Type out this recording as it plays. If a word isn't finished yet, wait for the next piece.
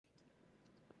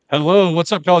Hello,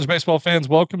 what's up, college baseball fans?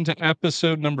 Welcome to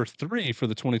episode number 3 for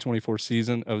the 2024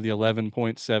 season of the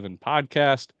 11.7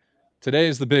 podcast. Today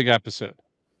is the big episode.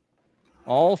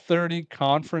 All 30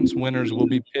 conference winners will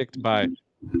be picked by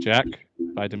Jack,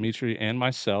 by Dimitri, and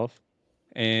myself,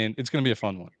 and it's going to be a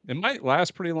fun one. It might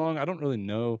last pretty long. I don't really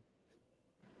know.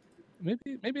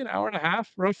 Maybe an hour and a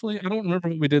half, roughly. I don't remember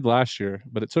what we did last year,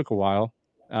 but it took a while.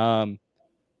 Um,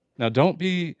 Now, don't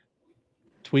be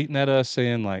tweeting at us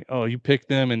saying like, "Oh, you picked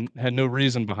them and had no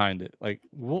reason behind it." Like,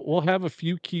 we'll have a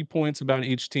few key points about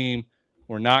each team.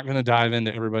 We're not gonna dive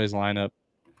into everybody's lineup.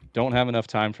 Don't have enough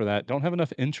time for that. Don't have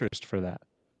enough interest for that.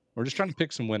 We're just trying to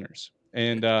pick some winners.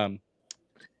 And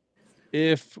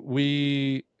if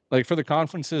we like for the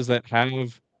conferences that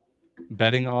have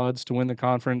betting odds to win the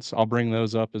conference, I'll bring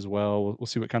those up as well. We'll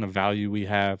see what kind of value we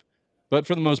have. But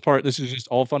for the most part, this is just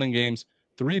all fun and games.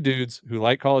 Three dudes who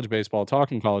like college baseball,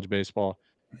 talking college baseball,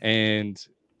 and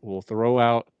we'll throw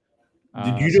out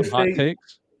Did you some just hot say?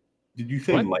 takes. Did you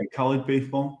say What? like college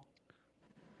baseball?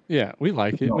 Yeah, we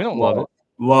like it. We No, don't love love,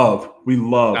 it. love. We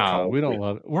love No, college we don't baseball.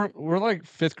 love it. We're like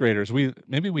fifth graders. We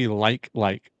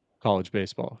like college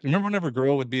baseball. You remember whenever a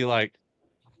girl would be like,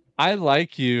 "I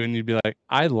like you," and you'd be like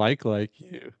you.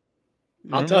 You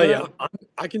I'll remember tell that? you,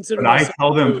 I consider But I myself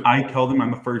tell them, fluid. I tell them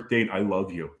on the first date, I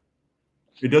love you.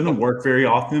 It doesn't work very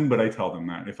often, but I tell them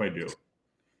that if I do.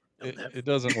 It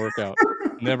doesn't work out.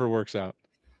 Never works out.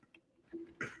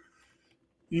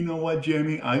 You know what,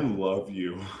 Jamie? I love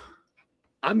you.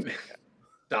 I'm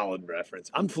solid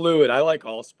reference. I'm fluid. I like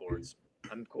all sports.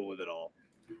 I'm cool with it all.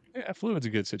 Yeah, fluid's a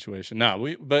good situation.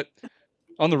 But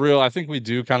on the real, I think we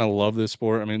do kind of love this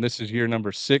sport. I mean, this is year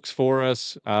number 6 for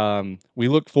us. We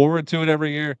look forward to it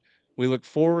every year. We look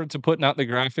forward to putting out the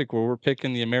graphic where we're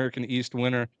picking the American East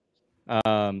winner.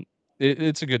 Um,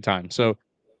 it's a good time. So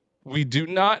we do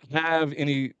not have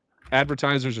any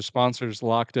advertisers or sponsors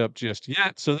locked up just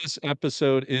yet. So this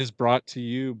episode is brought to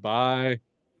you by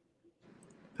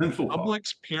Pencil talk.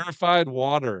 Publix Purified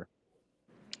Water.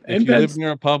 If And you live Ben's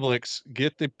near a Publix,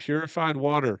 get the purified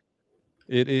water.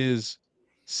 It is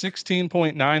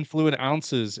 16.9 fluid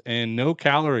ounces and no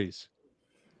calories.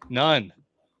 None.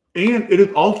 And it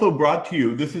is also brought to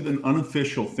you. This is an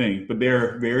unofficial thing, but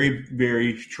they're very,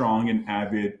 very strong and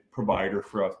avid provider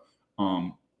for us.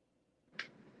 Um,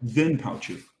 Zen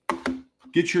pouches.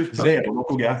 Get yours today at a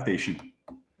local gas station.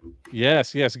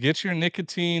 Yes. Get your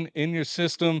nicotine in your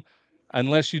system.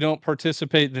 Unless you don't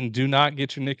participate, then do not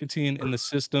get your nicotine in the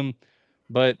system.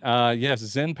 But yes,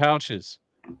 Zen pouches.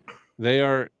 They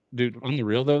are, dude, on the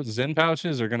real though, Zen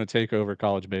pouches are going to take over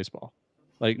college baseball.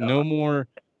 Like, no more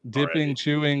dipping, already.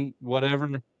 chewing,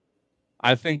 whatever.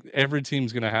 I think every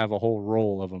team's gonna have a whole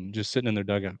roll of them just sitting in their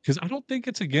dugout because I don't think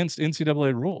it's against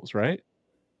NCAA rules, right?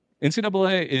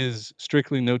 NCAA is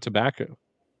strictly no tobacco, It's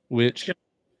which, gonna,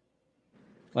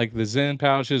 like, the Zen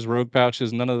pouches, Rogue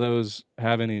pouches, none of those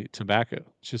have any tobacco.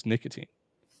 It's just nicotine,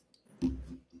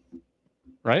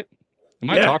 right? Am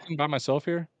I yeah. talking by myself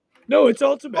here? No, it's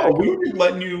all Oh, tobacco. we were just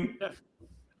letting you. Yeah.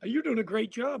 You're doing a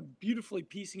great job beautifully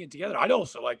piecing it together. I'd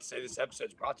also like to say this episode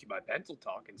is brought to you by Pencil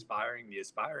Talk, inspiring the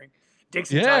aspiring.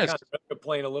 Dixon Yes. Ticonderoga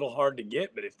playing a little hard to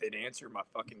get, but if they'd answer my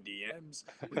fucking DMs,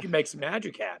 we can make some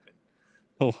magic happen.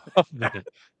 Love that.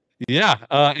 Yeah,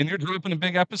 and you're dropping a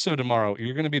big episode tomorrow.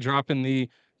 You're gonna be dropping the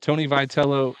Tony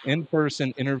Vitello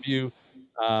in-person interview,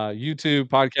 YouTube,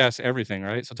 podcast, everything,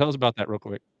 right? So tell us about that real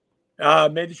quick.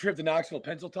 Made the trip to Knoxville.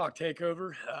 Pencil Talk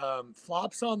takeover.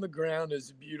 Flops on the ground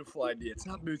is a beautiful idea. It's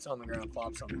not boots on the ground,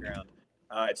 flops on the ground.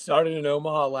 It started in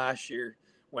Omaha last year.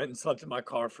 Went and slept in my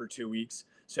car for 2 weeks.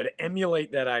 So to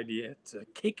emulate that idea, to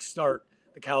kickstart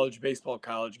the college baseball,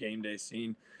 college game day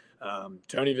scene,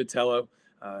 Tony Vitello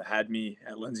had me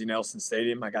at Lindsey Nelson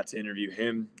Stadium. I got to interview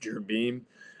him, Drew Beam,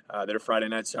 their Friday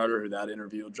night starter. That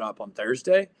interview will drop on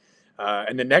Thursday.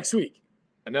 And then next week,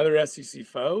 another SEC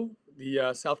foe,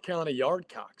 the South Carolina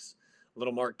Yardcocks.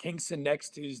 Little Mark Kingston next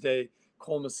Tuesday,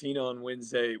 Cole Messina on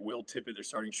Wednesday, Will Tippett, they're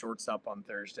starting shortstop on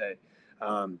Thursday.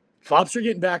 Flops are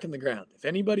getting back in the ground. If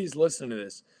anybody's listening to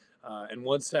this and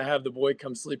wants to have the boy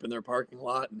come sleep in their parking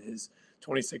lot in his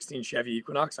 2016 Chevy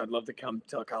Equinox, I'd love to come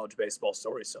tell a college baseball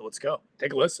story. So let's go.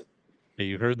 Take a listen. Hey,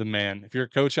 you heard the man. If you're a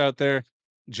coach out there,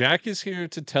 Jack is here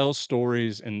to tell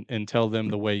stories and tell them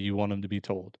the way you want them to be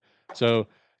told. So,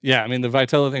 yeah, I mean, the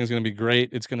Vitello thing is gonna be great.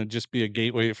 It's gonna just be a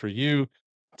gateway for you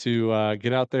to,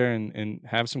 get out there and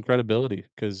have some credibility.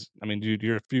 Because I mean, dude,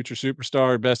 you're a future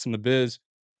superstar, best in the biz.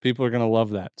 People are gonna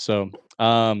love that. So,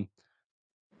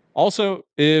 also,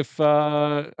 if,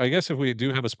 I guess if we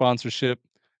do have a sponsorship,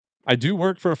 I do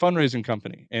work for a fundraising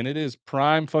company, and it is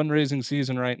prime fundraising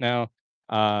season right now.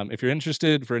 If you're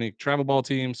interested for any travel ball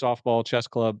team, softball, chess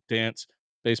club, dance,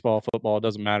 baseball, football, it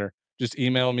doesn't matter. Just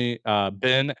email me,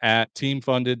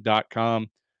 ben@teamfunded.com.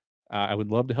 I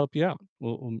would love to help you out.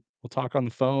 We'll talk on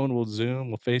the phone, we'll Zoom,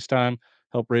 we'll FaceTime,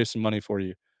 help raise some money for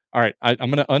you. All right, I'm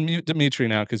gonna unmute Dimitri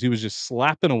now because he was just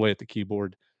slapping away at the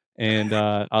keyboard, and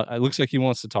it looks like he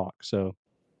wants to talk. So, all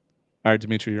right,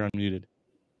 Dimitri, you're unmuted.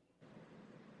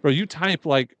 Bro, you type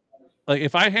like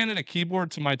if I handed a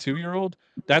keyboard to my 2-year-old,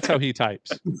 that's how he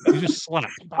types. You just slap.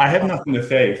 I have nothing to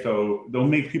say, so don't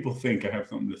make people think I have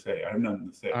something to say. I have nothing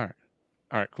to say. All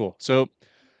right, cool. So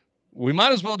we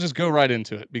might as well just go right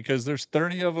into it because there's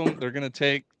 30 of them. They're gonna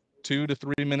take 2 to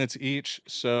 3 minutes each.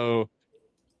 So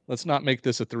let's not make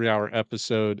this a 3-hour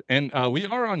episode. And we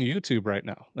are on YouTube right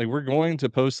now. Like we're going to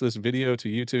post this video to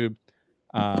YouTube.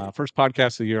 First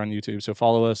podcast of the year on YouTube. So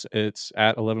follow us. It's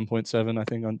at 11.7, I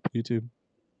think, on YouTube.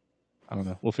 I don't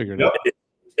know. We'll figure it out.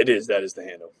 It is. That is the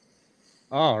handle.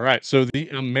 All right. So the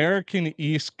American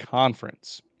East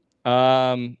Conference.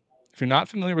 If you're not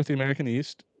familiar with the American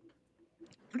East,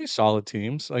 pretty solid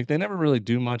teams. Like they never really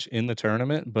do much in the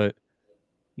tournament, but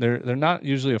they're not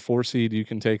usually a 4 seed you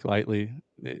can take lightly.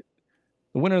 The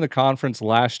winner of the conference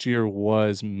last year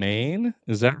was Maine.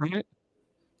 Is that right?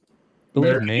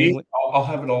 America East, I'll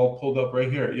have it all pulled up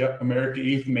right here. Yep, America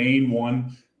East, Maine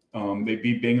won. They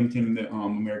beat Binghamton in the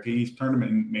America East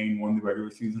tournament, and Maine won the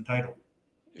regular season title.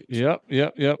 Yep.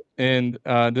 And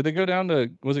did they go down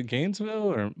to, was it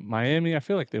Gainesville or Miami? I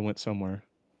feel like they went somewhere.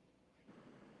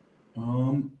 I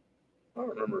don't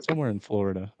remember. Somewhere in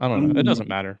Florida. I don't know. It doesn't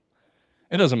matter.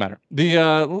 It doesn't matter. The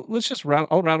let's just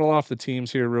I'll rattle off the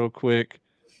teams here real quick.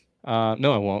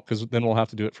 No, I won't, because then we'll have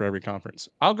to do it for every conference.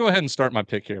 I'll go ahead and start my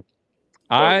pick here.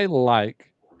 I like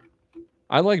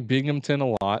Binghamton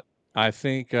a lot. I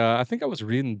think I was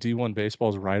reading D1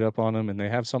 Baseball's write-up on them, and they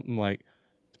have something like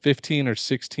 15 or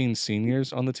 16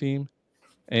 seniors on the team.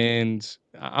 And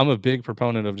I'm a big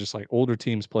proponent of just like older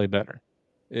teams play better.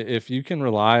 If you can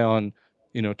rely on,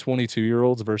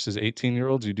 22-year-olds versus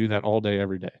 18-year-olds, you do that all day,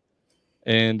 every day.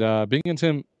 And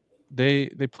Binghamton, they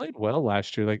played well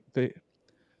last year. Like they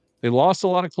lost a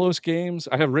lot of close games.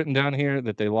 I have written down here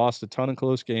that they lost a ton of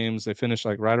close games. They finished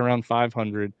like right around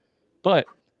 500, but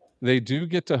they do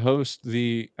get to host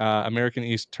the American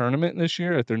East tournament this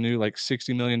year at their new like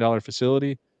 $60 million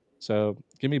facility. So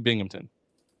give me Binghamton.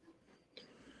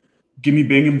 Give me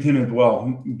Binghamton as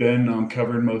well. Ben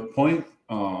covered most points.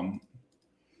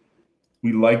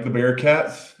 We like the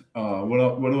Bearcats.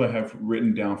 What do I have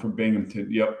written down for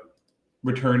Binghamton? Yep.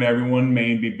 Return everyone.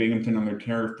 Maine beat Binghamton on their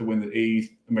turf to win the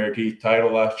America East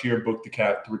title last year. Book the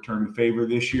Cat to return the favor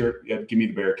this year. Yep, give me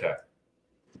the Bearcat.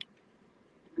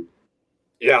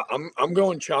 Yeah, I'm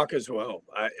going chalk as well.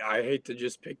 I hate to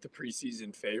just pick the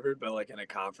preseason favorite, but like in a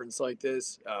conference like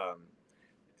this,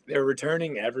 they're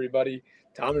returning everybody.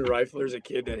 Tommy Reifler's a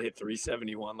kid that hit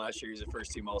 371 last year. He's a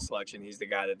first-team All-Selection. He's the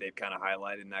guy that they've kind of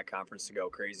highlighted in that conference to go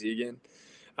crazy again.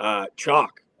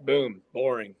 Chalk, boom,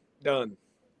 boring, done.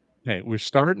 Hey, we're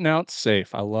starting out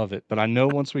safe. I love it, but I know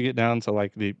once we get down to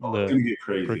like the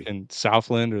freaking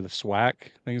Southland or the SWAC,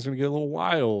 things are gonna get a little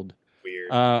wild.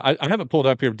 Weird. I have it pulled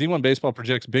up here. D1 Baseball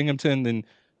projects Binghamton, then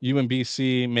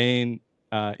UMBC, Maine,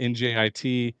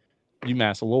 NJIT,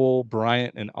 UMass Lowell,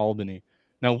 Bryant, and Albany.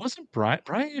 Now, wasn't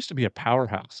Bryant used to be a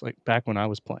powerhouse like back when I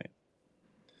was playing?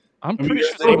 I'm pretty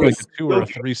sure they were like a 2 or a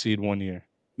 3 seed one year.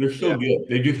 They're still good.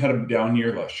 They just had a down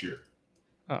year last year.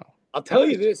 Oh, I'll tell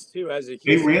you this too. As a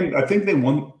I think they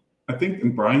won. I think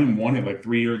Brian won it like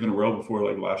 3 years in a row before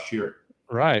like last year.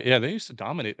 Right. Yeah, they used to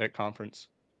dominate that conference.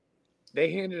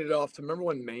 They handed it off to, remember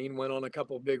when Maine went on a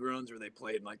couple of big runs where they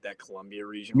played in like that Columbia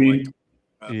region?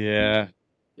 Yeah.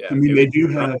 I mean, they do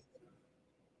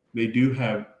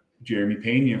have Jeremy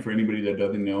Pena. For anybody that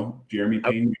doesn't know, Jeremy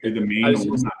Pena is the main.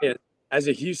 As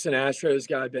a Houston Astros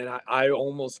guy, Ben, I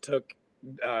almost took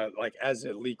like as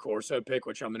a Lee Corso pick,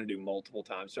 which I'm going to do multiple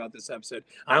times throughout this episode.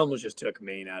 I almost just took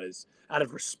Maine out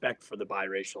of respect for the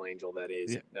biracial angel that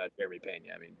is Jeremy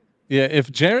Pena. I mean, yeah,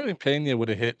 if Jeremy Pena would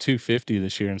have hit 250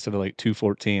 this year instead of like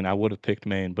 214, I would have picked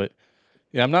Maine. But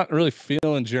yeah, I'm not really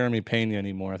feeling Jeremy Pena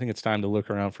anymore. I think it's time to look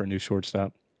around for a new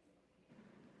shortstop.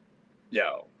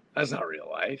 Yo, that's not real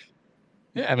life.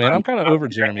 Yeah, man, I'm kind of over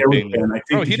Jeremy Pena.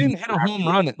 Bro, he didn't hit a home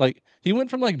run. Like he went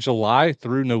from like July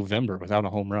through November without a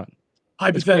home run.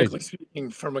 Hypothetically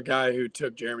speaking, from a guy who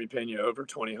took Jeremy Pena over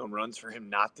 20 home runs, for him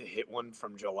not to hit one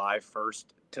from July 1st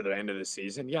to the end of the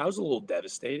season, I was a little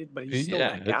devastated, but he's still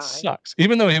that guy. It sucks.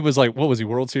 Even though he was like, what was he,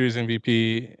 World Series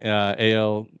MVP,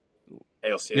 ALCS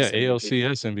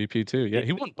MVP too. Yeah,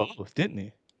 he won both, didn't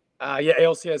he?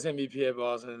 ALCS MVP at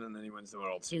Boston, and then he wins the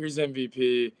World Series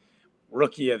MVP,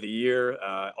 Rookie of the Year.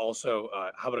 Also,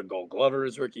 how about a Gold Glover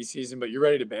his rookie season? But you're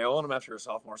ready to bail on him after a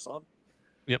sophomore slump?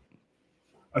 Yep.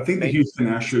 I think the Houston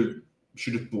Astros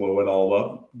should just blow it all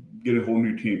up, get a whole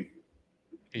new team.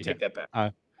 Yeah. Take that back.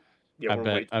 I we're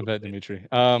way bet, too Dimitri.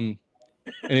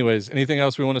 Anyways, anything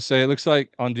else we want to say? It looks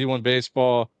like on D1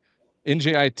 Baseball,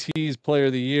 NJIT's Player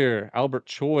of the Year, Albert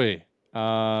Choi.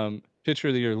 Pitcher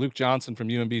of the Year, Luke Johnson from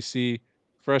UMBC.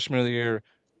 Freshman of the Year,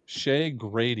 Shea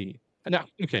Grady. Now,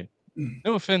 okay,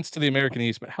 no offense to the American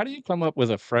East, but how do you come up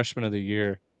with a Freshman of the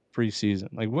Year preseason?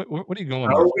 Like, what are you going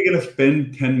How on? are we going to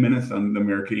spend 10 minutes on the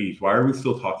American East? Why are we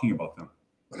still talking about them?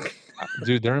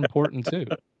 Dude, they're important too.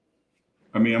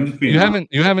 I mean, I'm just being.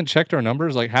 You haven't checked our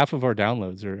numbers. Like half of our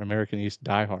downloads are American East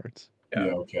diehards. Yeah.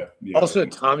 Okay. Yeah, also,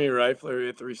 Tommy Reifler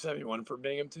at 371 for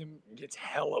Binghamton gets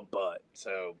hella butt,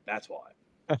 so that's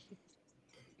why.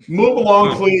 Move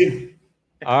along, please.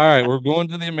 All right, we're going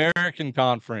to the American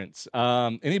Conference.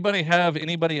 Anybody have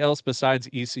anybody else besides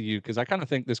ECU? Because I kind of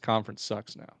think this conference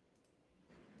sucks now.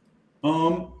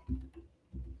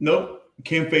 Nope.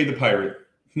 Can't fade the Pirate.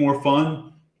 It's more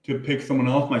fun to pick someone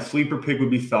else. My sleeper pick would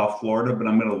be South Florida, but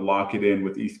I'm going to lock it in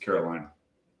with East Carolina.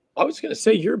 I was going to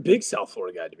say you're a big South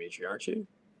Florida guy, Dimitri, aren't you?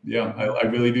 Yeah, I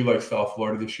really do like South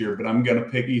Florida this year, but I'm going to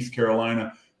pick East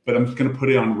Carolina. But I'm just going to put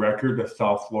it on record that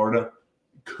South Florida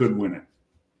could win it.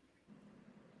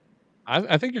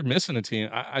 I think you're missing a team.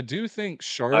 I do think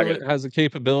Charlotte has the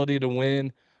capability to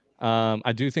win.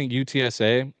 I do think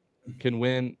UTSA can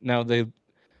win. Now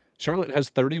Charlotte has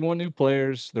 31 new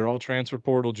players. They're all transfer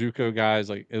portal JUCO guys.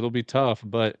 Like it'll be tough,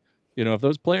 but if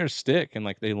those players stick and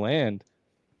like they land,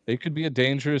 they could be a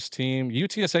dangerous team.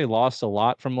 UTSA lost a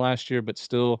lot from last year, but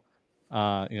still,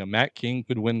 Matt King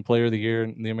could win Player of the Year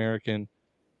in the American.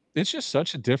 It's just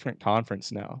such a different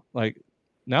conference now. Like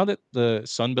now that the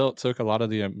Sun Belt took a lot of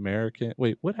the American.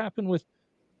 Wait, what happened with?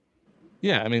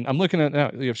 Yeah, I mean, I'm looking at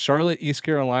now. You have Charlotte, East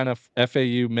Carolina,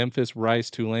 FAU, Memphis, Rice,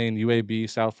 Tulane, UAB,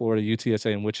 South Florida,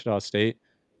 UTSA, and Wichita State.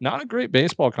 Not a great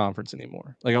baseball conference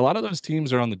anymore. Like a lot of those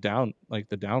teams are on the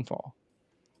downfall.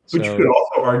 But you could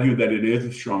also argue that it is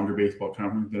a stronger baseball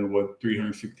conference than it was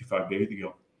 365 days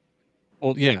ago.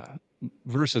 Well, yeah.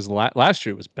 Versus last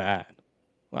year was bad.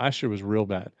 Last year was real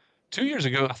bad. 2 years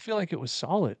ago, I feel like it was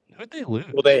solid. Who'd they lose?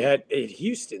 Well, they had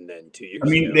Houston then 2 years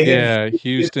ago. They had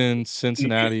Houston,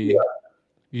 Cincinnati,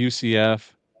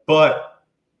 UCF. But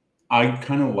I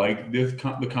kind of like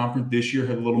the conference this year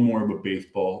had a little more of a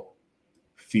baseball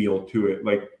feel to it.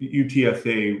 Like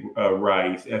UTSA,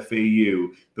 Rice, FAU,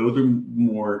 those are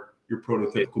more your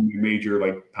prototypical major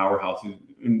like powerhouses.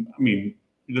 And I mean,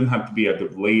 it doesn't have to be at the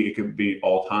late; it could be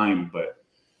all time. But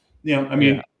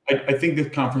I think this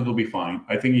conference will be fine.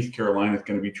 I think East Carolina is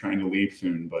going to be trying to leave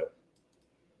soon, but.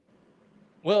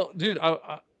 Well, dude,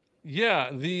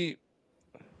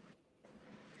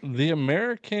 the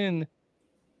American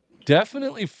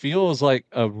definitely feels like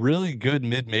a really good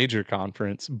mid-major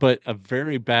conference, but a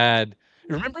very bad.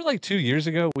 Remember, like 2 years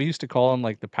ago, we used to call them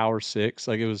like the Power Six.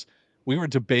 Like we were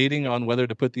debating on whether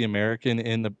to put the American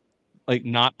in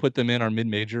not put them in our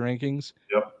mid-major rankings.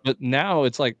 Yep. But now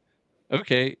it's like,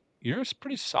 okay, you're a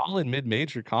pretty solid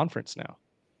mid-major conference now.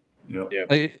 Yep.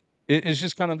 Like, it's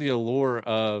just kind of the allure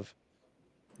of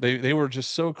they were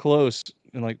just so close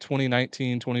in like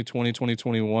 2019, 2020,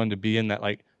 2021 to be in that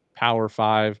like Power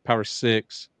 5, Power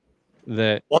 6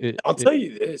 that I'll tell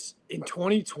you this, in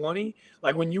 2020,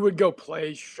 like when you would go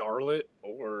play Charlotte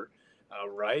or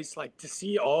Rice, like to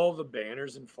see all the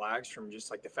banners and flags from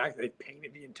just like the fact that they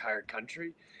painted the entire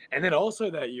country. And then also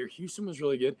that year, Houston was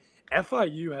really good.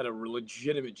 FIU had a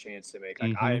legitimate chance to make,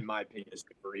 like in my opinion, a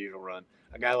super regional run.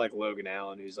 A guy like Logan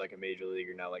Allen, who's like a major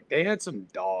leaguer now, like they had some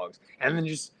dogs. And then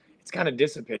just it's kind of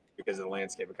dissipated because of the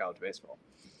landscape of college baseball.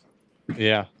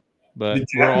 Yeah, but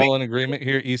we're all in agreement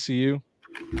here, ECU.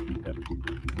 Yep.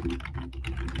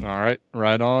 All right,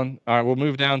 right on. All right, we'll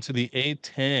move down to the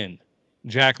A10.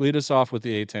 Jack, lead us off with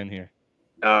the A10 here.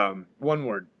 One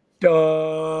word.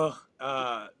 Duh.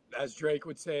 As Drake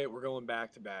would say it, we're going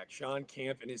back to back. Sean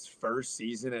Camp in his first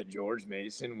season at George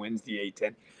Mason wins the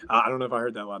A10. I don't know if I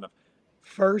heard that loud enough.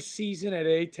 First season at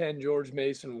A10, George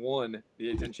Mason won the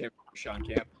A10 championship for Sean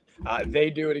Camp. They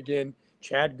do it again.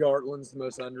 Chad Gartland's the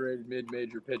most underrated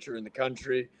mid-major pitcher in the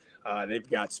country. They've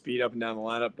got speed up and down the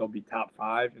lineup. They'll be top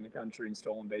 5 in the country in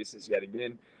stolen bases yet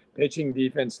again. Pitching,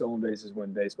 defense, stolen bases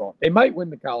win baseball. They might win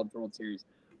the College World Series.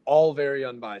 All very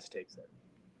unbiased takes there.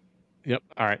 Yep.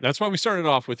 All right. That's why we started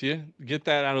off with you. Get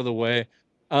that out of the way.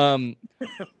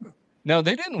 Now,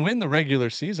 they didn't win the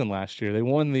regular season last year. They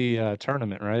won the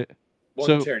tournament, right?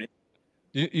 Tournament.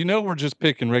 We're just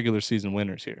picking regular season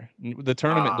winners here. The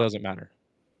tournament doesn't matter.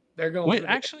 They're going. Wait,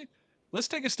 actually, let's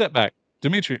take a step back.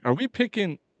 Dimitri, are we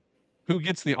picking who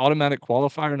gets the automatic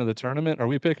qualifier into the tournament? Or are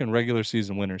we picking regular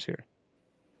season winners here?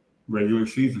 Regular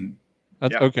season.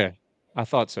 That's okay. I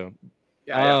thought so.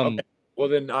 Yeah. Okay. Well,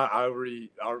 then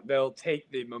they'll take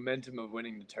the momentum of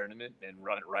winning the tournament and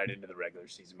run it right into the regular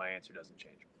season. My answer doesn't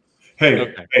change.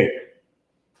 Hey,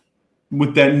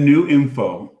 with that new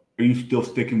info, are you still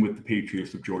sticking with the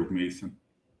Patriots of George Mason?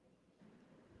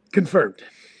 Confirmed.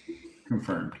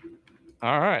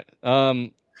 All right.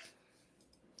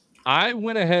 I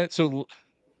went ahead. So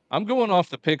I'm going off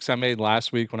the picks I made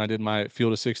last week when I did my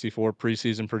Field of 64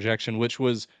 preseason projection, which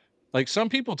was like some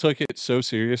people took it so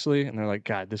seriously and they're like,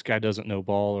 God, this guy doesn't know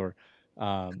ball. Or,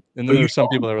 and then there were some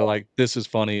people that were like, this is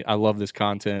funny. I love this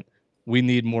content. We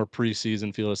need more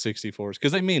preseason Field of 64s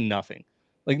because they mean nothing,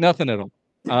 like nothing at all.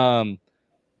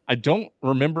 I don't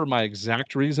remember my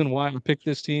exact reason why I picked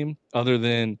this team other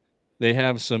than they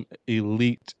have some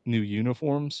elite new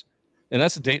uniforms, and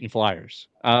that's the Dayton Flyers.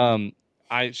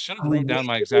 I should have wrote down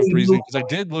my exact reason because I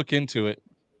did look into it.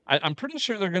 I'm pretty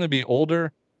sure they're going to be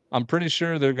older. I'm pretty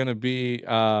sure they're going to be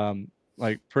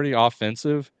like pretty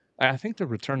offensive. I think they're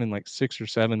returning like 6 or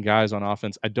 7 guys on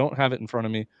offense. I don't have it in front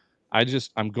of me.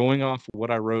 I'm going off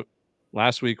what I wrote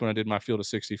last week when I did my Field of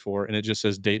 64, and it just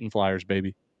says Dayton Flyers,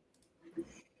 baby.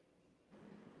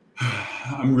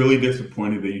 I'm really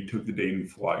disappointed that you took the Dayton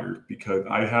Flyers because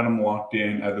I had them locked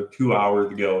in as of 2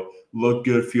 hours ago. Look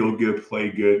good, feel good, play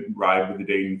good, ride with the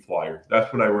Dayton Flyers.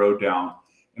 That's what I wrote down.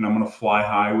 And I'm going to fly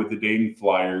high with the Dayton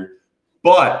Flyers.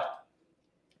 But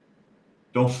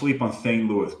don't sleep on St.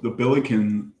 Louis. The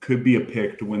Billikens could be a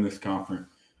pick to win this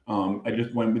conference. I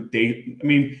just went with Dayton. I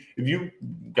mean, if you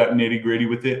got nitty gritty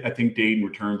with it, I think Dayton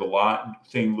returns a lot.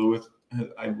 St. Louis,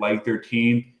 I like their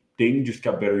team. Dayton just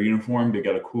got better uniform. They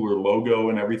got a cooler logo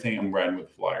and everything. I'm riding with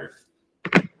the Flyers.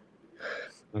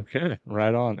 Okay,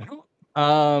 right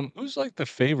on. Who's like the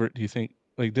favorite, do you think?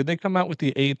 Like, did they come out with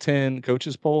the A10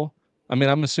 coaches poll? I mean,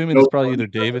 I'm assuming it's probably either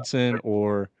Davidson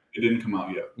or it didn't come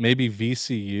out yet. Maybe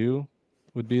VCU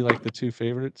would be like the 2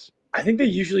 favorites. I think they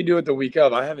usually do it the week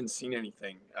of. I haven't seen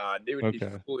anything. They would be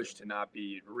foolish to not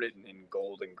be written in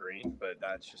gold and green, but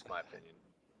that's just my opinion.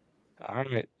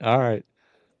 All right.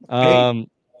 Hey,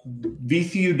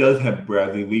 VCU does have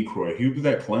Bradley LeCroy. He was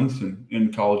at Clemson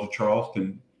in College of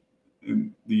Charleston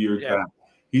in the years back.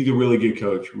 He's a really good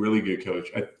coach.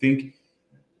 I think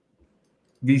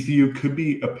VCU could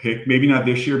be a pick. Maybe not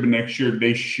this year, but next year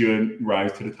they should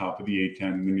rise to the top of the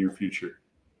A10 in the near future.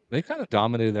 They kind of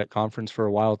dominated that conference for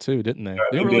a while too, didn't they?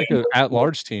 They were like an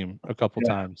at-large team a couple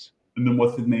times. And then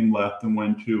what's his name left and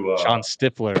went to Sean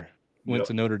Stifler went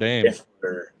to Notre Dame.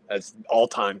 Stifler. That's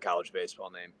all-time college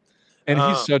baseball name. And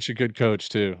he's such a good coach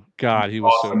too. God, he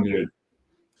was so good.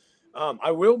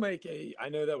 I will make I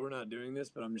know that we're not doing this,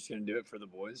 but I'm just going to do it for the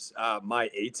boys. My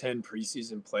A10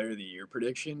 preseason player of the year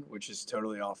prediction, which is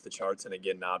totally off the charts and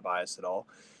again, not biased at all.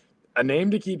 A name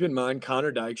to keep in mind,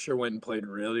 Connor Dykstra went and played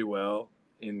really well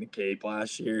in the Cape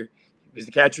last year. He was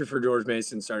the catcher for George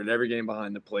Mason, started every game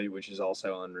behind the plate, which is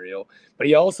also unreal. But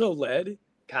he also led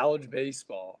college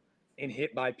baseball in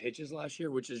hit by pitches last year,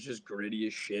 which is just gritty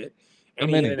as shit. And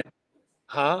How many?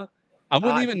 I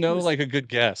wouldn't even know like a good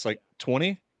guess, like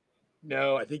 20?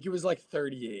 No, I think it was like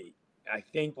 38. I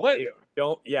think what?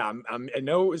 I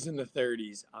know it was in the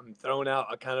 30s. I'm throwing out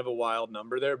a kind of a wild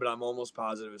number there, but I'm almost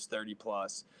positive it was 30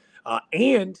 plus.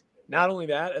 And not only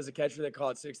that, as a catcher that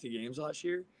caught 60 games last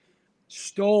year,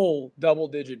 stole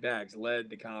double-digit bags, led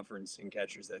the conference in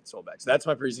catchers that stole bags. So that's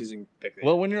my preseason pick.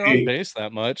 Well, when you're on base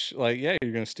that much, like, yeah,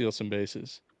 you're going to steal some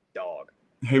bases. Dog.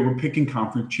 Hey, we're picking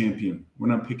conference champion. We're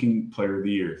not picking player of the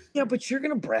year. Yeah, but you're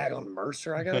going to brag on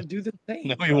Mercer. I got to do the thing.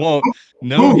 No, he won't.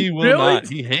 No, he will not.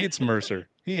 He hates Mercer.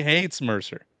 I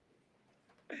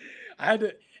had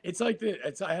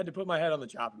to put my head on the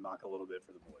chopping block a little bit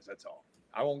for the boys. That's all.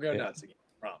 I won't go nuts again.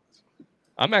 I promise.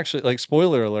 I'm actually, like,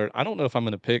 spoiler alert, I don't know if I'm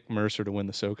going to pick Mercer to win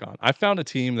the SoCon. I found a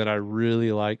team that I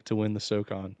really like to win the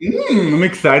SoCon. I'm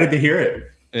excited to hear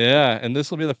it. Yeah, and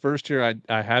this will be the first year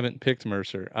I haven't picked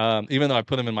Mercer. Even though I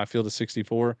put him in my Field of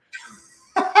 64.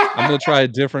 I'm going to try a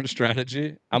different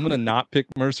strategy. I'm going to not pick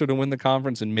Mercer to win the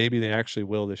conference, and maybe they actually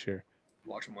will this year.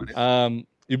 Watch them win it.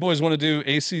 You boys want to do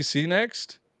ACC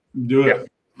next? Do it.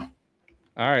 Yeah.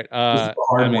 All right.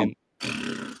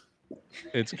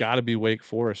 It's got to be Wake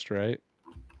Forest, right?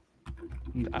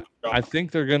 I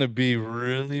think they're going to be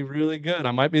really, really good.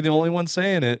 I might be the only one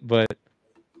saying it, but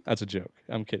that's a joke.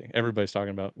 I'm kidding. Everybody's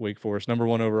talking about Wake Forest, number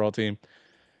 1 overall team.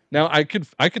 Now, I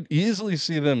could easily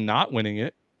see them not winning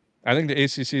it. I think the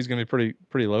ACC is going to be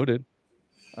pretty loaded.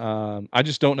 I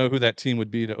just don't know who that team would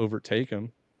be to overtake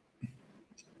them.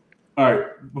 All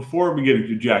right. Before we get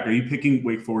into Jack, are you picking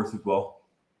Wake Forest as well?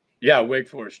 Yeah, Wake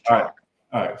Forest. Chalk.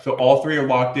 All right, so all three are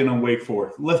locked in on Wake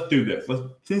Forest. Let's do this.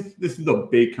 Since this is a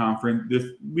big conference,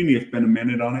 we need to spend a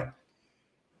minute on it.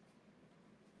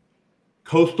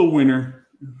 Coastal winner,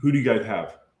 who do you guys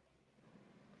have?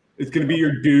 It's going to be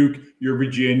your Duke, your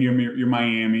Virginia, your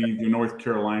Miami, your North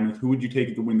Carolina. Who would you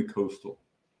take to win the Coastal?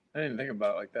 I didn't think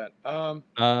about it like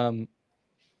that.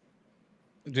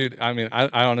 Dude, I mean,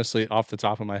 I honestly, off the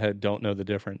top of my head, don't know the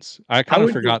difference. I kind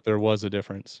of forgot there was a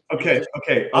difference. Okay.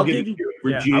 I'll give you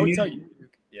Virginia. I would tell you.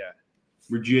 Yeah.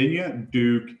 Virginia,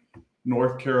 Duke,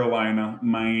 North Carolina,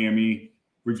 Miami,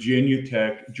 Virginia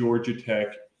Tech, Georgia Tech,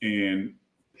 and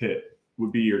Pitt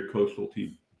would be your Coastal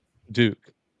team.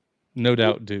 Duke, no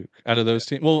doubt, Duke. Out of those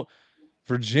teams, well,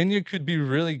 Virginia could be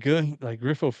really good. Like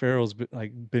Griff O'Farrell's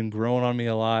been growing on me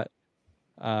a lot.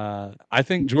 I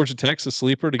think Georgia Tech's a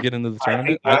sleeper to get into the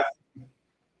tournament.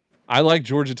 I like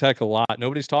Georgia Tech a lot.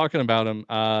 Nobody's talking about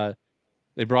them.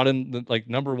 They brought in the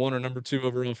number 1 or number 2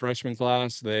 overall freshman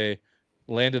class. They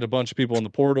landed a bunch of people in the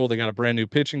portal. They got a brand new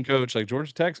pitching coach. Like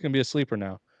Georgia Tech's gonna be a sleeper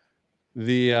now.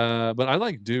 But I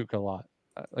like Duke a lot.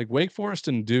 Like Wake Forest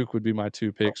and Duke would be my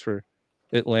 2 picks for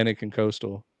Atlantic and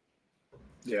Coastal.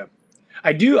 Yeah.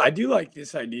 I do like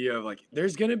this idea of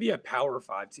there's going to be a Power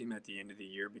 5 team at the end of the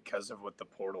year because of what the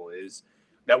portal is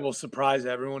that will surprise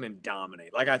everyone and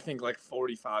dominate. I think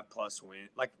 45 plus win.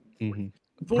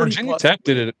 Virginia Tech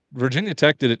did it. Virginia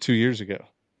Tech did it 2 years ago.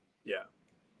 Yeah.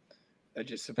 That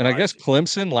just surprised and I guess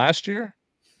Clemson last year,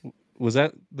 was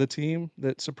that the team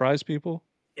that surprised people?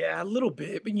 Yeah, a little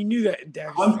bit, but you knew that.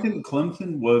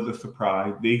 Clemson was a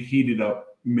surprise. They heated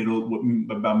up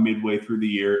about midway through the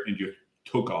year and just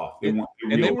took off. They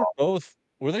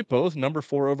were they both number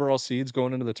 4 overall seeds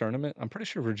going into the tournament? I'm pretty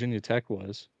sure Virginia Tech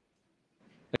was.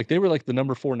 They were the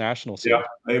number 4 national seed.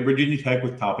 Yeah, Virginia Tech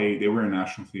was top 8. They were a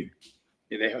national seed.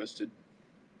 Yeah, they hosted.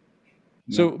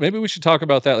 So maybe we should talk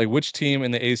about that. Which team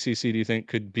in the ACC do you think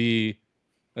could be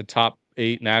a top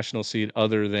 8 national seed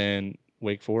other than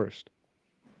Wake Forest?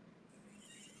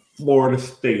 Florida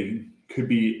State could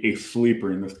be a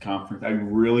sleeper in this conference. I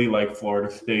really like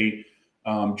Florida State.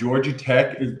 Georgia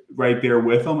Tech is right there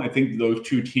with them. I think those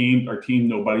 2 teams are teams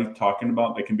nobody's talking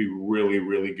about. They can be really,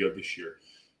 really good this year.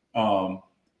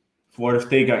 Florida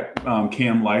State got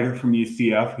Cam Leiter from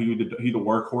UCF. He's a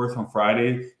workhorse on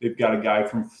Friday. They've got a guy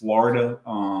from Florida,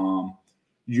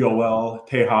 Joel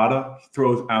Tejada. He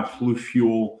throws absolute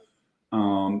fuel.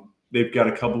 They've got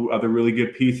a couple other really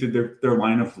good pieces. Their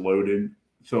lineup's loaded.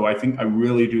 So I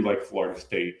really do like Florida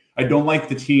State. I don't like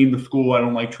the team, the school. I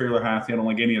don't like Traylor Hassey. I don't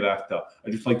like any of that stuff.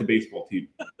 I just like the baseball team.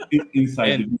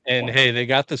 Inside and hey, they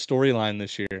got the storyline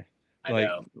this year. I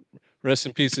know. Rest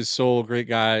in peace, his soul. Great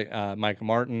guy, Mike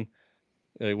Martin.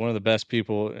 One of the best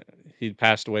people. He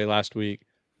passed away last week.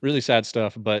 Really sad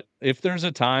stuff. But if there's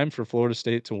a time for Florida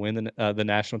State to win the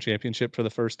national championship for the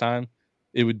first time,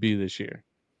 it would be this year.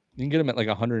 You can get them at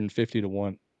 150 to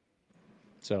 1.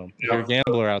 So if you're a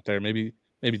gambler out there, maybe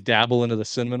dabble into the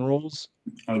cinnamon rolls.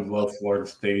 I love Florida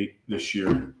State this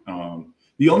year.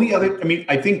 The only other,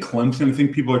 I think Clemson. I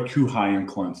think people are too high on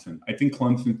Clemson. I think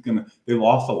Clemson's they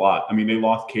lost a lot. They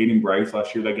lost Caden Bryce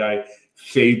last year. That guy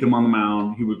saved them on the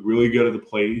mound. He was really good at the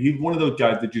plate. He's one of those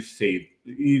guys that just saved.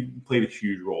 He played a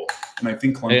huge role. And I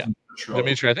think Clemson.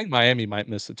 Dimitri, I think Miami might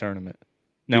miss the tournament.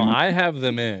 Now, I have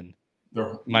them in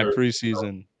my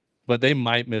preseason, but they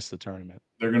might miss the tournament.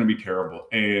 They're going to be terrible.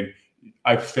 And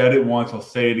I've said it once. I'll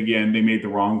say it again. They made the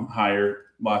wrong hire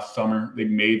last summer. They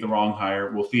made the wrong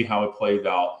hire. We'll see how it plays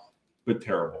out, but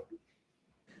terrible.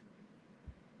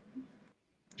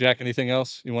 Jack, anything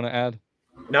else you want to add?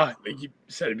 No, I think you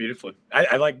said it beautifully.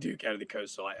 I like Duke out of the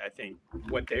Coastal. I think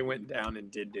what they went down and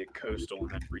did to Coastal in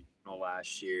that regional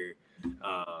last year.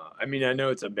 I know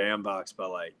it's a bandbox,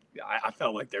 but I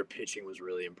felt like their pitching was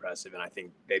really impressive, and I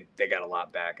think they got a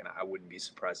lot back, and I wouldn't be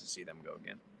surprised to see them go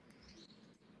again.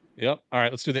 Yep. All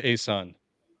right, let's do the ASUN.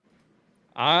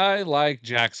 I like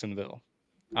Jacksonville.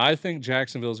 I think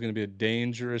Jacksonville is going to be a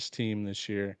dangerous team this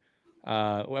year.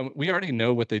 We already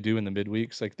know what they do in the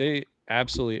midweeks. They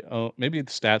absolutely own, maybe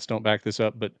the stats don't back this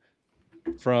up, but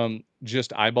from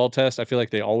just eyeball test, I feel like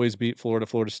they always beat Florida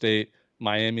State,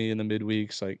 Miami in the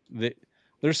midweeks.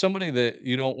 There's somebody that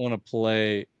you don't want to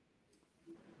play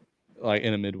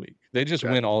in a midweek. They just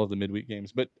win all of the midweek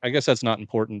games. But I guess that's not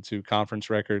important to conference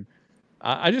record.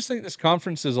 I just think this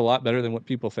conference is a lot better than what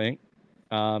people think.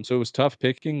 So it was tough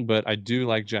picking, but I do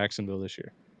like Jacksonville this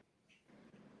year.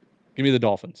 Give me the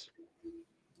Dolphins.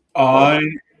 I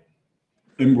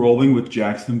am rolling with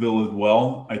Jacksonville as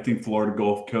well. I think Florida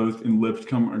Gulf Coast and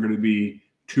Lipscomb are going to be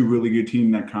 2 really good teams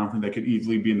in that conference that could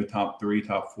easily be in the top 3,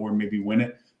 top 4, maybe win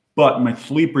it. But my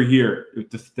sleeper here is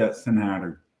the Stetson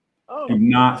Hatter. Oh, Do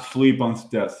not sleep on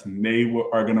Stetson.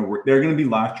 They're going to be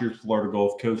last year's Florida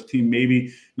Gulf Coast team.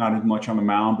 Maybe not as much on the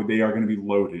mound, but they are going to be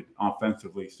loaded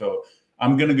offensively. So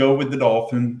I'm going to go with the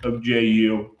Dolphins of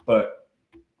JU, but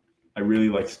I really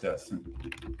like Stetson.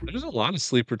 There's a lot of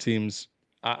sleeper teams.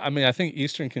 I mean, I think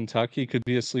Eastern Kentucky could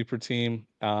be a sleeper team.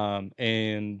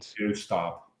 And Dude,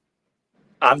 stop.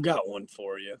 I've got one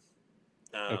for you.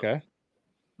 okay,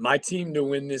 My team to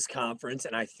win this conference,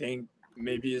 and I think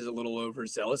maybe is a little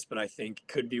overzealous, but I think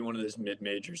could be one of those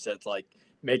mid-majors that's like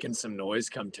making some noise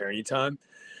come tourney time.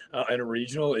 And a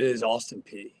regional is Austin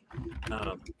Peay.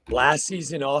 Last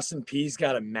season, Austin Peay's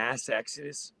got a mass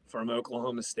exodus from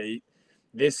Oklahoma State.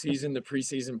 This season, the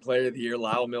preseason player of the year,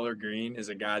 Lyle Miller Green, is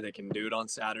a guy that can do it on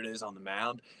Saturdays on the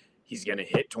mound. He's going to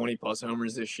hit 20-plus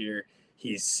homers this year.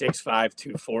 He's 6'5",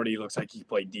 240. Looks like he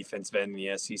played defensive end in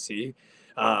the SEC.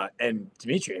 And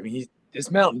Dimitri, I mean,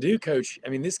 this Mountain Dew coach, I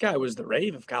mean, this guy was the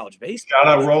rave of college baseball.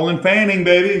 Shout out Roland Fanning,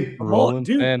 baby. Roland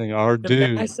Fanning, our The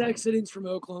dude. mass exodus from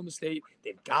Oklahoma State.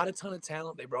 They've got a ton of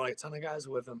talent. They brought a ton of guys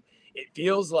with them. It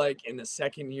feels like in the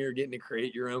second year, getting to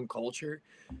create your own culture.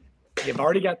 You've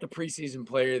already got the preseason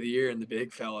player of the year and the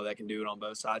big fella that can do it on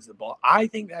both sides of the ball. I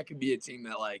think that could be a team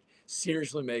that like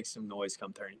seriously makes some noise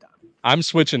come tourney time. I'm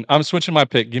switching my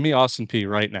pick. Give me Austin Peay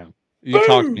right now. You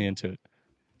talked me into it.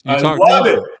 I love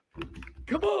it.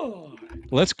 Come on.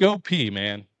 Let's go Peay,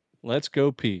 man. Let's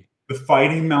go Peay. The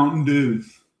Fighting Mountain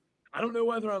Dews. I don't know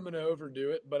whether I'm going to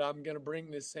overdo it, but I'm going to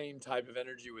bring this same type of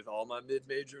energy with all my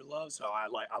mid-major love. So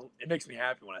it makes me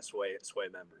happy when I sway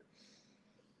a member.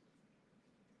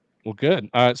 Well, good.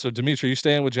 All right. So Dimitri, you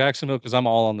staying with Jacksonville? Because I'm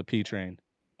all on the Peay train.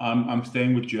 I'm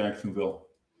staying with Jacksonville.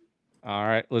 All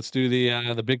right. Let's do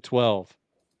the Big 12.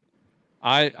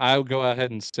 I'll go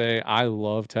ahead and say I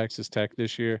love Texas Tech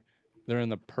this year. They're in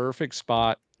the perfect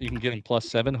spot. You can get them plus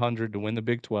 700 to win the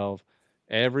Big 12.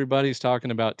 Everybody's talking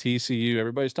about TCU.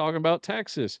 Everybody's talking about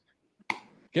Texas.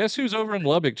 Guess who's over in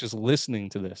Lubbock just listening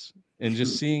to this and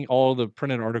just seeing all the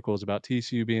printed articles about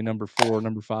TCU being number 4,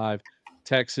 number 5,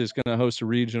 Texas going to host a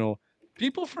regional.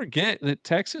 People forget that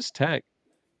Texas Tech,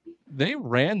 they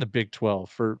ran the Big 12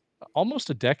 for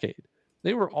almost a decade.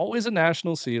 They were always a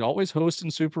national seed, always hosting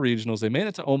super regionals. They made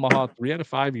it to Omaha 3 out of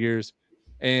 5 years.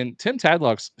 And Tim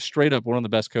Tadlock's straight up one of the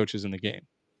best coaches in the game.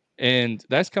 And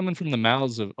that's coming from the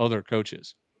mouths of other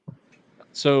coaches.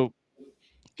 So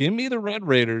give me the Red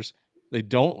Raiders. They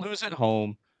don't lose at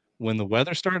home. When the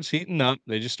weather starts heating up,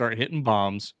 they just start hitting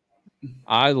bombs.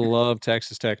 I love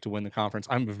Texas Tech to win the conference.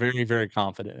 I'm very, very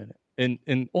confident in it.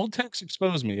 And Old Tech's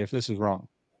expose me if this is wrong.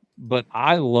 But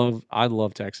I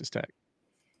love Texas Tech.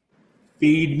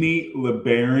 Feed me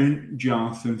LeBaron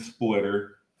Johnson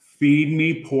splitter. Feed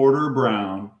me Porter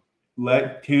Brown.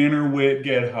 Let Tanner Witt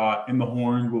get hot, and the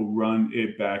Horns will run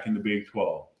it back in the Big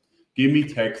 12. Give me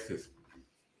Texas.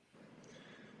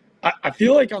 I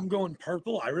feel like I'm going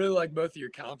purple. I really like both of your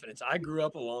confidence. I grew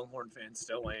up a Longhorn fan,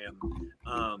 still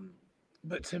am.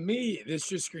 But to me, this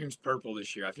just screams purple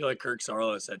this year. I feel like Kirk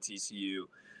Saarloos at TCU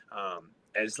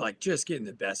as like just getting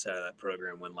the best out of that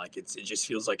program when like it just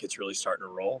feels like it's really starting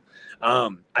to roll.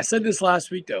 I said this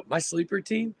last week though. My sleeper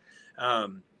team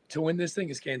to win this thing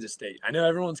is Kansas State. I know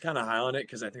everyone's kind of high on it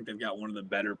because I think they've got one of the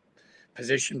better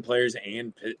position players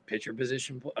and pitcher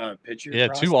position pitcher. Yeah,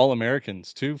 two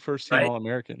All-Americans, 2 first-team right?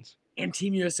 All-Americans. And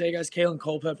Team USA guys, Kalen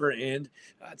Culpepper and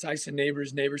Tyson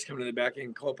Neighbors. Neighbors coming to the back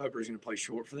end. Culpepper is going to play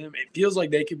short for them. It feels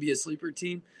like they could be a sleeper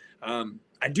team.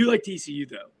 I do like TCU,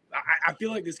 though. I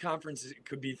feel like this conference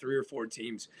could be 3 or 4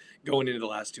 teams going into the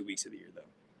last 2 weeks of the year, though.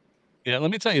 Yeah,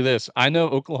 let me tell you this. I know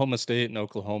Oklahoma State and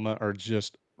Oklahoma are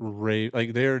just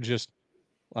they're just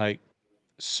like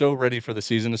so ready for the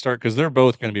season to start because they're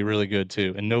both going to be really good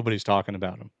too, and nobody's talking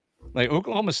about them. Like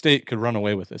Oklahoma State could run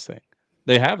away with this thing.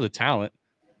 They have the talent,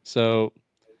 so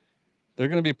they're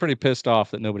going to be pretty pissed off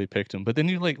that nobody picked them. But then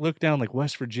you like look down, like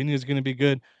West Virginia is going to be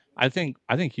good. I think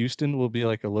Houston will be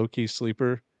like a low key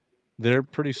sleeper. They're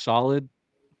pretty solid.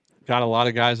 Got a lot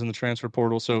of guys in the transfer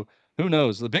portal, so who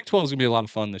knows? The Big 12 is going to be a lot of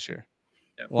fun this year.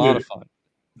 A lot of fun.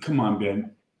 Come on,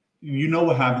 Ben. You know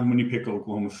what happens when you pick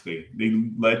Oklahoma State. They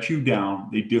let you down.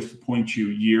 They disappoint you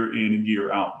year in and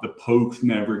year out. The Pokes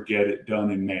never get it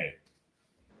done in May.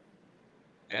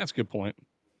 Yeah, that's a good point.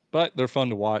 But they're fun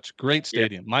to watch. Great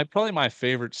stadium. Yeah. Probably my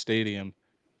favorite stadium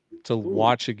to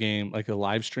watch a game, like a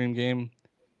live stream game.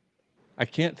 I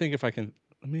can't think if I can.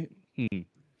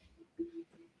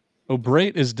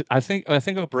 O'Brate is. I think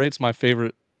O'Brate's my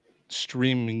favorite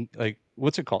streaming. Like,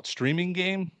 what's it called? Streaming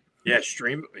game? Yeah,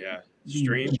 stream. Yeah,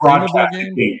 stream.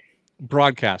 Streamable game.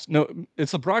 Broadcast. No,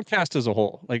 it's a broadcast as a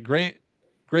whole. Like great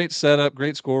setup,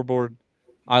 great scoreboard.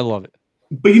 I love it.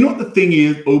 But you know what the thing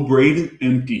is? O'Braden's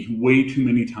empty way too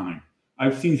many times.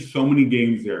 I've seen so many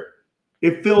games there.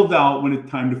 It fills out when it's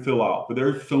time to fill out, but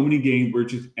there's so many games where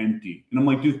it's just empty. And I'm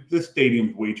like, dude, this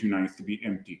stadium's way too nice to be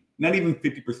empty. Not even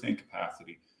 50%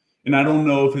 capacity. And I don't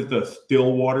know if it's a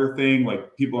Stillwater thing,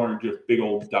 like people aren't just big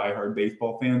old diehard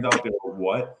baseball fans out there or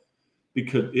what,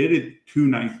 because it is too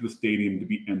nice of a stadium to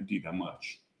be empty that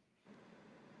much.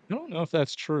 I don't know if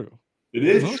that's true. It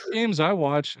is Most true. games I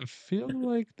watch, I feel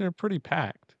like they're pretty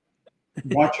packed.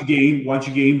 Watch a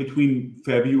game between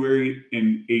February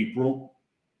and April.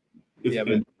 It's Yeah,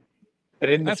 empty. but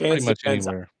in the That's pretty fans' much defense,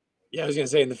 anywhere. yeah, I was gonna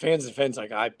say in the fans' defense,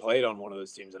 like I played on one of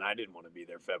those teams and I didn't want to be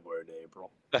there February to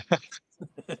April.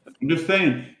 I'm just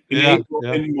saying,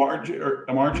 in March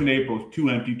and April is too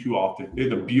empty too often.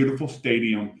 It's a beautiful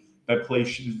stadium. That place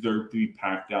should deserve to be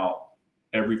packed out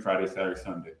every Friday, Saturday,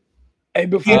 Sunday. Hey,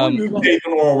 before we move on,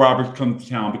 When Oral Roberts comes to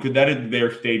town, because that is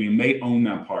their stadium. They own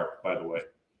that park, by the way.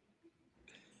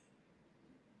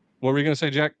 What were you going to say,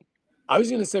 Jack? I was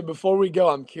going to say, before we go,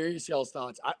 I'm curious y'all's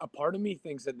thoughts. A part of me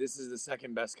thinks that this is the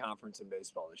second best conference in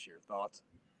baseball this year. Thoughts?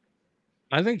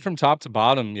 I think from top to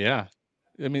bottom, yeah.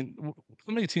 I mean,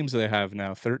 how many teams do they have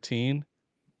now? 13?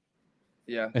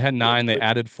 Yeah. They had 9. They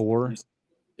added 4.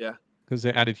 Yeah. Because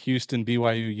they added Houston,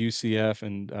 BYU, UCF,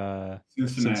 and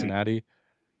Cincinnati.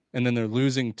 And then they're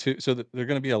losing 2. So they're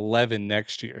going to be 11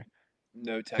 next year.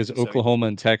 No Texas. Because Oklahoma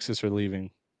and Texas are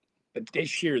leaving. But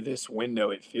this year, this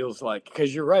window, it feels like,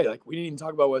 because you're right. Like, we didn't even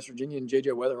talk about West Virginia, and JJ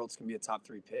Weatherholt's going to be a top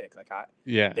 3 pick. Like,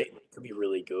 they could be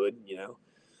really good, you know?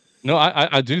 No,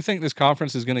 I do think this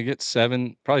conference is going to get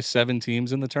probably 7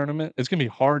 teams in the tournament. It's going to be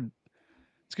hard.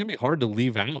 It's going to be hard to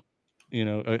leave out,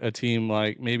 a team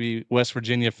like maybe West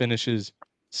Virginia finishes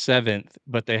 7th,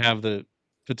 but they have the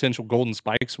potential Golden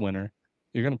Spikes winner.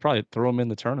 You're going to probably throw them in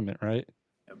the tournament, right?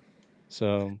 Yep.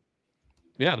 So,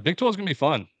 yeah, the Big 12 is going to be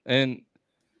fun. And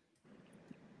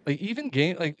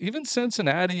even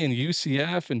Cincinnati and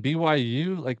UCF and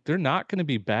BYU, like they're not going to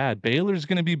be bad. Baylor's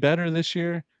going to be better this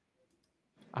year.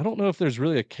 I don't know if there's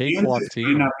really a cakewalk Kansas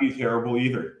team. may not be terrible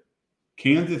either.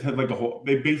 Kansas had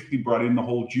they basically brought in the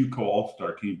whole JUCO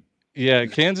all-star team. Yeah,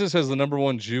 Kansas has the number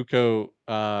 1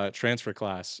 JUCO transfer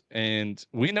class, and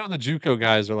we know the JUCO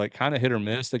guys are like kind of hit or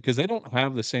miss because they don't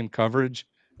have the same coverage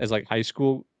as like high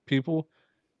school people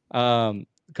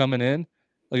coming in.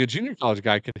 Like a junior college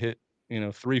guy could hit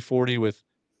 340 with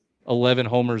 11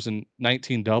 homers and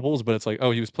 19 doubles, but it's like,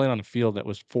 oh, he was playing on a field that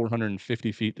was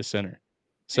 450 feet to center.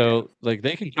 So like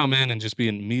they can come in and just be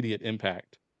an immediate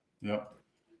impact. Yeah.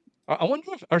 I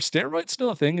wonder if are steroids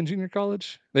still a thing in junior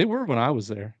college? They were when I was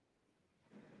there.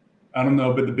 I don't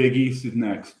know, but the Big East is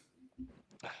next.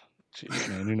 Jeez,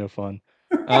 man, you're no fun.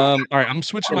 All right, I'm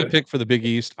switching my pick for the Big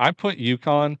East. I put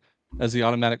UConn as the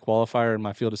automatic qualifier in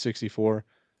my field of 64.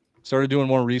 Started doing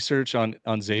more research on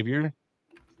Xavier.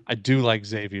 I do like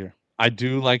Xavier. I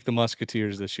do like the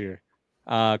Musketeers this year.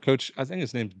 Coach, I think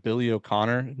his name's Billy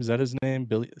O'Connor. Is that his name?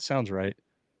 Billy, it sounds right.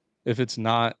 If it's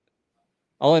not,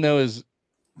 all I know is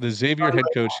the Xavier head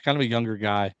coach, kind of a younger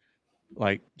guy.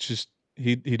 Like, just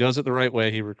he does it the right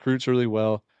way. He recruits really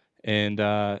well, and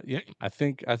yeah, I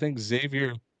think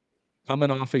Xavier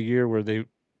coming off a year where they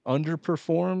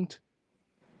underperformed.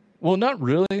 Well, not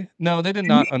really. No, they did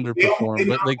not underperform,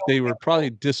 but like they were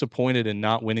probably disappointed in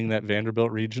not winning that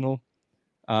Vanderbilt regional.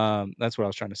 That's what I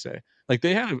was trying to say. Like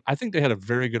I think they had a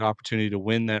very good opportunity to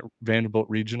win that Vanderbilt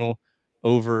regional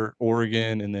over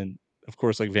Oregon, and then of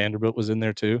course like Vanderbilt was in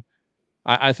there too.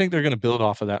 I think they're going to build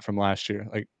off of that from last year.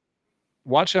 Like,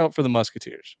 watch out for the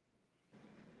Musketeers.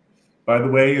 By the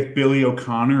way, it's Billy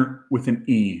O'Connor with an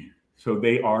E. So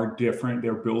they are different.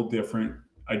 They're built different.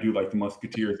 I do like the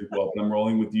Musketeers as well, but I'm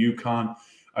rolling with UConn.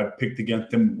 I've picked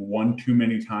against them one too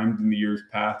many times in the years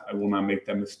past. I will not make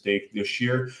that mistake this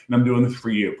year. And I'm doing this for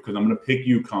you because I'm going to pick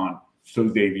UConn so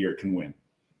Xavier can win.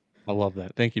 I love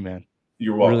that. Thank you, man.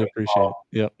 You're welcome. Really appreciate it.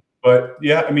 Yep. But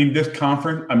yeah, I mean, this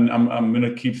conference, I'm going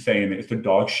to keep saying it. It's a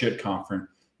dog shit conference.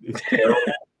 It's terrible.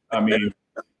 I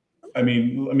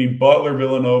mean, Butler,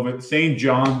 Villanova, St.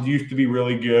 John's used to be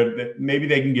really good. Maybe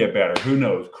they can get better. Who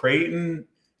knows? Creighton.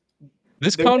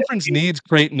 This conference needs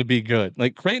Creighton to be good.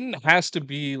 Like Creighton has to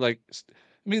be like,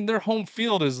 I mean, their home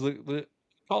field is the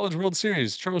College World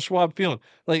Series, Charles Schwab Field.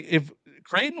 Like if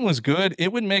Creighton was good,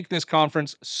 it would make this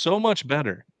conference so much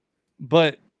better.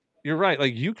 But you're right.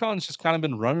 Like UConn's just kind of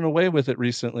been running away with it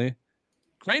recently.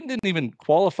 Creighton didn't even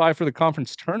qualify for the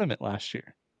conference tournament last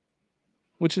year,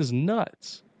 which is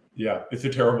nuts. Yeah, it's a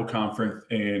terrible conference,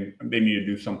 and they need to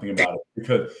do something about it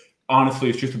because honestly,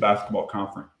 it's just a basketball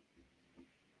conference.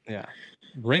 Yeah,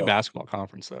 great basketball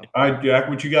conference though. All right, Jack,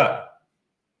 what you got?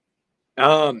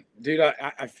 Dude,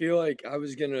 I feel like I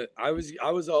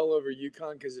was all over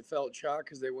UConn because it felt chalk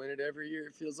because they win it every year.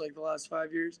 It feels like the last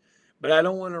 5 years, but I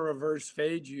don't want to reverse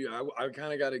fade you. I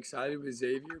kind of got excited with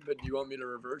Xavier, but do you want me to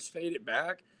reverse fade it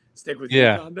back? Stick with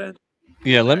Yeah. UConn, Ben.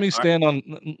 Yeah, let Okay, me all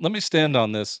right, stand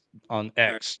on this on all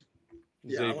right. X.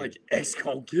 Yeah, I Xavier. like X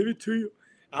gonna give it to you.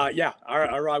 Yeah,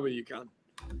 I ride with UConn.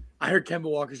 I heard Kemba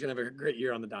Walker's gonna have a great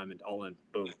year on the diamond. All in,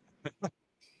 boom.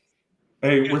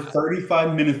 Hey, we're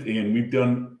 35 minutes in. We've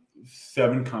done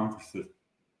 7 conferences.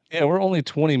 Yeah, we're only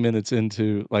 20 minutes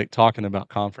into like talking about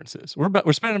conferences.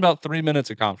 We're spending about 3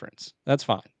 minutes a conference. That's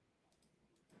fine.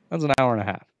 That's an hour and a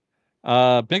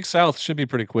half. Big South should be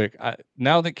pretty quick.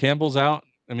 Now that Campbell's out,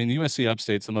 I mean USC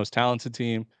Upstate's the most talented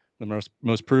team, the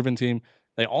most proven team.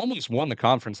 They almost won the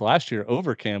conference last year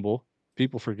over Campbell.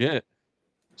 People forget.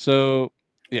 So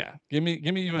yeah, give me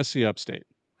USC Upstate.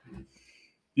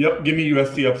 Yep, give me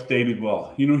USC Upstate as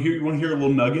well. You want to hear a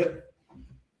little nugget?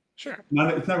 Sure.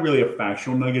 It's not really a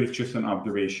factual nugget. It's just an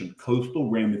observation. Coastal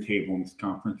ran the table in this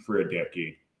conference for a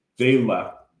decade. They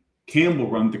left. Campbell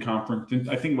runs the conference since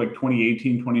I think like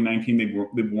 2018, 2019.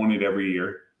 They've won it every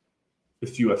year.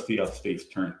 It's USC Upstate's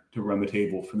turn to run the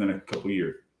table for the next couple of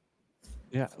years.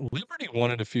 Yeah, Liberty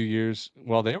won it a few years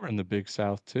while they were in the Big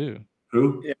South too.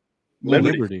 Who? Yeah,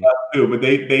 Liberty. Too, but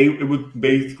it was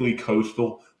basically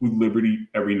Coastal with Liberty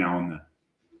every now and then.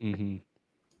 Mm-hmm.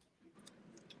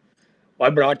 Why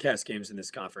broadcast games in this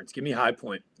conference? Give me High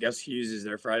Point. Gus Hughes is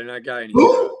their Friday night guy, and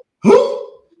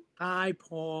High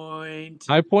Point.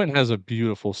 High Point has a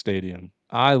beautiful stadium.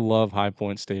 I love High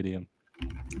Point Stadium.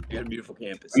 They got a beautiful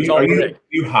campus. Are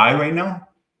you high right now?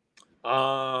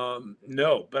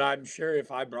 No, but I'm sure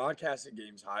if I broadcasted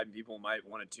games high, people might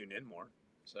want to tune in more.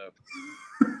 So,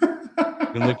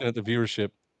 Been looking at the viewership.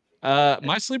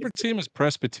 My sleeper team is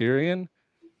Presbyterian.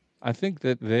 I think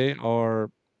that they're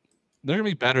gonna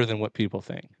be better than what people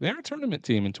think. They're a tournament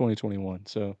team in 2021.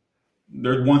 So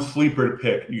there's one sleeper to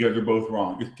pick. You guys are both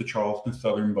wrong. It's the Charleston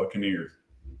Southern Buccaneers.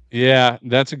 yeah,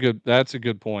 that's a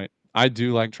good point. I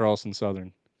do like Charleston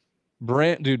Southern.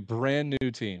 Brand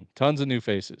new team. Tons of new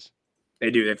faces.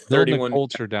 they do. They have Building a 31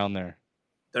 culture down there.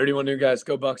 31 new guys.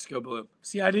 Go Bucks, go Blue.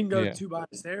 See, I didn't go Yeah. too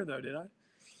biased there, though, did I?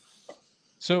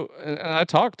 So I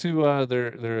talked to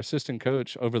their assistant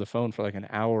coach over the phone for like an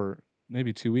hour,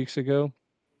 maybe 2 weeks ago,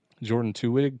 Jordan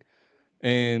Tuwig,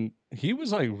 and he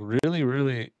was like really,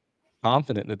 really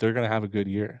confident that they're going to have a good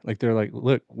year. Like they're like,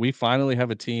 look, we finally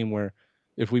have a team where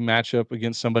if we match up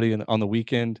against somebody on the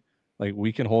weekend, like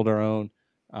we can hold our own.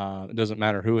 It doesn't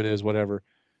matter who it is, whatever.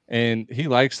 And he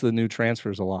likes the new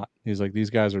transfers a lot. He's like,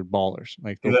 these guys are ballers.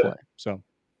 Like they'll play. So.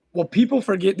 Well, people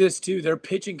forget this too. Their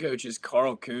pitching coach is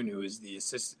Carl Kuhn, who is the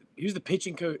assistant. He was the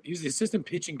pitching coach. He was the assistant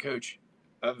pitching coach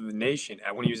of the nation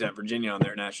when he was at Virginia on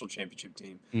their national championship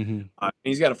team. Mm-hmm.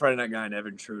 He's got a Friday night guy in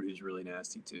Evan Trude who's really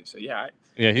nasty too. So yeah,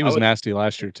 he was nasty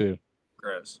last year too.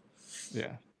 Gross.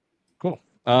 Yeah, cool.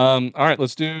 All right,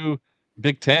 let's do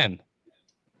Big Ten.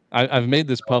 I've made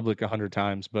this public 100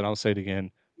 times, but I'll say it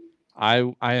again.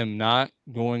 I am not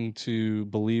going to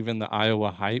believe in the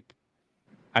Iowa hype.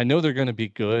 I know they're going to be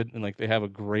good and like they have a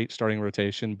great starting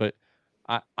rotation, but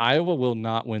Iowa will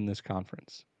not win this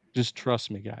conference. Just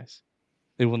trust me, guys.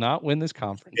 They will not win this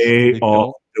conference. They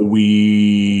are the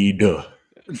weed.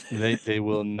 They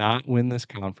will not win this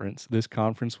conference. This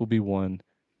conference will be won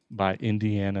by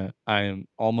Indiana. I am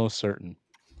almost certain.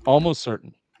 Almost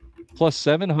certain. Plus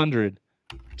 700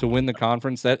 to win the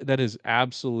conference. That is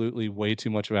absolutely way too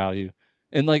much value.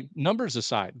 And like numbers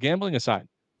aside, gambling aside,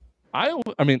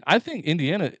 I think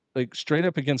Indiana, like straight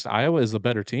up against Iowa, is the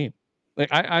better team. Like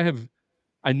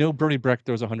I know Bernie Brecht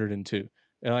throws 102.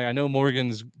 And like I know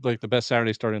Morgan's like the best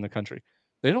Saturday starter in the country.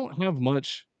 They don't have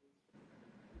much.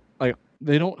 Like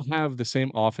they don't have the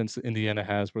same offense that Indiana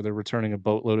has, where they're returning a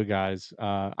boatload of guys.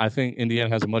 I think Indiana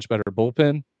has a much better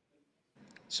bullpen.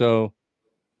 So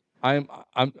I'm.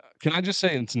 Can I just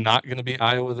say it's not going to be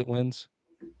Iowa that wins?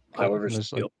 However,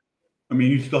 I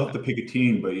mean, you still have to pick a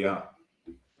team, but yeah.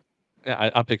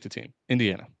 Yeah, I picked a team.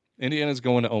 Indiana. Indiana's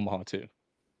going to Omaha too.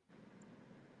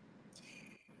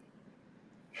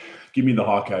 Give me the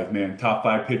Hawkeyes, man. Top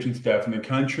 5 pitching staff in the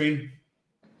country.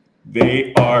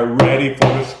 They are ready for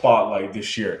the spotlight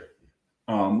this year.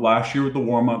 Last year with the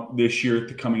warm-up, this year at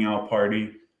the coming out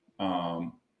party.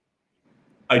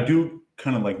 I do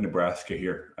kind of like Nebraska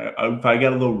here. If I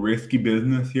got a little risky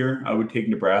business here, I would take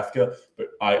Nebraska, but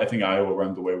I think Iowa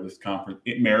runs away with this conference.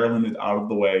 Maryland is out of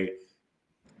the way.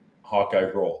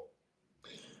 Hawkeyes roll.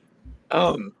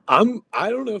 I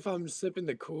don't know if I'm sipping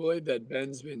the Kool-Aid that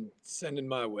Ben's been sending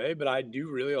my way, but I do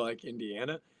really like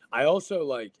Indiana. I also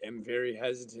am very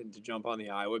hesitant to jump on the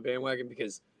Iowa bandwagon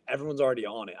because everyone's already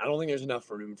on it. I don't think there's enough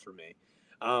room for me.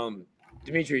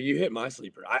 Dimitri, you hit my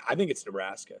sleeper. I think it's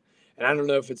Nebraska. And I don't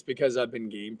know if it's because I've been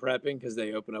game prepping because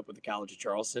they open up with the College of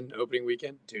Charleston opening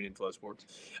weekend. Tune in, Flow Sports.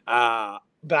 But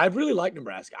I really like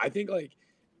Nebraska. I think like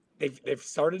they've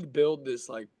started to build this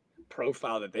like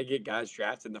profile that they get guys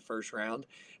drafted in the first round,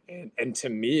 and to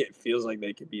me it feels like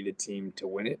they could be the team to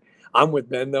win it. I'm with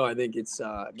Ben though. I think it's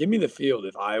give me the field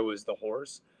if Iowa's the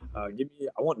horse. I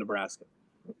want Nebraska.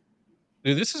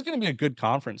 Dude, this is going to be a good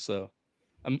conference, though.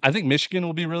 I think Michigan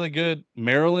will be really good.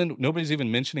 Maryland, nobody's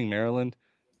even mentioning Maryland.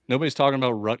 Nobody's talking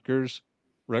about Rutgers.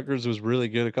 Rutgers was really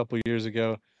good a couple years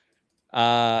ago.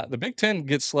 The Big Ten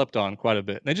gets slept on quite a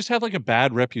bit. They just have like a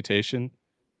bad reputation.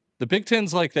 The Big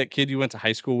Ten's like that kid you went to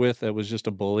high school with that was just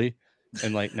a bully.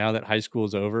 And like now that high school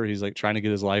is over, he's like trying to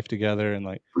get his life together and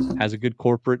like has a good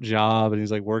corporate job and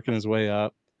he's like working his way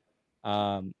up.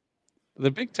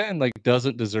 The Big Ten like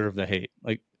doesn't deserve the hate.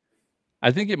 Like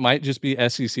I think it might just be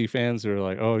SEC fans that are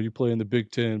like, "Oh, you play in the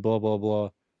Big Ten, blah blah blah."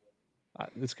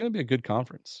 It's going to be a good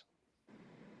conference,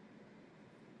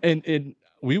 and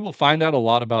we will find out a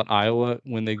lot about Iowa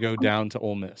when they go down to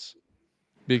Ole Miss,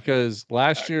 because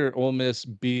last year Ole Miss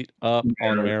beat up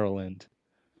on Maryland,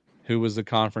 who was the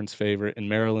conference favorite,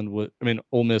 and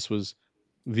Ole Miss was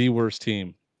the worst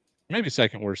team, maybe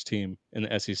second worst team in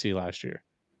the SEC last year.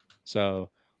 So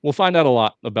we'll find out a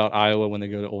lot about Iowa when they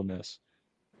go to Ole Miss.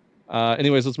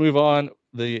 Anyways, let's move on.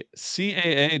 The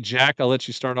CAA, Jack, I'll let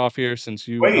you start off here since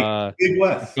you Big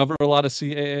West. cover a lot of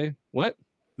CAA. What?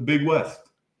 The Big West.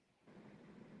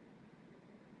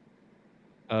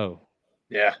 Oh.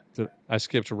 Yeah. I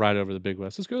skipped right over the Big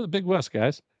West. Let's go to the Big West,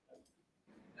 guys.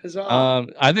 Huzzah.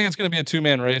 I think it's going to be a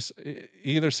two-man race,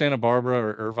 either Santa Barbara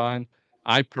or Irvine.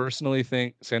 I personally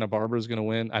think Santa Barbara is going to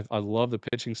win. I love the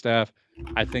pitching staff.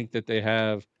 I think that they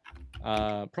have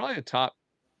probably a top,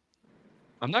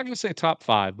 I'm not going to say top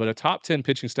 5, but a top 10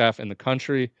 pitching staff in the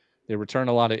country. They return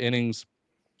a lot of innings.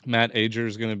 Matt Ager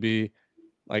is going to be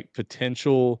like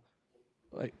potential,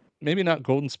 like maybe not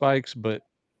Golden Spikes, but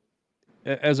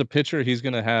as a pitcher, he'll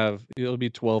be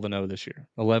 12-0 this year,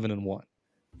 11-1.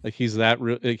 Like he's that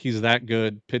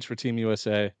good. Pitch for Team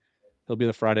USA. He'll be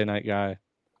the Friday night guy.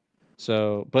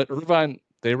 So, but Irvine,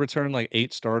 they returned like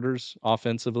 8 starters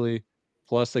offensively.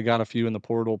 Plus they got a few in the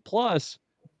portal. Plus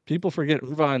people forget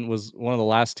Irvine was one of the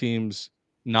last teams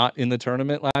not in the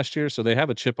tournament last year. So they have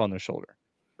a chip on their shoulder.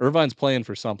 Irvine's playing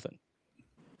for something.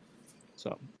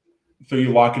 So you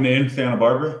locking in Santa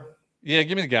Barbara? Yeah,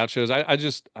 give me the Gauchos.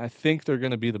 I think they're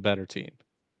going to be the better team.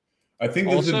 I think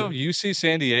UC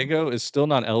San Diego is still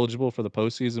not eligible for the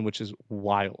postseason, which is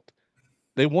wild.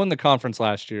 They won the conference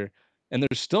last year, and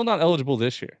they're still not eligible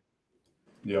this year.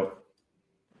 Yep.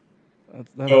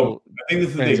 That whole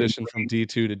transition from D2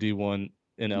 to D1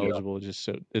 ineligible is just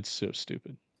it's so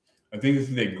stupid. I think this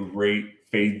is a great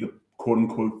quote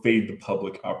unquote fade the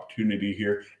public opportunity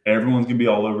here. Everyone's gonna be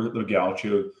all over the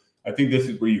Gauchos. I think this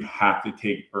is where you have to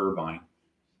take Irvine.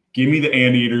 Give me the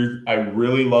Anteaters. I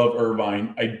really love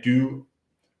Irvine.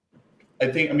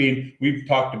 We've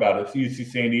talked about it. UC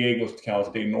San Diego, Cal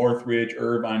State, Northridge,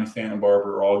 Irvine, and Santa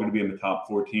Barbara are all going to be in the top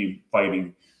 14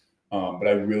 fighting. But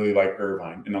I really like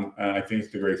Irvine, and I think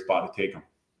it's a great spot to take them.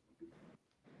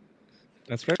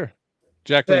 That's fair.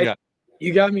 Jack, what do you got?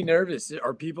 You got me nervous.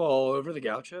 Are people all over the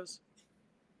Gauchos?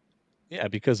 Yeah,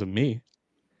 because of me.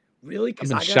 Really? I've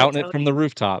been shouting it from the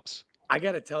rooftops. I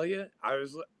got to tell you,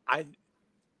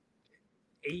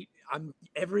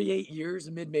 every 8 years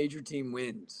a mid-major team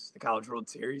wins the College World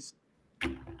Series.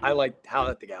 I like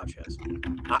how the Gauchos.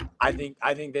 I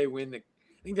think they win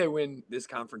win this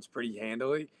conference pretty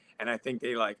handily, and I think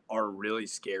they are really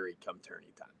scary come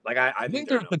tourney time. I think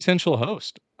they're a potential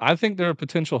host. I think they're a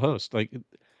potential host. Like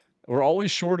we're always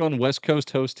short on West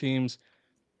Coast host teams.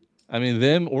 I mean,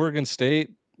 them, Oregon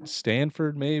State,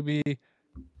 Stanford, maybe.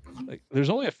 Like, there's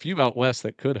only a few out west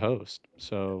that could host.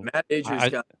 So Matt Ager's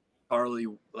got Charlie,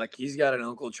 he's got an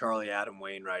Uncle Charlie Adam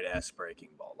Wainwright-esque breaking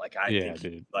ball.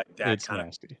 Dude, that kind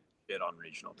of bit on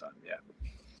regional time. Yeah.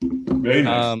 Very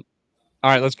nice. All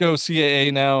right, let's go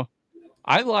CAA now.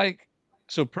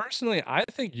 Personally, I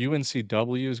think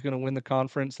UNCW is going to win the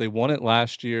conference. They won it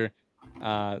last year.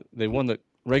 They won the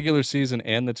regular season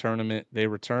and the tournament. They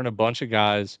return a bunch of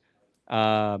guys.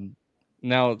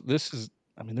 Now there's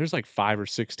like 5 or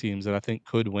 6 teams that I think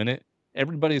could win it.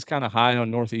 Everybody's kind of high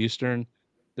on Northeastern.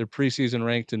 Their preseason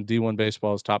ranked in D1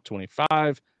 baseball is top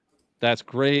 25. That's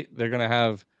great. They're going to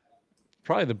have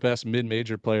probably the best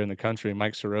mid-major player in the country,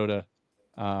 Mike Sirota.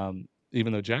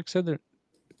 Even though Jack said that.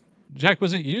 Jack,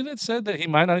 was it you that said that he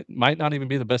might not even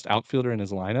be the best outfielder in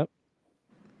his lineup?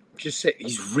 Just say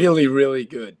he's really, really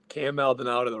good. Cam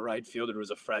Maldonado, the right fielder,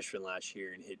 was a freshman last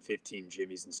year and hit 15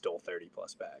 jimmies and stole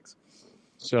 30+ bags.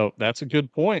 So that's a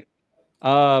good point.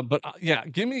 Yeah,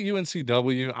 give me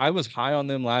UNCW. I was high on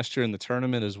them last year in the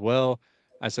tournament as well.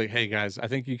 I say, hey guys, I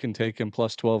think you can take him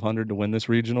plus 1,200 to win this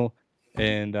regional,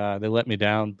 and they let me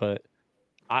down. But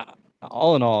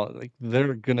all in all, like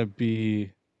they're gonna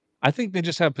be. I think they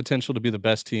just have potential to be the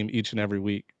best team each and every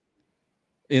week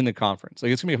in the conference.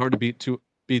 Like it's gonna be hard to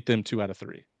beat them 2 out of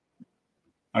 3.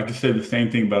 I could say the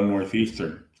same thing about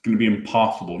Northeastern. It's going to be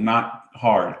impossible, not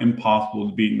hard, impossible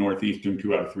to beat Northeastern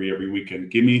 2 out of 3 every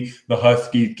weekend. Give me the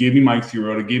Huskies. Give me Mike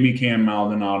Sirota. Give me Cam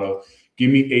Maldonado.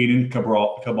 Give me Aiden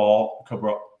Cabral.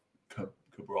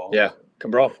 Yeah,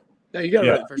 Cabral. No, you got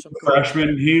it right. First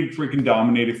freshman. He freaking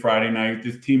dominated Friday night.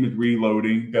 This team is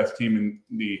reloading. Best team in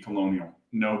the Colonial.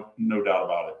 No doubt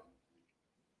about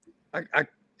it.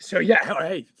 So yeah,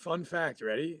 hey, fun fact.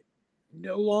 Ready?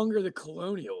 No longer the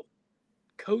Colonial.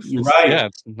 Coast. You're right. Yeah,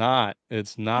 it's not.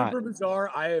 It's not. Super bizarre.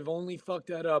 I have only fucked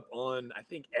that up on I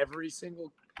think every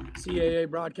single CAA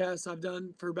broadcast I've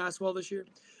done for basketball this year.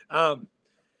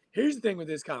 Here's the thing with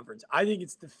this conference. I think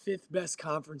it's the 5th best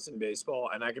conference in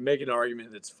baseball, and I can make an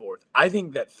argument that's 4th. I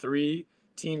think that 3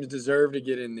 teams deserve to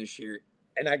get in this year,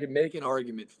 and I can make an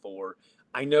argument for.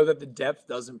 I know that the depth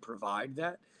doesn't provide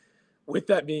that. With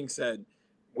that being said,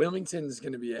 Wilmington is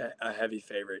going to be a heavy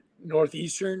favorite.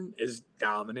 Northeastern is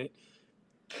dominant.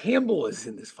 Campbell is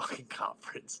in this fucking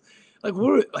conference.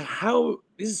 How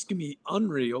this is gonna be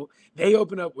unreal. They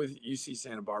open up with UC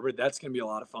Santa Barbara. That's gonna be a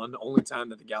lot of fun. The only time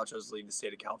that the Gauchos leave the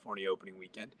state of California opening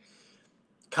weekend.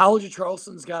 College of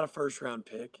Charleston's got a 1st-round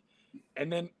pick,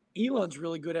 and then Elon's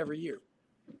really good every year.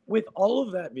 With all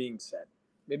of that being said,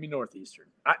 maybe Northeastern.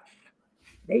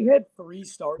 They had 3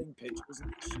 starting pitchers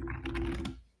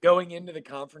going into the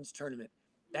conference tournament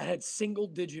that had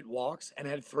single-digit walks and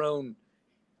had thrown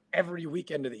every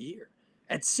weekend of the year.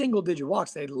 At single-digit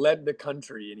walks, they led the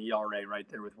country in ERA right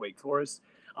there with Wake Forest,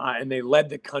 and they led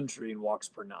the country in walks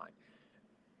per 9.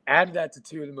 Add that to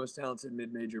 2 of the most talented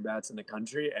mid-major bats in the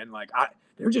country, and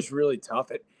they're just really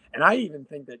tough. And I even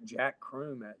think that Jack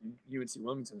Kroom at UNC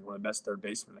Wilmington is one of the best third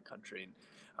basemen in the country.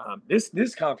 And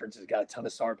this conference has got a ton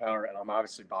of star power, and I'm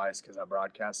obviously biased because I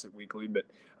broadcast it weekly, but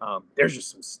there's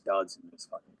just some studs in this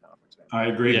fucking conference, man. I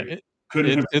agree. Yeah,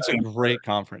 it's a great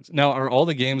conference. Now, are all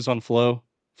the games on Flow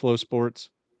Sports?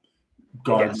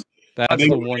 Garbage. That's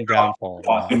the one downfall.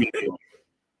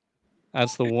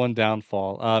 That's the one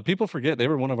downfall. People forget they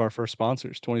were one of our first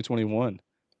sponsors, 2021.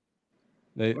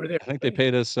 I think they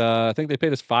paid us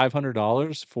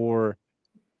 $500 for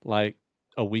like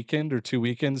a weekend or 2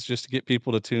 weekends just to get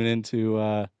people to tune into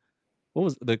what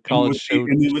was the college show?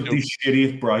 It was the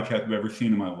shittiest broadcast I've ever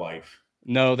seen in my life.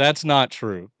 No, that's not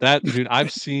true. Dude,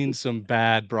 I've seen some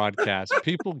bad broadcasts.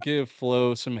 People give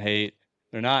Flow some hate.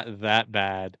 They're not that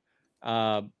bad.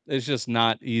 It's just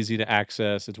not easy to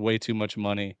access. It's way too much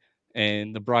money,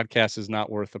 and the broadcast is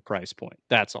not worth the price point.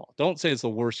 That's all. Don't say it's the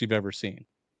worst you've ever seen.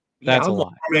 That's a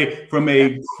lie. From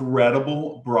a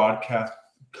credible broadcast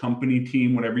company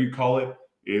team, whatever you call it,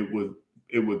 it was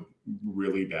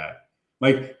really bad.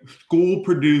 Like school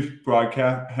produced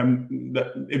broadcast,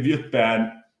 if it's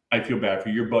bad, I feel bad for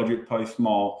you. Your budget probably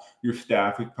small. Your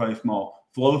staff is probably small.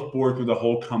 Flow Sports was a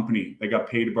whole company. They got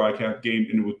paid to broadcast games,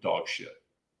 and it was dog shit.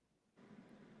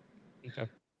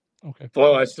 Okay.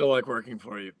 Flo, I still like working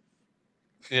for you.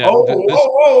 Yeah.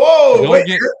 Whoa! Wait,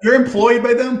 you're employed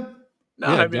by them?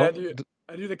 No, yeah, I mean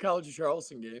I do the College of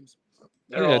Charleston games.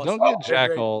 They're awesome. Don't get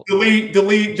Jack all. Delete.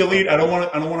 I don't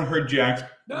want to hurt Jack's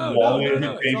wallet in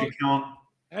his bank account.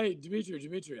 Hey, Dimitri,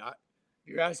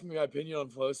 you're asking me my opinion on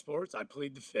Flow Sports. I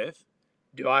plead the 5th.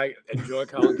 Do I enjoy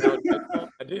college baseball?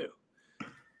 I do.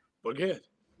 We're good.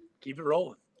 Keep it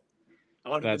rolling.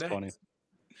 That's funny.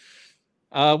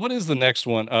 What is the next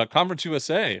one? Conference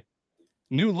USA.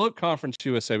 New look Conference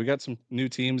USA. We got some new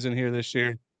teams in here this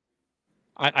year.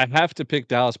 I have to pick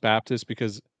Dallas Baptist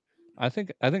because I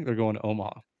think they're going to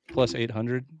Omaha. Plus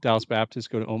 800. Dallas Baptist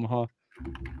go to Omaha.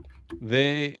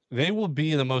 They will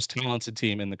be the most talented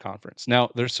team in the conference. Now,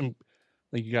 there's some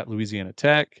like you got Louisiana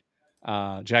Tech,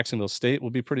 Jacksonville State will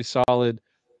be pretty solid.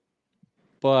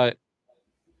 But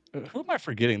who am I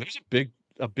forgetting? There's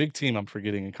a big team I'm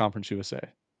forgetting in Conference USA.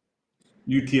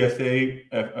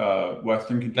 UTSA,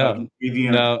 Western Kentucky,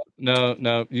 Louisiana. No.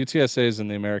 UTSA is in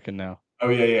the American now. Oh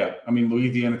yeah. I mean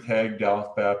Louisiana Tech, Dallas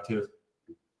Baptist.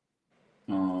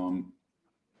 Who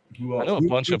else? I know a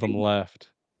bunch of them left.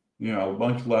 Yeah, a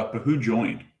bunch left, but who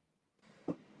joined?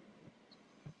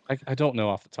 I don't know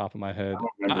off the top of my head.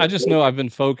 I just know I've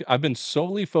been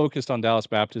solely focused on Dallas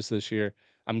Baptist this year.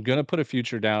 I'm gonna put a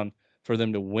future down for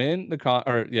them to win the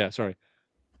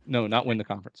not win the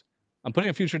conference. I'm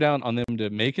putting a future down on them to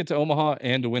make it to Omaha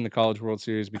and to win the College World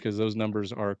Series because those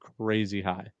numbers are crazy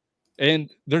high.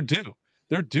 And they're due.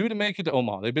 They're due to make it to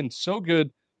Omaha. They've been so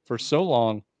good for so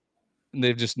long, and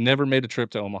they've just never made a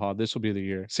trip to Omaha. This will be the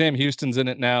year. Sam Houston's in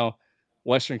it now.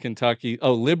 Western Kentucky.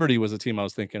 Oh, Liberty was a team I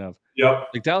was thinking of. Yep.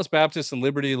 Like Dallas Baptist and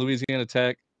Liberty, Louisiana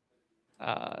Tech.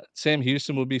 Sam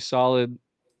Houston would be solid.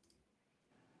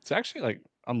 It's actually like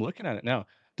I'm looking at it now.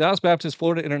 Dallas Baptist,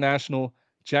 Florida International,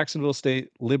 Jacksonville State,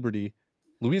 Liberty,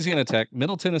 Louisiana Tech,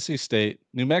 Middle Tennessee State,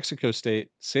 New Mexico State,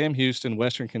 Sam Houston,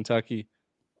 Western Kentucky,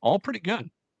 all pretty good.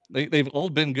 They've all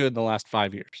been good in the last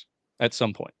 5 years at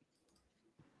some point.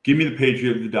 Give me the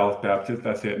Patriot of the Dallas Baptist.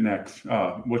 That's it. Next.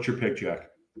 What's your pick, Jack?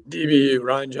 DBU,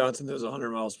 Ryan Johnson throws 100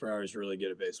 miles per hour. He's really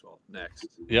good at baseball. Next.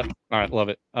 Yep. All right. Love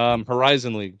it.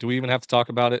 Horizon League. Do we even have to talk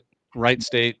about it? Wright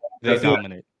State. They That's it.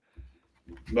 dominate.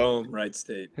 Boom, Wright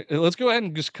State. Let's go ahead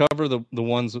and just cover the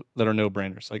ones that are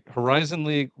no-brainers. Like Horizon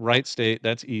League, Wright State,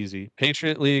 that's easy.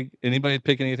 Patriot League, anybody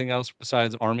pick anything else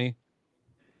besides Army?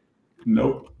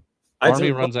 Nope.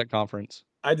 Army runs that conference.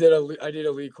 I did a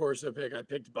Lee Corso pick. I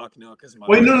picked Bucknell because my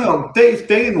Wait, no.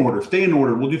 Stay in order. Stay in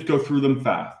order. We'll just go through them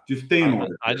fast. Just stay in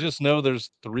order. I just know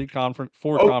there's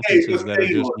four conferences that are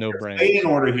just no-brainers. Stay in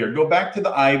order here. Go back to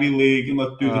the Ivy League and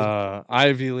let's do this.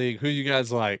 Ivy League. Who you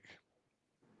guys like?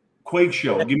 Quake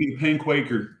Show. Give me the Penn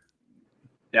Quaker.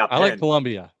 Yeah, I like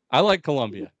Columbia.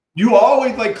 You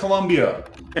always like Columbia.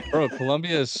 Bro,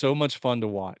 Columbia is so much fun to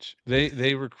watch.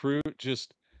 They recruit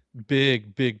just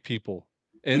big people.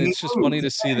 And it's just funny to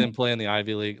see them play in the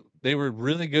Ivy League. They were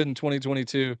really good in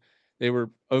 2022. They were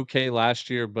okay last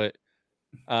year, but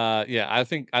I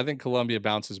think Columbia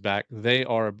bounces back.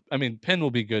 Penn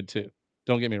will be good too.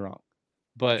 Don't get me wrong.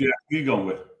 But yeah, who you going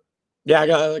with? Yeah,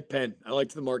 I like Penn. I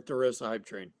liked the Mark DeRosa hype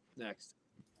train. Next.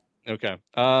 Okay.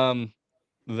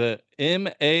 The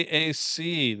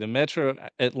MAAC, the Metro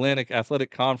Atlantic Athletic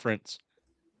Conference.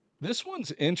 This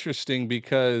one's interesting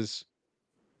because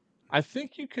I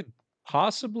think you could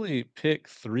possibly pick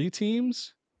 3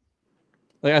 teams.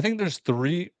 Like I think there's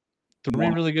three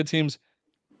really good teams.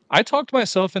 I talked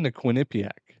myself into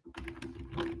Quinnipiac.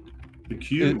 The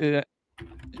Q.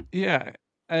 Yeah,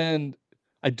 and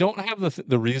I don't have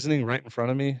the reasoning right in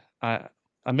front of me.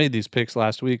 I made these picks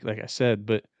last week, like I said,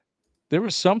 but there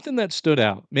was something that stood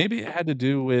out. Maybe it had to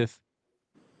do with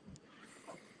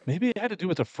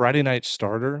a Friday night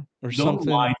starter or something.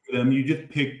 Don't lie to them. You just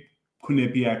picked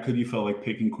Quinnipiac because you felt like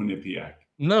picking Quinnipiac.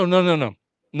 No.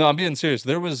 No, I'm being serious.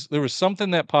 There was something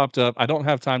that popped up. I don't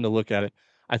have time to look at it.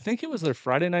 I think it was their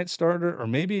Friday night starter, or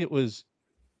maybe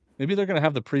they're gonna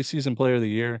have the preseason player of the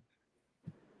year.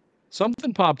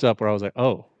 Something popped up where I was like,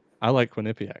 oh, I like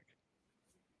Quinnipiac.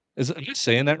 Am I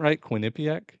saying that right?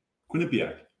 Quinnipiac?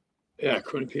 Quinnipiac. Yeah,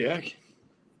 Quinnipiac.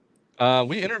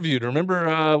 We interviewed. Remember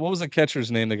what was the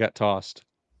catcher's name that got tossed?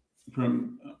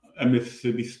 From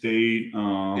Mississippi State.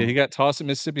 Yeah, he got tossed at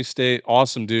Mississippi State.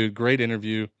 Awesome dude. Great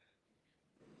interview.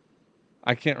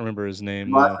 I can't remember his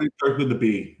name. Last name starts with a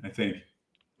B, I think.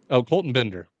 Oh, Colton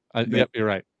Bender. Yep, you're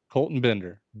right. Colton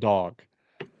Bender. Dog.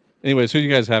 Anyways, who do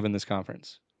you guys have in this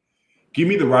conference? Give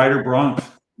me the Rider Bronx.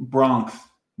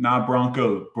 Not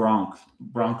Broncos. Bronx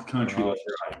country. Bronx.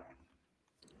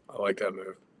 I like that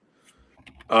move.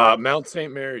 Mount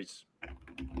St. Mary's.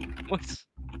 What?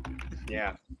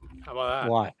 Yeah. How about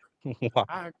that? Why?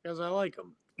 Because I like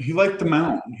them. He liked the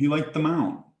Mount.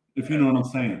 If you know what I'm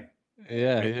saying.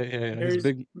 Yeah. He's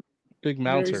a big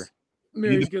mounter.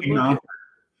 Mary's good looking.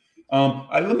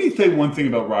 Let me say one thing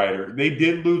about Rider. They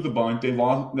did lose a bunch. They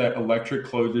lost that electric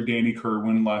closer, Danny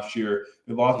Kerwin, last year.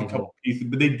 They lost a couple pieces,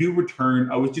 but they do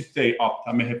return. I would just say off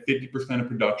the top, they had 50% of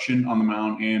production on the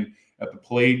mound and at the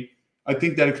plate. I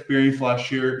think that experience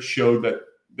last year showed that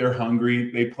they're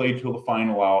hungry. They played till the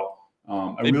final out.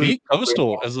 They beat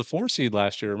Coastal as the 4 seed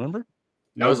last year, remember?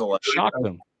 That was electric. Shocked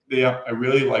them. Yeah, I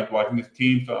really like watching this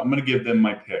team, so I'm going to give them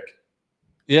my pick.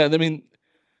 Yeah, I mean,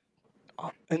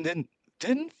 and then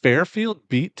didn't Fairfield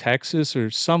beat Texas or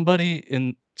somebody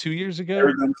in 2 years ago?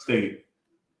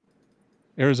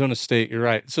 Arizona State, you're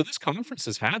right. So this conference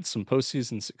has had some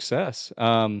postseason success.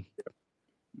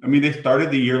 They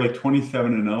started the year like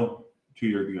 27-0 2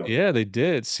 years ago. Yeah, they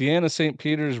did. Siena, St.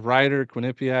 Peter's, Rider,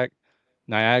 Quinnipiac,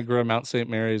 Niagara, Mount St.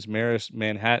 Mary's, Marist,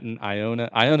 Manhattan, Iona.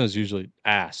 Iona's usually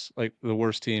ass, like the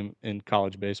worst team in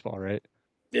college baseball, right?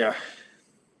 Yeah.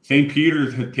 St.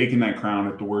 Peter's has taken that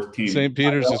crown as the worst team. St.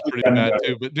 Peter's is pretty bad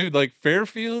too. But dude, like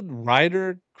Fairfield,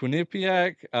 Rider,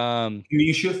 Quinnipiac,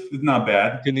 Canisius is not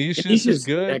bad. Canisius is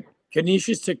good.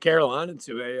 Canisius took Carolina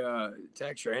to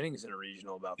extra innings in a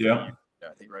regional about 3 years.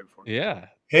 I think right before. Yeah.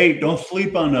 Hey, don't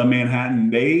sleep on Manhattan.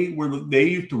 They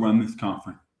used to run this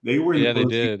conference. They were in Yeah, the they postseason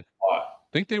did. a lot. I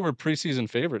think they were preseason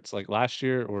favorites like last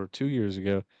year or 2 years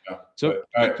ago. Yeah, So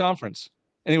but good conference.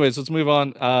 Anyways, let's move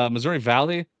on. Missouri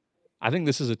Valley. I think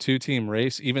this is a 2-team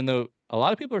race, even though a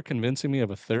lot of people are convincing me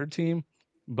of a third team.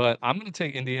 But I'm going to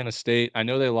take Indiana State. I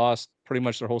know they lost pretty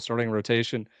much their whole starting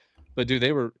rotation, but dude,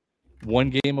 they were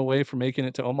 1 game away from making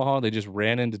it to Omaha. They just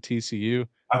ran into TCU,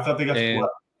 I thought they got and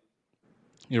swept.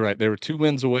 you're right. They were 2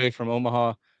 wins away from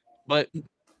Omaha, but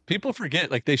people forget,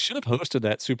 like, they should have hosted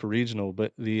that super regional,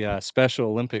 but the, Special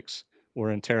Olympics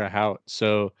were in Terre Haute,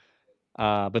 so,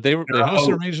 but they They're a hosted a hope.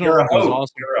 They're regional, a it was hope.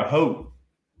 awesome. They're a hope.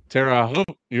 Terre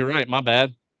Haute, you're right, my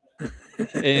bad.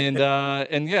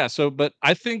 And yeah, so but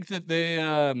I think that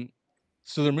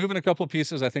so they're moving a couple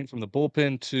pieces, I think, from the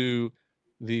bullpen to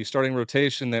the starting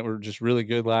rotation that were just really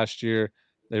good last year.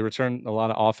 They returned a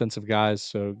lot of offensive guys,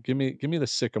 so give me the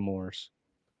Sycamores.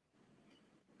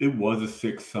 It was a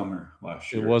sick summer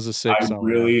last It year. was a sick I summer last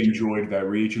really year. enjoyed that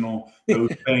regional.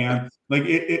 Those fans, like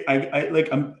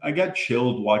I got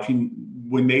chilled watching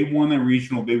when they won that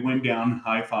regional. They went down,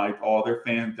 high five all their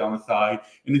fans down the side,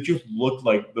 and it just looked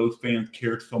like those fans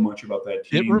cared so much about that It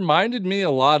team. reminded me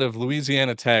a lot of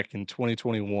Louisiana Tech in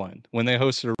 2021 when they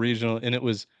hosted a regional, and it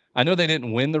was I know they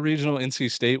didn't win the regional,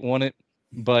 NC State won it,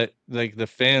 but, like, the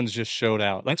fans just showed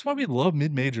out. That's why we love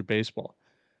mid-major baseball.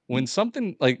 When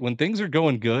things are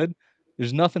going good,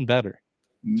 there's nothing better.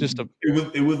 Just a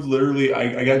It was literally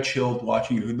I got chilled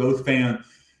watching it. Those fans,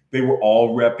 they were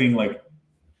all repping like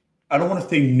I don't want to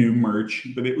say new merch,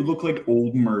 but it would look like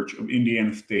old merch of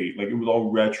Indiana State. Like it was all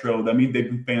retro. That means they've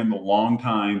been fans a long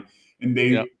time, and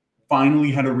Yep. they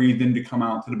finally had a reason to come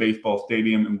out to the baseball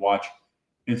stadium and watch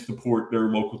and support their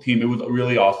local team. It was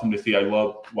really awesome to see. I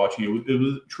loved watching it. It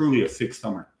was truly a sick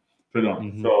summer for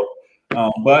them. Mhm. So,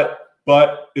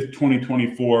 but it's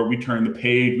 2024. We turn the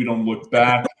page. We don't look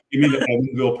back. Give me the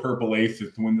Evansville Purple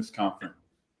Aces to win this conference.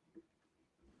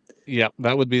 Yeah,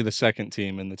 that would be the 2nd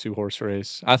team in the 2-horse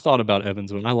race. I thought about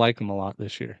Evansville. I like them a lot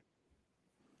this year.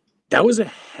 That was a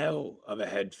hell of a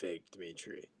head fake,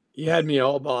 Dimitri. You had me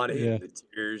all bought Yeah. in, the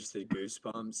tears, the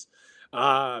goosebumps.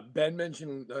 Ben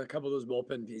mentioned a couple of those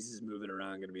bullpen pieces moving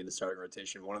around, going to be in the starting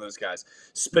rotation. One of those guys,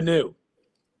 Spanu,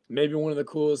 maybe one of the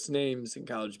coolest names in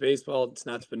college baseball. It's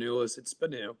not Spanulis, it's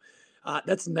Spanu.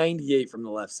 That's 98 from the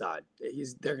left side.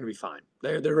 They're going to be fine.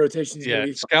 Their rotation is going Yeah, to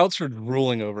be fine. scouts are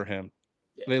ruling over him.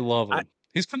 Yeah. They love I, him.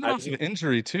 He's coming I off of think an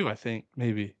injury too, I think,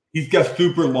 maybe. He's got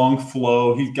super long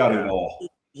flow. He's got it all.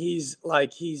 he's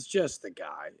just the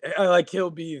guy. Like he'll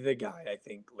be the guy. I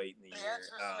think late in the year.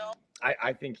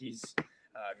 I think he's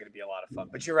going to be a lot of fun.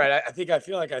 But you're right. I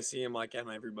feel like I see him like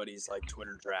on everybody's like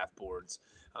Twitter draft boards,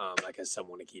 like as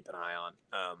someone to keep an eye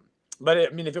on. But I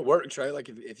mean, if it works, right? Like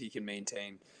if he can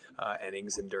maintain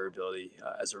innings and durability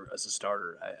as a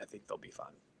starter, I think they'll be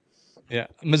fine. Yeah,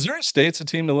 Missouri State's a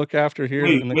team to look after here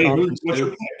in the Wait, conference what's your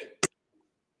too. pick?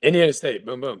 Indiana State,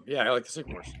 boom, boom. Yeah, I like the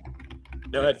Sycamores.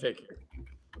 No head fake here.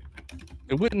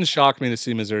 It wouldn't shock me to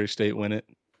see Missouri State win it,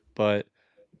 but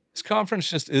this conference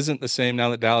just isn't the same now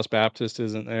that Dallas Baptist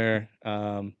isn't there.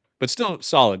 But still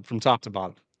solid from top to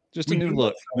bottom. Just a We new do love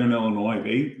look. Southern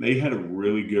Illinois. They had a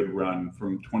really good run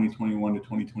from 2021 to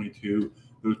 2022.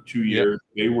 Those 2 Yep. years,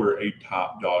 they were a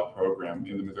top dog program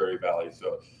in the Missouri Valley.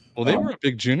 So, Well, they were a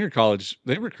big junior college.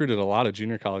 They recruited a lot of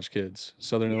junior college kids,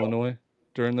 Southern yeah. Illinois,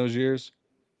 during those years.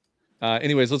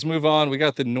 Anyways, let's move on. We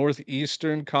got the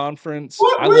Northeastern Conference.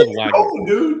 I Where love you Wagner. going,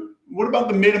 dude? What about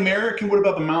the Mid American? What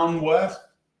about the Mountain West?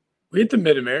 We hit the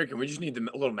Mid American. We just need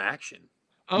a little action.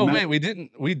 Oh wait, we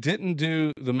didn't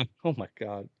do the. Oh my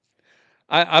god,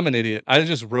 I'm an idiot. I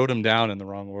just wrote them down in the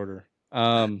wrong order.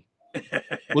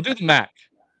 We'll do the MAC.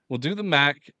 We'll do the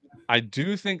MAC. I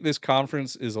do think this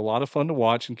conference is a lot of fun to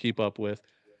watch and keep up with.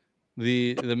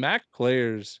 The MAC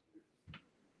players,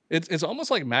 it's almost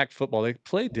like MAC football. They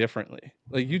play differently.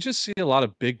 Like you just see a lot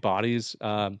of big bodies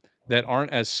that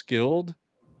aren't as skilled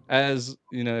as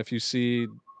if you see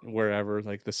wherever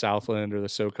like the Southland or the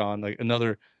SoCon, like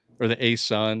another or the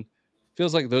A-Sun.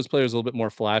 Feels like those players are a little bit more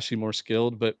flashy, more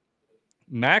skilled, but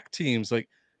MAC teams like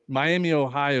Miami,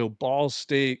 Ohio, Ball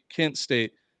State, Kent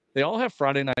State, they all have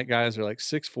Friday night guys that are like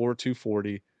 6'4",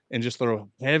 240, and just throw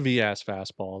heavy ass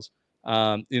fastballs.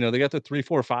 They got the 3,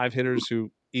 4, 5 hitters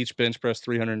who each bench press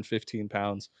 315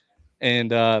 pounds.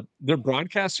 And their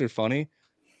broadcasts are funny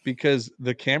because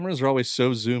the cameras are always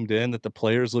so zoomed in that the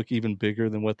players look even bigger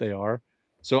than what they are.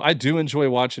 So I do enjoy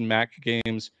watching MAC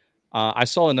games. I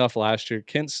saw enough last year.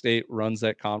 Kent State runs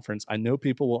that conference. I know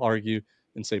people will argue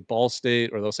and say Ball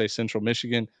State or they'll say Central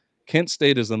Michigan. Kent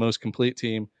State is the most complete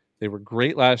team. They were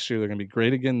great last year. They're going to be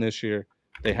great again this year.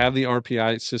 They have the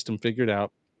RPI system figured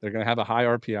out. They're going to have a high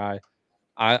RPI.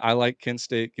 I like Kent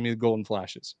State. Give me the Golden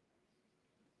Flashes.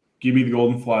 Give me the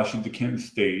Golden Flashes to Kent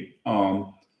State.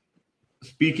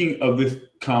 Speaking of this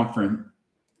conference,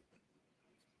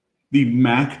 the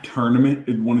MAC tournament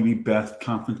is one of the best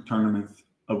conference tournaments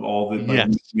of all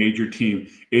the major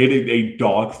teams. It is a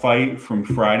dogfight from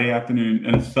Friday afternoon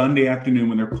and Sunday afternoon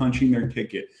when they're punching their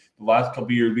ticket. The last couple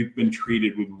of years, we've been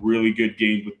treated with really good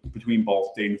games between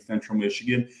Ball State and Central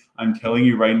Michigan. I'm telling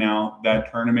you right now, that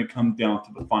tournament comes down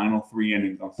to the final 3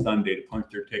 innings on Sunday to punch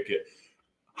their ticket.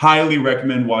 Highly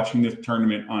recommend watching this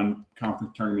tournament on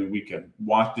conference tournament weekend.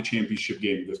 Watch the championship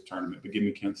game of this tournament, but give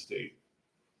me Kent State.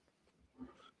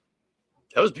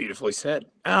 That was beautifully said.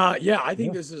 I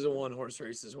think this is a one-horse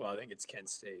race as well. I think it's Kent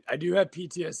State. I do have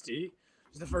PTSD.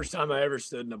 It's the first time I ever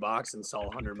stood in a box and saw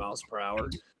 100 miles per hour.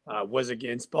 Was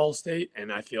against Ball State,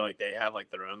 and I feel like they have like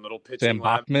their own little pitching Sam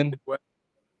lab. Bachman? Was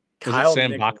Kyle it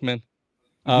Sam Nicholas. Bachman?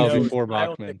 No, Oh, it was before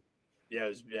Kyle Bachman.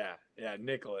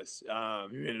 Nicholas. Who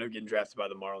ended up getting drafted by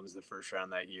the Marlins the first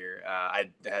round that year. I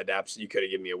had absolutely, you could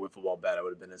have given me a wiffle ball bet. I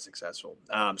would have been as successful.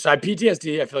 So I have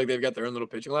PTSD. I feel like they've got their own little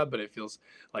pitching lab, but it feels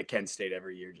like Kent State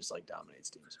every year just like dominates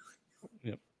teams.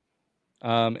 Yep.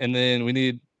 And then we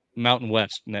need Mountain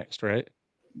West next, right?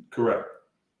 Correct.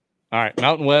 All right,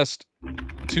 Mountain West,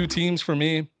 2 teams for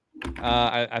me.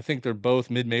 I think they're both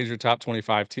mid-major top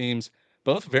 25 teams,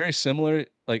 both very similar,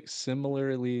 like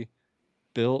similarly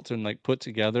built and like put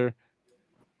together.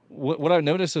 What I've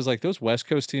noticed is like those West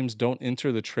Coast teams don't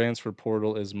enter the transfer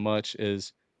portal as much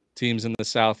as teams in the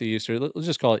Southeast, or let's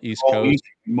just call it East Coast.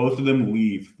 Most of them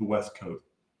leave the West Coast.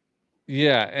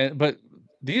 Yeah, but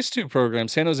these 2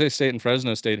 programs, San Jose State and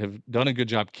Fresno State, have done a good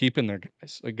job keeping their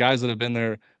guys, like guys that have been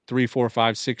there 3, 4,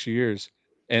 5, 6 years,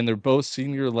 and they're both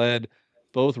senior-led,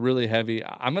 both really heavy.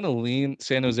 I'm going to lean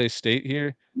San Jose State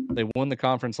here. They won the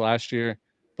conference last year,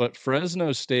 but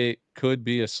Fresno State could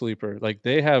be a sleeper. Like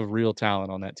they have real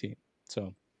talent on that team.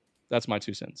 So that's my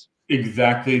 2 cents.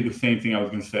 Exactly the same thing I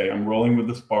was going to say. I'm rolling with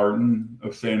the Spartan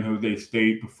of San Jose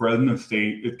State, but Fresno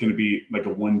State is going to be like a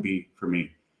 1B for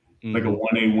me. Like a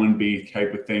 1A, 1B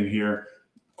type of thing here.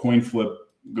 Coin flip,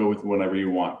 go with whatever you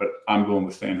want, but I'm going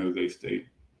with San Jose State.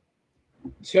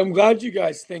 So I'm glad you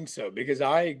guys think so, because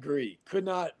I agree. Could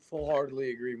not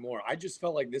full-heartedly agree more. I just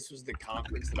felt like this was the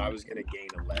conference that I was going to gain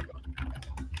a leg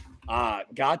on.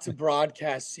 Got to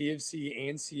broadcast CFC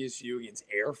and CSU against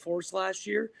Air Force last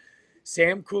year.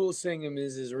 Sam Coolasingham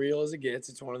is as real as it gets.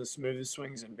 It's one of the smoothest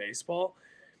swings in baseball.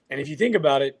 And if you think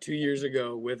about it, 2 years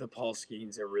ago with a Paul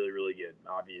Skeens, they're really, really good,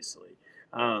 obviously.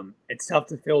 It's tough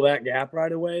to fill that gap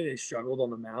right away. They struggled on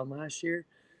the mound last year.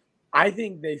 I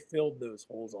think they filled those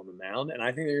holes on the mound, and I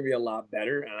think they're going to be a lot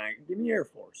better. And give me Air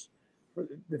Force.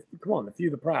 Come on, the few,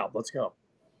 the proud. Let's go.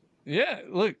 Yeah,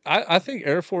 look, I think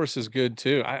Air Force is good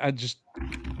too. I just,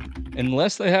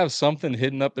 unless they have something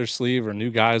hidden up their sleeve or new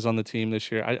guys on the team this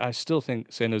year, I still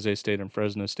think San Jose State and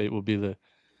Fresno State will be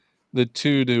the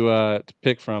 2 to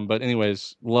pick from. But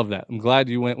anyways, love that. I'm glad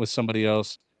you went with somebody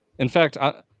else. In fact,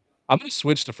 I'm going to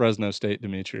switch to Fresno State,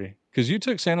 Dimitri, because you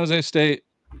took San Jose State.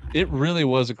 It really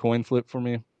was a coin flip for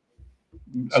me.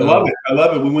 I love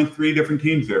it. We went 3 different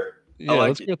teams there. Yeah,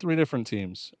 let's go 3 different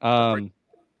teams.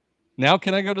 Now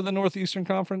can I go to the Northeastern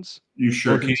Conference? You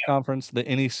sure Northeast can. Conference, the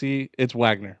NEC. It's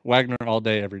Wagner. Wagner all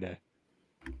day, every day.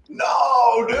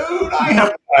 No, dude. I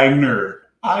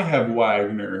have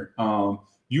Wagner.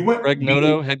 You went Greg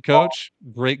Noto, head coach,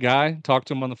 great guy. Talked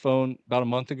to him on the phone about a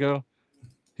month ago.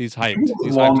 He's hyped.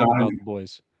 He's hyped up about the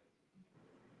boys.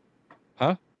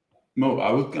 Huh? No,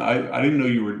 I didn't know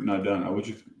you were not done. I was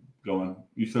just going.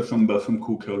 You said something about some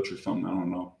cool coach or something. I don't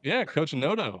know. Yeah, Coach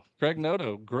Noto, Greg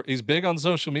Noto. He's big on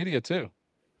social media too.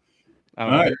 All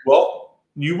right. Well,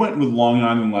 you went with Long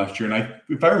Island last year, and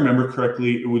if I remember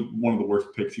correctly, it was one of the worst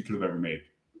picks you could have ever made.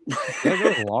 Did I go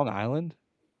with Long Island?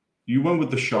 You went with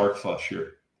the Sharks last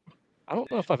year. I don't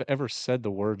know if I've ever said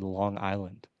the word Long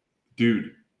Island.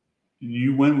 Dude,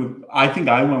 you went with. I think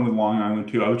I went with Long Island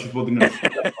too. I was just wasn't going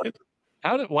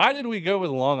to. Why did we go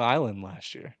with Long Island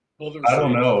last year? I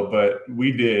don't know, but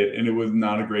we did, and it was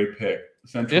not a great pick.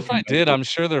 If I did, I'm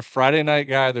sure their Friday night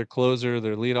guy, their closer,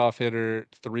 their leadoff hitter,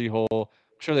 3-hole.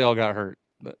 I'm sure they all got hurt.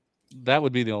 But that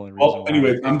would be the only reason. Well,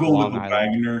 anyways, I'm going with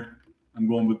Wagner. I'm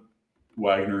going with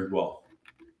Wagner as well.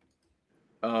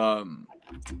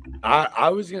 I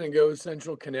was going to go with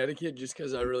Central Connecticut just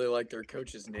because I really like their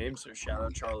coach's name. So shout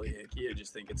out Charlie Hickey. I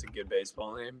just think it's a good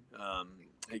baseball name.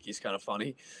 Hickey's kind of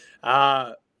funny.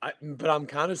 But I'm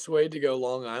kind of swayed to go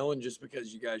Long Island just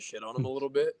because you guys shit on them a little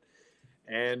bit.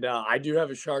 And I do have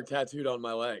a shark tattooed on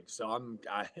my leg. So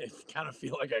I kind of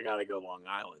feel like I got to go Long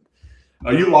Island.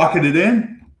 Are you locking it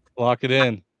in? Lock it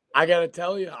in. I gotta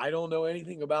tell you, I don't know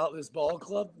anything about this ball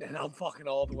club, and I'm fucking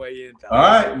all the way in. All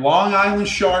right, Long Island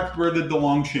Sharks were the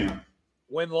DeLong champ.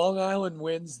 When Long Island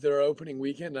wins their opening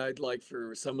weekend, I'd like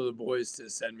for some of the boys to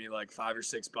send me like $5 or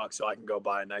 $6 so I can go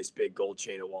buy a nice big gold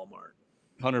chain at Walmart.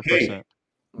 100%. Hey,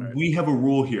 Right. we have a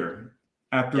rule here.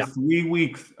 After 3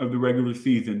 weeks of the regular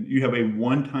season, you have a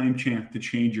one-time chance to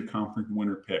change your conference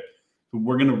winner pick. So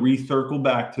we're going to recircle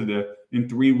back to this in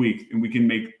 3 weeks, and we can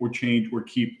make or change or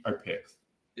keep our picks.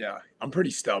 Yeah, I'm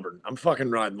pretty stubborn. I'm fucking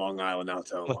riding Long Island out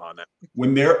to Omaha now.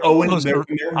 When they're owing,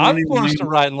 I'm forced to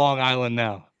ride Long Island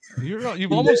now.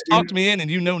 You've almost talked me in,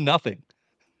 and you know nothing.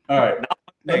 All right,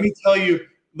 let me tell you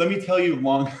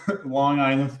Long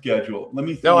Island schedule.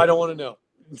 No, I don't want to know.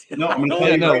 No, I'm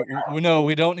going to tell you. No,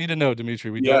 we don't need to know,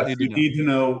 Dimitri. We don't need to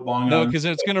know. Long Island. No, because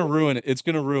it's going to ruin it. It's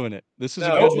going to ruin it. This is a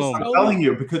good good moment. I'm telling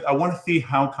you because I want to see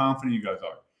how confident you guys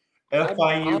are.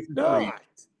 FIU for 3,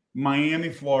 Miami,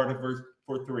 Florida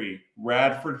for 3,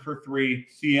 Radford for 3,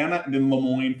 Siena, and then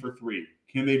Lemoyne for 3.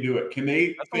 Can they do it? Can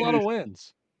they? That's a lot of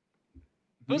wins.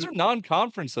 Those are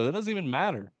non-conference, though. That doesn't even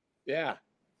matter. Yeah.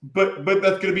 But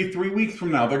that's going to be 3 weeks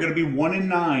from now. They're going to be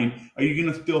 1-9. Are you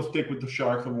going to still stick with the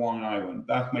Sharks of Long Island?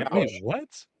 That's my question. Wait,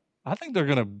 what? I think they're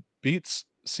going to beat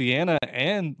Siena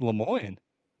and Lemoyne.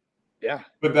 Yeah.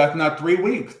 But that's not 3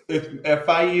 weeks. It's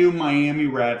FIU, Miami,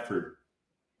 Radford.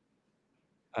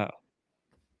 Oh.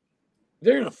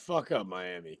 They're going to fuck up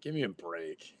Miami. Give me a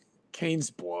break. Canes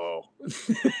blow.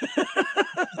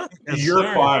 You're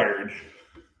fired.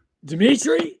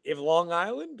 Dimitri, if Long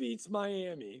Island beats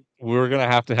Miami, we're going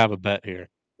to have a bet here.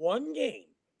 1 game,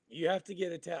 you have to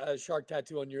get a shark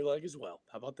tattoo on your leg as well.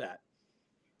 How about that?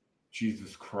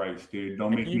 Jesus Christ, dude.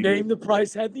 Don't make me name the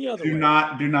price head the other way. Do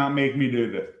not make me do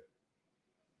this.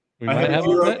 We might have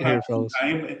a bet here, fellas. I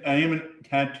am a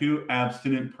tattoo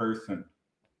abstinent person.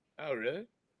 Oh, really?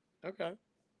 Okay.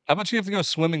 How about you have to go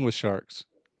swimming with sharks?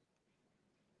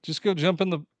 Just go jump in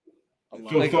the.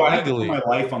 So I have to put my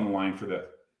life on the line for this.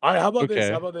 All right, how about this?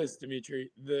 How about this, Dimitri?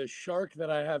 The shark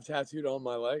that I have tattooed on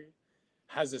my leg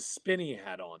has a spinny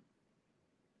hat on.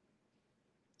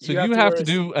 So you have to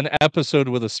do an episode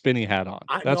with a spinny hat on.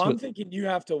 I'm thinking you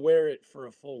have to wear it for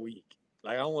a full week.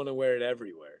 Like, I want to wear it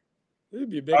everywhere. This would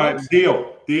be a big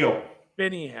deal.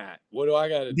 Spinny hat. What do I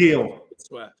got to do? Get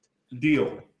swept.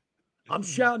 Deal. I'm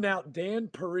shouting out Dan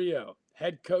Perillo,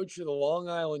 head coach of the Long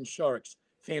Island Sharks.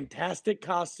 Fantastic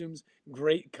costumes,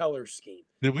 great color scheme.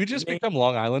 Did we just become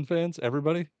Long Island fans,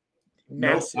 everybody?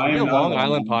 Massive. Are we a Long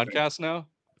Island podcast now?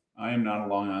 I am not a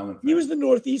Long Island fan. He was the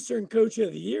Northeastern Coach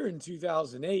of the Year in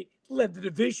 2008. Led the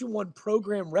Division I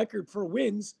program record for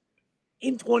wins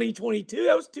in 2022.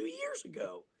 That was 2 years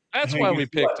ago. That's why we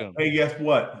picked him. Hey, guess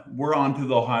what? We're on to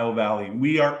the Ohio Valley.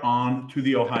 We are on to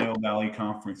the Ohio Valley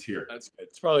Conference here. That's good.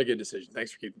 It's probably a good decision.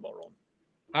 Thanks for keeping the ball rolling.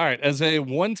 All right. As a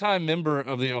one-time member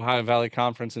of the Ohio Valley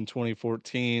Conference in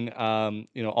 2014,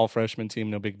 all freshman team,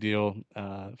 no big deal.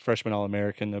 Freshman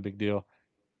All-American, no big deal.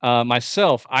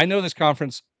 Myself, I know this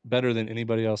conference better than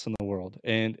anybody else in the world.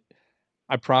 And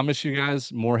I promise you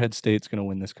guys, Morehead State's going to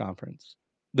win this conference.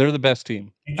 They're the best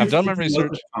team. I've done my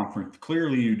research. Conference.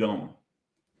 Clearly you don't.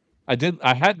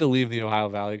 I had to leave the Ohio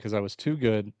Valley because I was too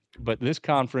good. But this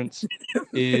conference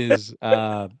is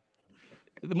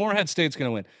the Morehead State's going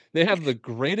to win. They have the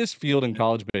greatest field in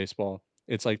college baseball.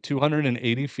 It's like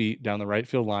 280 feet down the right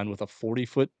field line with a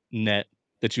 40-foot net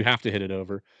that you have to hit it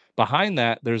over. Behind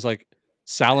that, there's like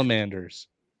salamanders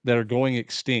that are going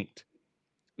extinct,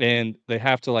 and they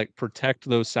have to like protect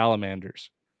those salamanders.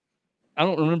 I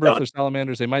don't remember if they're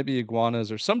salamanders. They might be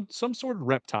iguanas or some sort of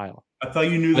reptile. I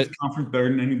thought you knew this conference better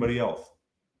than anybody else.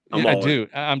 I do.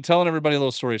 I'm telling everybody a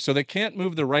little story. So they can't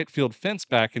move the right field fence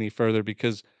back any further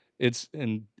because it's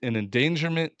an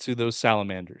endangerment to those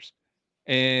salamanders.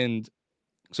 And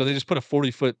so they just put a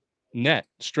 40-foot net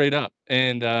straight up.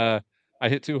 And I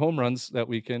hit 2 home runs that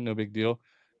weekend. No big deal.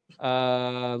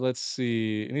 Let's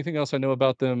see. Anything else I know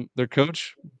about them? Their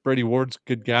coach, Brady Ward's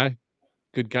good guy.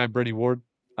 Good guy, Brady Ward.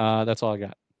 That's all I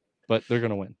got. But they're going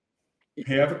to win.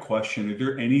 Hey, I have a question. Is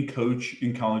there any coach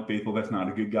in college baseball that's not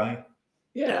a good guy?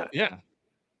 Yeah. Yeah.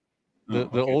 The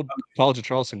old College of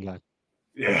Charleston guy.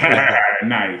 Yeah,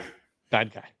 nice.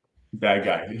 Bad guy. Bad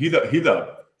guy. He's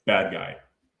a bad guy.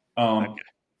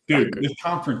 Dude, this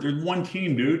conference, there's one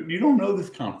team, dude. You don't know this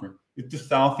conference. It's the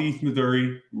Southeast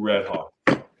Missouri Redhawks.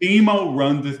 Emo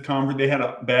runs this conference. They had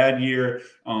a bad year.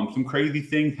 Some crazy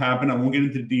things happened. I won't get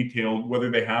into details whether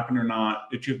they happened or not.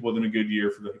 It just wasn't a good year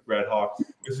for the Redhawks.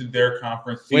 This is their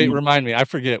conference. Wait, remind me. I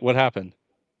forget what happened.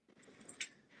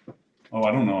 Oh,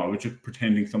 I don't know. I was just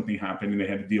pretending something happened and they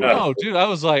had to deal with Oh, it. dude, I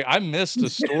was like, I missed a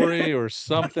story or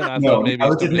something. I No, thought maybe I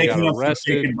was just somebody got making up some fake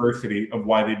arrested. adversity of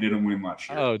why they didn't win last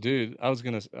year. Oh, dude,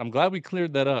 I'm glad we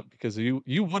cleared that up because you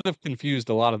would have confused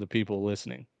a lot of the people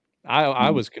listening. I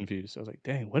was confused. I was like,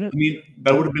 dang, what? I mean,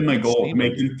 that would have been my What's goal, to SEMO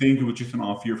make do? them think it was just an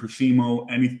off year for SEMO,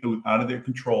 and it was out of their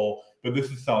control. But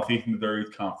this is Southeast Missouri's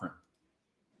conference.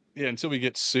 Yeah, until we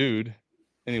get sued.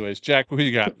 Anyways, Jack, who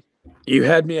you got? You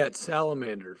had me at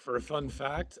Salamander. For a fun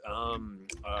fact,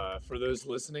 for those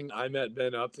listening, I met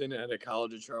Ben Upton at a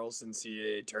College of Charleston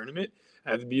CAA tournament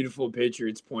at the beautiful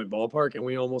Patriots Point Ballpark, and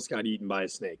we almost got eaten by a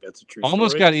snake. That's a true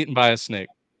Almost story. got eaten by a snake.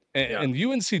 Yeah. And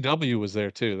UNCW was there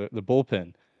too, the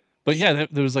bullpen. But yeah,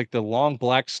 there was like the long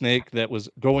black snake that was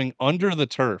going under the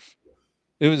turf.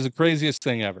 It was the craziest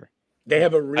thing ever. They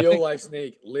have a I real think life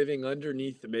snake living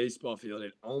underneath the baseball field.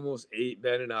 It almost ate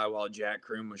Ben and I while Jack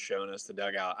Kroom was showing us the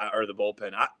dugout or the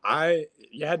bullpen.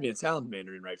 You had me at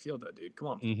Salamander in right field, though, dude. Come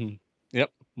on,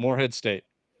 Yep, Morehead State.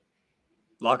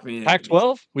 lock me in.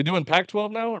 Pac-12? We doing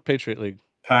Pac-12 now or Patriot League?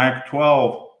 Pac-12.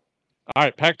 All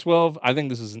right, Pac-12. I think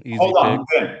this is an easy Hold pick. on,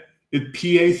 Ben. Did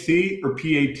PAC or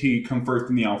PAT come first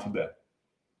in the alphabet?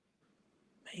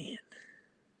 Man,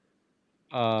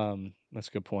 That's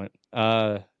a good point.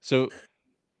 So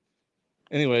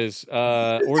anyways,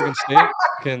 Oregon State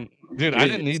dude, I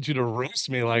didn't Idiots. need you to roast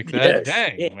me like that. Yes,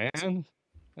 Dang, yes. man.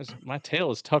 My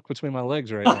tail is tucked between my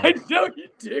legs right I now. know you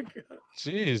did.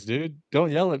 Jeez, dude.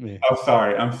 Don't yell at me. I'm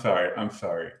sorry. I'm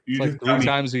sorry. It's You like just 3 got me.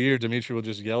 times a year Dimitri will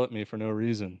just yell at me for no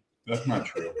reason. That's not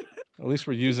true. At least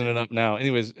we're using it up now.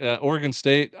 Anyways, Oregon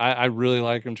State, I really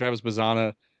like him. Travis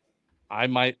Bazzana, I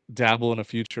might dabble in a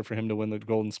future for him to win the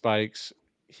Golden Spikes.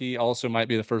 He also might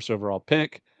be the first overall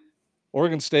pick.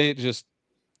 Oregon State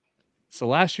so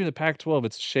last year the Pac-12,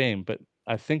 it's a shame, but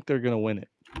I think they're gonna win it.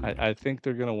 I think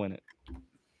they're gonna win it.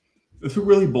 It's a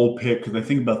really bold pick because I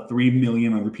think about 3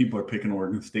 million other people are picking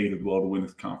Oregon State as well to win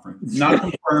this conference. Not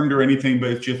confirmed or anything,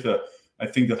 but it's just I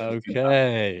think that's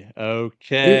okay.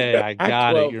 I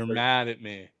got it. You're mad at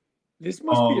me. This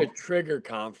must be a trigger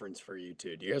conference for you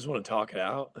two. Do you guys want to talk it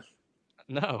out?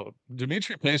 No,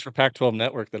 Dimitri pays for Pac-12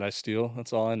 Network that I steal.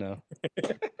 That's all I know.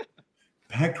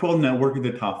 Pac-12 Network is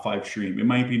the top 5 stream. It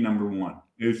might be number 1.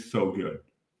 It's so good.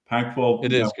 Pac-12.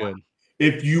 It is good.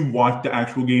 If you watch the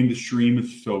actual game, the stream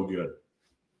is so good.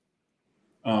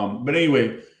 But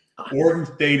anyway, Oregon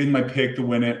State is my pick to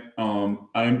win it.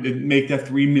 I make that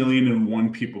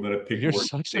 3,000,001 people that have picked. You're Oregon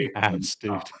such State an ass,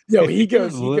 dude. Yo, he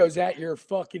goes at your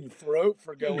fucking throat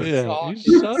for going. Yeah,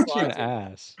 you're such an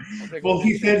ass. Well,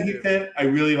 he said I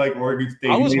really like Oregon State.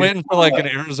 I was waiting for like an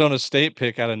Arizona State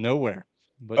pick out of nowhere,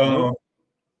 but no.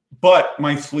 But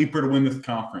my sleeper to win this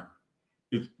conference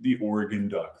is the Oregon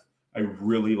Ducks. I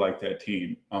really like that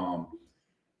team.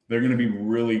 They're going to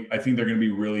be I think they're going to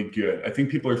be really good. I think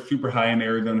people are super high in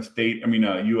Arizona State. I mean,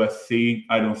 USC,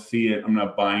 I don't see it. I'm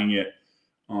not buying it.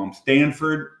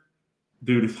 Stanford,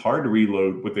 dude, it's hard to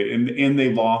reload with it. And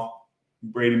they lost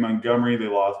Brady Montgomery. They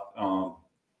lost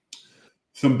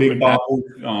some big balls,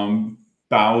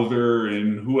 Bowser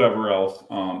and whoever else.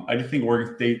 I just think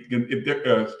Oregon State,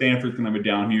 if Stanford's going to have a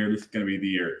down here, this is going to be the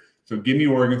year. So give me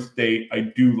Oregon State. I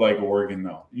do like Oregon,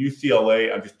 though.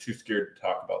 UCLA, I'm just too scared to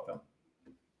talk about them.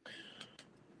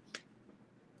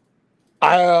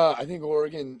 I think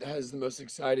Oregon has the most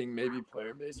exciting maybe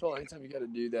player in baseball. Anytime you got a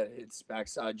dude that hits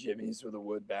backside jimmies with a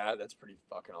wood bat, that's pretty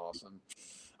fucking awesome.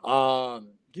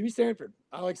 Give me Stanford.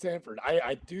 I like Stanford.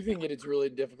 I do think it's really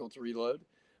difficult to reload.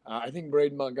 I think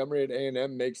Braden Montgomery at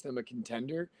A&M makes them a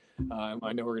contender.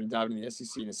 I know we're going to dive into the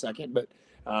SEC in a second, but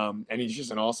and he's just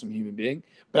an awesome human being.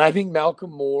 But I think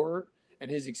Malcolm Moore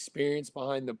and his experience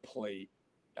behind the plate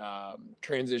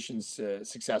transitions to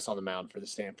success on the mound for the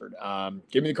Stanford.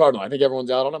 Give me the Cardinal. I think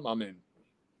everyone's out on him. I'm in.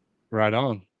 Right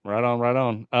on.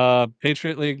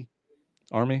 Patriot League,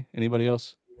 Army, anybody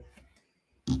else?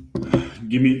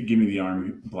 Give me the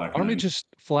Army. Black Army Knight. just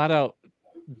flat out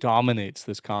dominates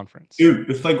this conference. Dude,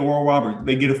 it's like Oral Roberts.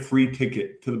 They get a free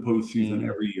ticket to the postseason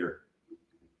every year.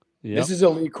 Yep. This is a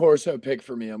Lee Corso pick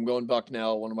for me. I'm going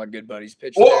Bucknell. One of my good buddies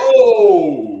pitched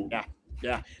Whoa! There.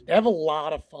 Yeah. They have a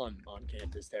lot of fun on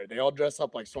campus there. They all dress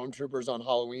up like stormtroopers on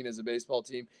Halloween as a baseball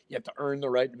team. You have to earn the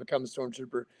right to become a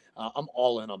stormtrooper. I'm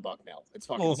all in on Bucknell. It's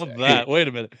fucking sick. That. Wait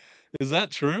a minute. Is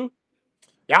that true?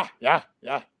 Yeah. I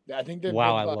think they're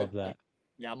wow, I love that.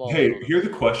 Yeah, I'm all Hey, here's a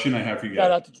question I have for you guys.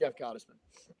 Shout out to Jeff Gottesman.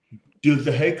 Does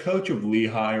the head coach of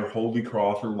Lehigh or Holy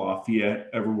Cross or Lafayette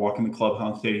ever walk in the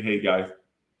clubhouse and say, hey, guys,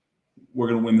 we're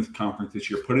going to win this conference this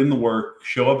year? Put in the work.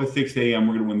 Show up at 6 a.m.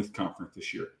 We're going to win this conference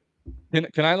this year.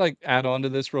 Can I add on to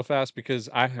this real fast because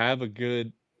I have a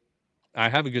good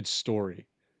story,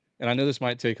 and I know this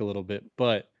might take a little bit,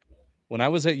 but when I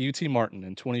was at UT Martin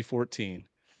in 2014,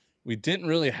 we didn't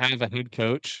really have a head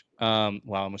coach. Wow,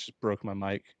 I almost just broke my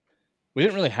mic. We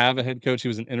didn't really have a head coach. He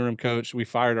was an interim coach. We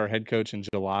fired our head coach in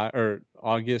July or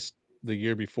August the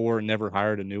year before, and never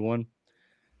hired a new one.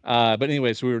 But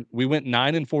anyway, so we went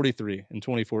 9-43 in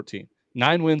 2014.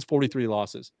 9 wins, 43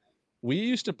 losses. We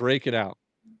used to break it out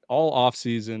all off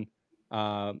season,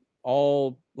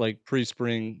 all like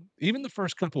pre-spring, even the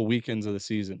first couple weekends of the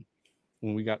season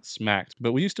when we got smacked.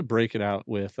 But we used to break it out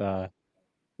with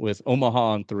Omaha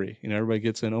on 3. You know, everybody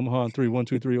gets in Omaha on 3, 1,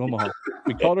 2, 3, Omaha.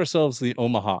 We called ourselves the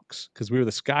Omahawks because we were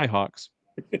the Skyhawks.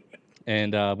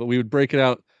 And but we would break it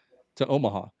out to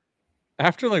Omaha.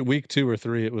 After like week 2 or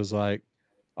 3, it was like,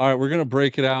 all right, we're gonna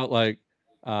break it out like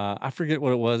I forget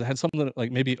what it was. It had something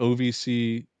like maybe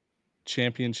OVC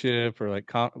championship or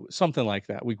like something like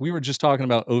that. We were just talking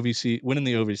about OVC winning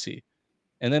the OVC.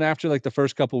 And then after like the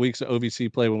first couple weeks of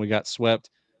OVC play when we got swept,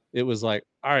 it was like,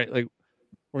 all right, like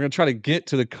we're gonna try to get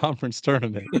to the conference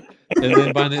tournament. And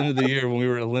then by the end of the year, when we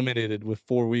were eliminated with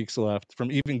 4 weeks left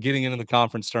from even getting into the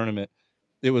conference tournament,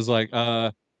 it was like,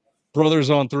 brothers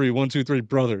on 3, 1, 2, 3,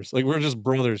 brothers. Like we're just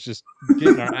brothers, just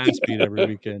getting our ass beat every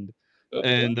weekend.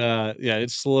 And yeah,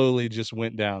 it slowly just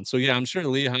went down. So yeah, I'm sure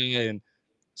Lehigh and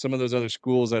some of those other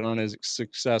schools that aren't as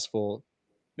successful,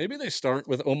 maybe they start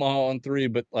with Omaha on 3,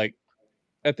 but like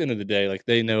at the end of the day, like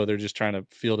they know they're just trying to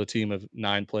field a team of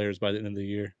 9 players by the end of the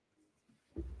year.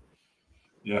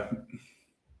 Yeah.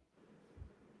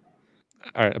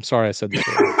 All right, I'm sorry I said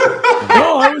that.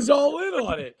 No, I was all in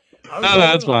on it. No,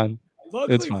 that's fine.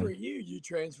 Luckily It's fine. for you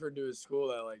transferred to a school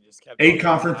that like just kept 8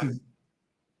 conferences.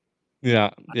 Yeah.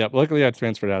 Luckily, I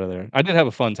transferred out of there. I did have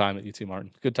a fun time at UT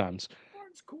Martin. Good times.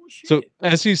 Martin's cool shit. So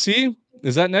SEC,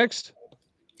 is that next?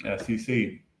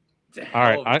 SEC. All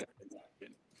right.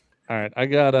 All right. I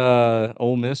got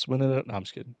Ole Miss winning it. No, I'm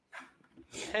just kidding.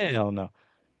 Hell no.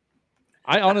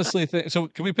 I honestly think so.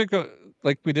 Can we pick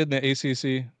like we did in the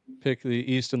ACC? Pick the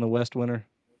East and the West winner.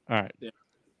 All right. Yeah.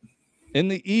 In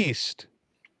the East,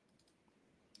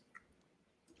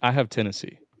 I have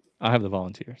Tennessee. I have the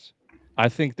Volunteers. I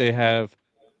think they have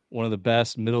one of the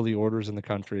best middle of the orders in the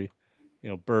country. You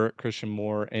know, Burt, Christian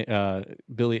Moore,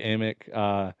 Billy Amick.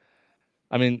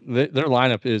 I mean, their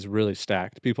lineup is really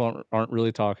stacked. People aren't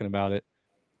really talking about it.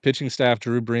 Pitching staff,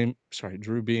 Drew Beam,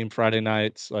 Friday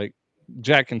nights. Like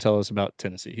Jack can tell us about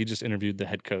Tennessee. He just interviewed the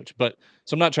head coach. But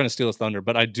so I'm not trying to steal his thunder,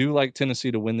 but I do like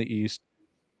Tennessee to win the East.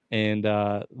 And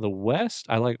the West,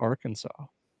 I like Arkansas. All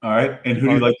right. And who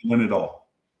do you like to win it all?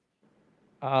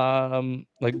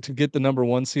 Like to get the number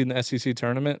 1 seed in the SEC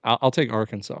tournament, I'll take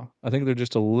Arkansas. I think they're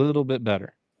just a little bit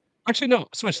better. Actually, no,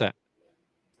 switch that.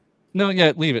 No,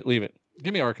 yeah, leave it.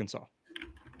 Give me Arkansas.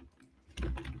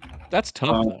 That's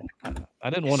tough though. I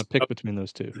didn't want to pick between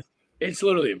those two. It's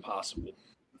literally impossible.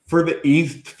 For the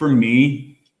East, for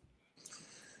me,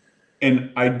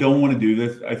 and I don't want to do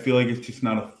this. I feel like it's just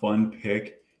not a fun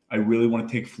pick. I really want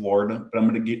to take Florida, but I'm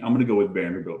gonna go with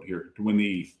Vanderbilt here to win the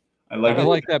East. I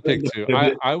like that pick too.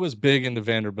 I was big into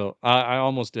Vanderbilt. I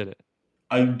almost did it.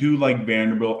 I do like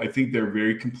Vanderbilt. I think they're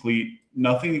very complete.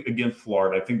 Nothing against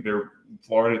Florida. I think they're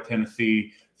Florida,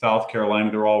 Tennessee, South Carolina.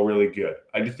 They're all really good.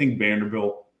 I just think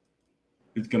Vanderbilt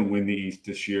is going to win the East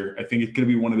this year. I think it's going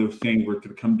to be one of those things where it's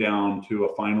going to come down to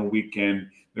a final weekend.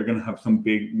 They're going to have some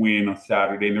big win on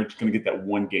Saturday, and they're just going to get that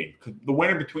one game. Because the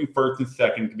winner between first and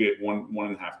second could be at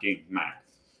 1.5 games max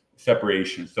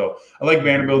separation. So I like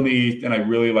Vanderbilt in the East, and I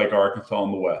really like Arkansas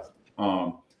in the West.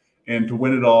 And to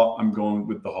win it all, I'm going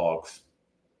with the Hogs.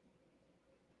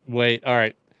 Wait, all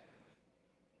right.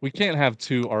 We can't have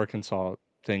 2 Arkansas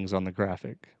things on the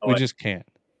graphic. We just can't.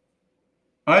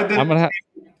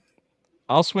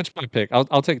 I'll switch my pick.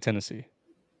 I'll take Tennessee.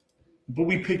 But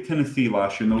we picked Tennessee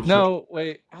last year. No,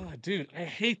 wait. Oh, dude, I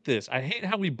hate this. I hate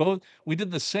how we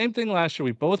did the same thing last year.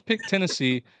 We both picked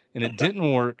Tennessee and it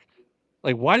didn't work.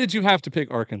 Like, why did you have to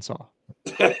pick Arkansas?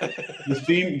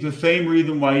 The same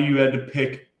reason why you had to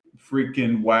pick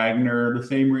freaking Wagner, the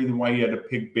same reason why you had to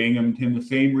pick Binghamton, the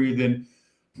same reason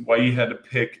why you had to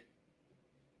pick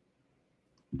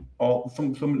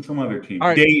some other team. All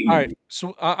right.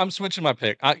 So I'm switching my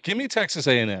pick. Give me Texas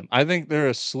A&M. I think they're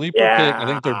a sleeper pick. I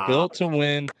think they're built to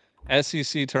win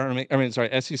SEC tournament.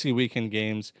 SEC weekend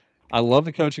games. I love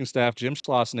the coaching staff. Jim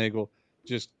Schlossnagle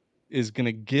just is going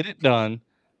to get it done.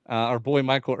 Our boy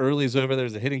Michael Early's over there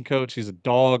as a hitting coach. He's a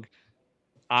dog.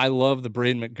 I love the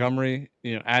Braden Montgomery.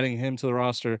 Adding him to the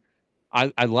roster.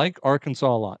 I like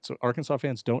Arkansas a lot. So Arkansas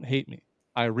fans, don't hate me.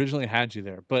 I originally had you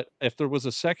there, but if there was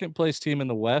a second place team in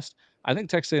the West, I think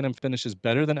Texas A&M finishes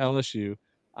better than LSU,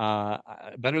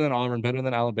 better than Auburn, better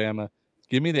than Alabama.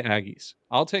 Give me the Aggies.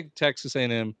 I'll take Texas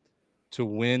A&M to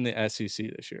win the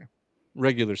SEC this year,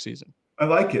 regular season. I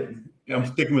like it. I'm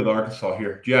sticking with Arkansas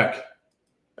here. Jack.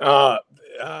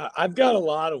 I've got a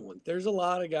lot of ones. There's a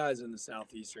lot of guys in the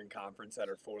Southeastern Conference that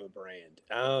are for the brand.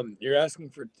 You're asking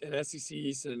for an SEC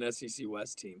East and an SEC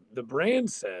West team. The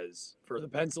brand says for the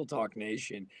Pencil Talk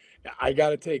Nation, I got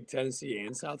to take Tennessee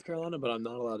and South Carolina, but I'm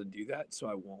not allowed to do that, so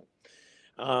I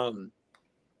won't.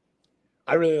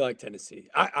 I really like Tennessee.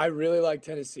 I really like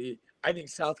Tennessee. I think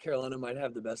South Carolina might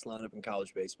have the best lineup in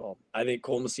college baseball. I think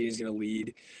Cole Messina is going to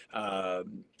lead.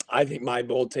 I think my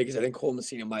bold take is I think Cole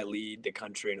Messina might lead the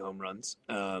country in home runs,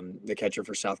 the catcher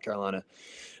for South Carolina.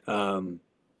 So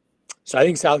I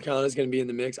think South Carolina is going to be in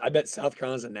the mix. I bet South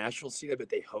Carolina is a national seed. I bet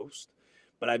they host.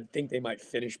 But I think they might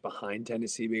finish behind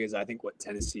Tennessee because I think what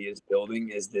Tennessee is building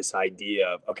is this idea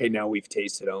of, okay, now we've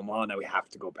tasted Omaha. Now we have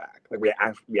to go back. Like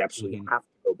we absolutely have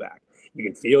to go back. You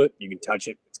can feel it. You can touch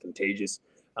it. It's contagious.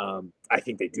 I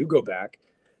think they do go back.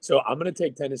 So I'm going to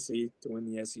take Tennessee to win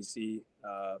the SEC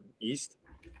East.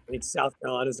 I think South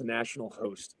Carolina is a national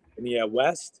host. In the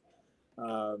West,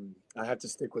 I have to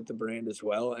stick with the brand as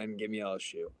well and give me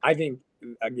LSU. I think,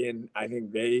 again, I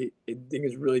think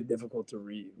it's really difficult to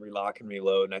relock and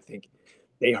reload. And I think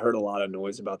they heard a lot of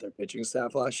noise about their pitching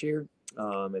staff last year,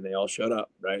 and they all showed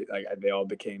up, right? Like they all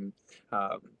became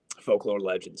folklore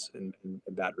legends in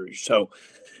Baton Rouge. So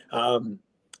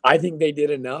I think they did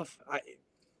enough.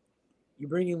 You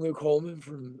bring in Luke Holman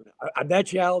from – I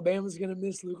bet you Alabama's going to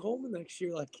miss Luke Holman next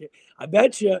year. Like I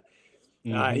bet you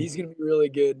he's going to be really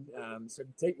good. So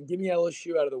give me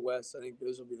LSU out of the West. I think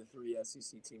those will be the three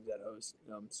SEC teams that host.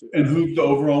 And who's the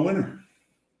overall winner?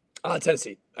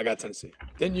 Tennessee. I got Tennessee.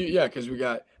 Then because we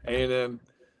got A&M,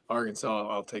 Arkansas.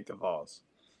 I'll take the Vols.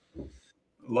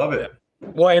 Love it. Yeah.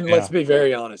 Well, and let's be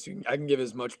very honest. I can give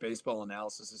as much baseball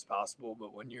analysis as possible,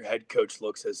 but when your head coach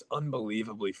looks as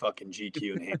unbelievably fucking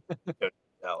GQ and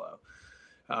hello.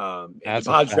 The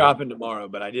pod's dropping tomorrow,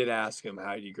 but I did ask him,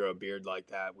 how do you grow a beard like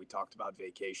that? We talked about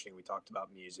vacationing. We talked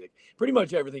about music. Pretty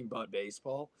much everything but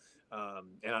baseball.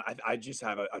 And I just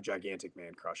have a gigantic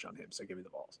man crush on him, so give me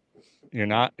the Vols. You're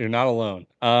not alone.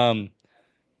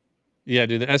 Yeah,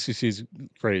 dude, the SEC is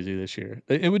crazy this year.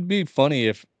 It would be funny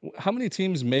if how many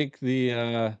teams make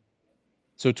the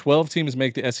so 12 teams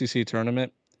make the SEC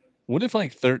tournament. What if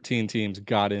like 13 teams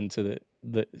got into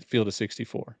the field of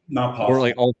 64? Not possible. Or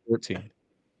like all 14?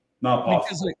 Not possible.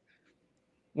 Because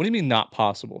what do you mean not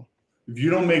possible? If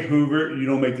you don't make Hoover, you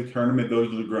don't make the tournament.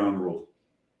 Those are the ground rules.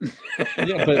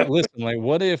 Yeah, but listen, like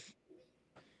what if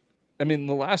I mean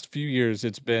the last few years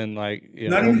it's been like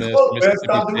Not Ole even Miss, close, man. Mississippi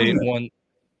Stop doing State that. won.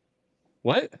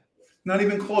 What? Not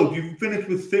even close. You finished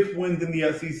with 6 wins in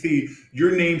the SEC.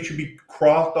 Your name should be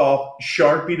crossed off,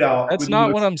 sharpied out. That's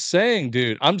not what I'm saying,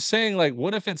 dude. I'm saying like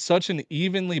what if it's such an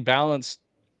evenly balanced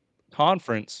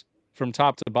conference from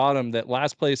top to bottom that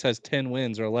last place has 10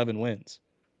 wins or 11 wins?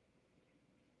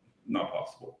 Not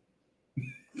possible.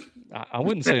 I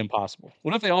wouldn't say impossible.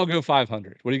 What if they all go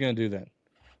 500? What are you going to do then?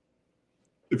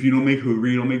 If you don't make Hoover,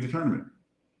 you don't make the tournament.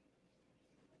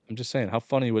 I'm just saying, how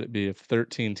funny would it be if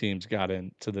 13 teams got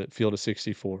into the field of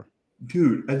 64?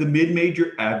 Dude, as a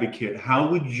mid-major advocate, how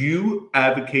would you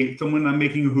advocate someone not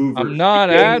making Hoover? I'm not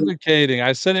advocating.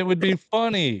 I said it would be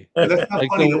funny. That's not like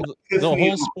funny. the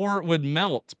whole sport would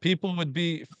melt. People would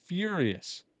be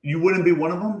furious. You wouldn't be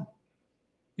one of them?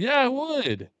 Yeah, I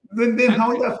would. Then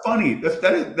how is that funny?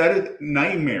 That is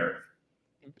nightmare.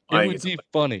 It would be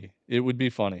funny. It would be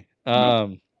funny.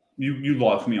 You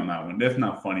lost me on that one. That's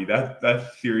not funny.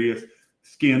 That's serious,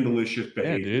 scandalous behavior.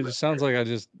 Yeah, dude. It just sounds like I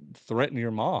just threatened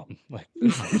your mom. Like I'm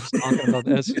just talking about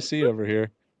the SEC over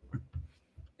here.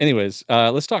 Anyways,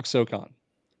 let's talk SoCon.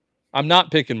 I'm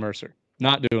not picking Mercer.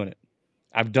 Not doing it.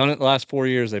 I've done it the last 4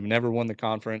 years. They've never won the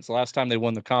conference. The last time they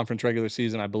won the conference regular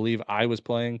season, I believe I was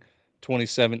playing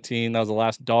 2017. That was the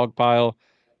last dog pile.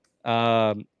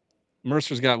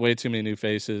 Mercer's got way too many new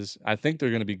faces. I think they're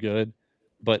going to be good,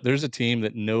 but there's a team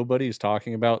that nobody's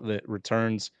talking about that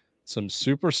returns some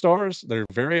superstars. They're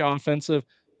very offensive,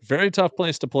 very tough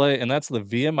place to play, and that's the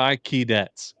VMI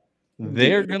Keydets.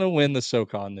 They're going to win the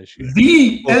SoCon this year.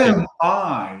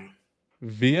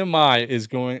 VMI is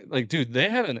going like, dude, they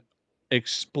had an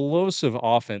explosive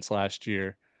offense last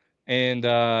year, and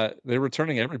they're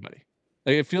returning everybody.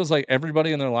 Like, it feels like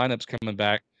everybody in their lineup's coming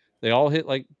back. They all hit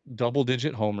like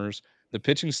double-digit homers. The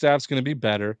pitching staff's going to be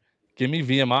better. Give me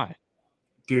VMI.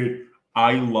 Dude,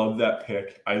 I love that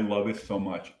pick. I love it so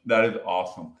much. That is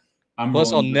awesome.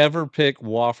 Plus, I'll never pick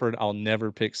Wofford. I'll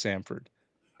never pick Samford.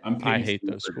 I hate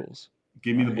those schools.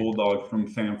 Give me the Bulldogs from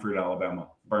Samford, Alabama,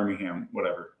 Birmingham,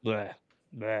 whatever. Bleh.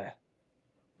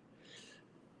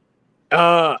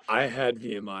 I had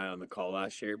VMI on the call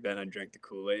last year. Ben, I drank the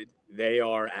Kool-Aid. They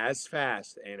are as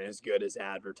fast and as good as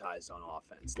advertised on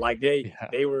offense. Like Yeah.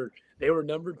 they were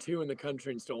number 2 in the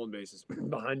country in stolen bases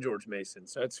behind George Mason.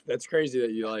 So that's crazy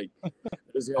that you like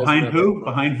those guys. Behind who?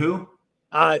 Behind who?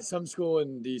 Some school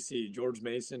in DC. George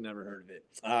Mason, never heard of it.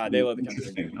 They love the country.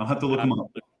 Interesting. I'll have to look them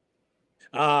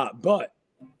up. But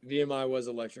VMI was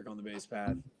electric on the base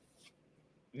path.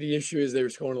 The issue is they were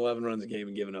scoring 11 runs a game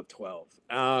and giving up 12.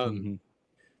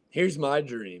 Here's my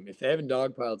dream. If they haven't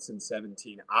dogpiled since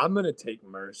 17, I'm going to take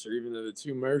Mercer, even though the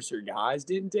 2 Mercer guys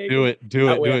didn't take Do him.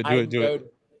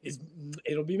 it.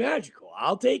 It'll be magical.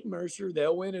 I'll take Mercer.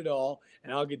 They'll win it all,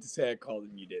 and I'll get to say I called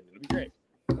and you didn't. It'll be great.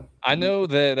 I know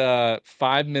that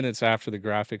 5 minutes after the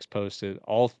graphics posted,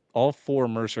 all 4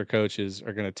 Mercer coaches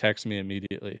are going to text me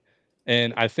immediately.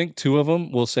 And I think 2 of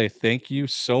them will say thank you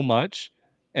so much.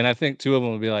 And I think 2 of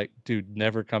them will be like, dude,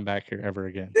 never come back here ever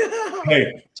again. Hey,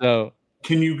 So,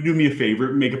 can you do me a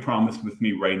favor? Make a promise with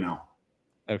me right now.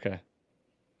 okay.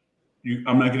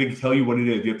 I'm not going to tell you what it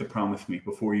is. You have to promise me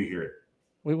before you hear it.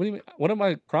 Wait, what do you mean? What am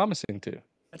I promising to?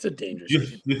 That's a dangerous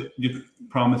Just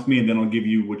promise me, and then I'll give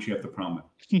you what you have to promise.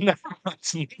 No,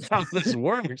 that's not how this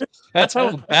works. That's how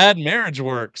a bad marriage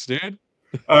works, dude.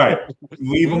 All right. Leave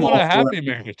We them want all a happy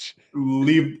marriage.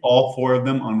 Leave all 4 of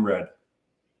them unread.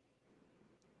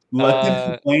 Let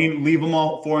them complain. Leave them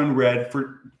all 4 unread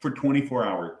for 24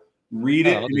 hours. Read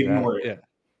it and ignore it.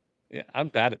 Yeah, I'm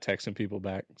bad at texting people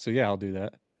back. So, yeah, I'll do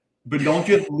that. But don't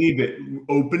just leave it.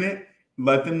 Open it.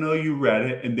 Let them know you read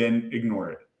it, and then ignore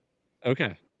it.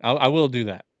 Okay. I will do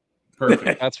that.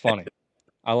 Perfect. That's funny.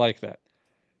 I like that.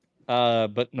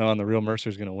 But no, the real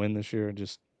Mercer's going to win this year.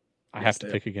 I have to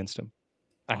pick against him.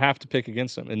 I have to pick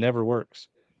against him. It never works.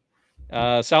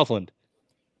 Southland.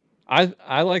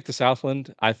 I like the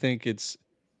Southland. I think it's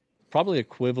probably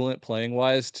equivalent playing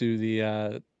wise to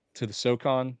the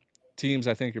SoCon teams.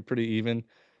 I think are pretty even.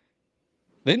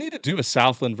 They need to do a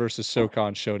Southland versus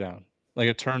SoCon showdown, like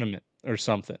a tournament or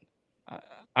something.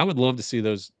 I would love to see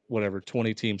those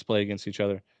 20 teams play against each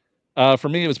other. For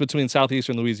me, it was between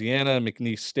Southeastern Louisiana,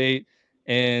 McNeese State,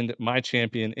 and my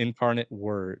champion, Incarnate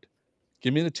Word.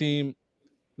 Give me the team,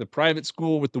 the private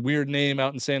school with the weird name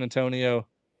out in San Antonio.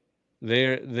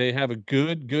 They have a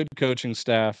good coaching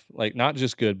staff, like not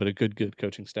just good, but a good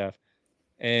coaching staff,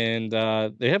 and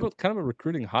they have a kind of a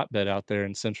recruiting hotbed out there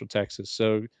in Central Texas.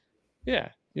 So, yeah,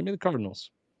 give me the Cardinals.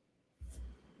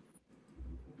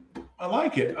 I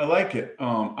like it.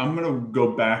 I'm gonna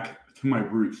go back to my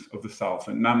roots of the South,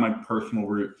 and not my personal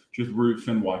roots, just roots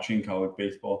in watching college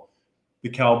baseball. The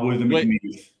Cowboys and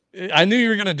McNeese. I knew you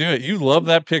were gonna do it. You love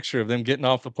that picture of them getting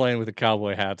off the plane with the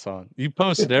cowboy hats on. You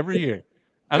post it every year,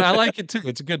 and I like it too.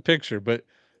 It's a good picture. But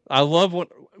I love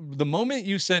the moment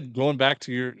you said going back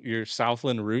to your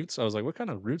Southland roots. I was like, what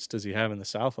kind of roots does he have in the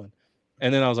Southland?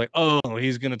 And then I was like, oh,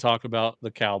 he's gonna talk about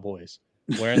the Cowboys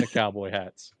wearing the cowboy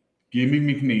hats. Give me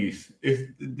McNeese.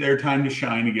 It's their time to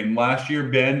shine again. Last year,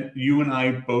 Ben, you and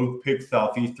I both picked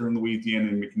Southeastern Louisiana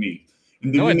and McNeese.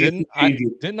 And no, I didn't.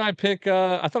 I pick?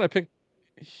 I thought I picked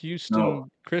Houston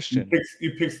Christian.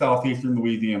 You picked Southeastern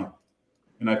Louisiana,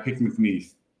 and I picked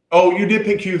McNeese. Oh, you did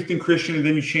pick Houston Christian, and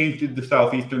then you changed it to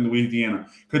Southeastern Louisiana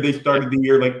because they started the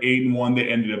year like 8-1. They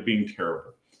ended up being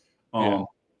terrible.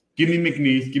 Give me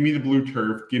McNeese. Give me the blue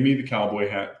turf. Give me the cowboy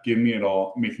hat. Give me it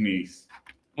all, McNeese.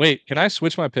 Wait, can I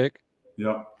switch my pick?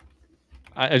 Yeah.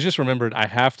 I just remembered I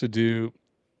have to do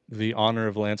the honor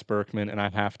of Lance Berkman, and I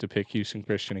have to pick Houston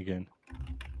Christian again.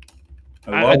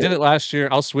 I did it last year.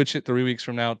 I'll switch it 3 weeks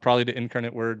from now, probably to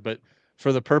Incarnate Word. But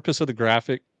for the purpose of the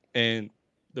graphic and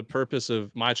the purpose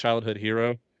of my childhood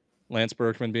hero, Lance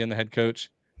Berkman being the head coach,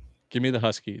 give me the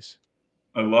Huskies.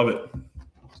 I love it.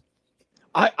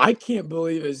 I can't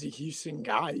believe as a Houston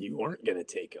guy you weren't going to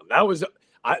take him.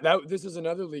 This is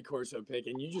another Lee Corso pick,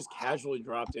 and you just casually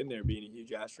dropped in there, being a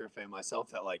huge Astro fan myself.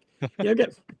 That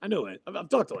I know Lance. I've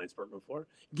talked to Lance Berkman before.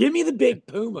 Give me the big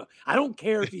Puma. I don't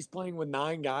care if he's playing with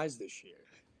 9 guys this year.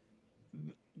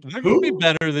 They're going to be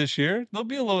better this year. They'll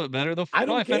be a little bit better. They'll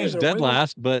probably finish dead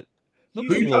last, but they'll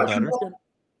be a little better.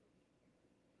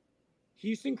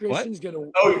 Houston Christian's going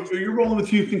to. Oh, you're rolling with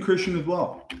Houston Christian as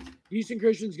well. Houston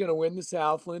Christian's going to win the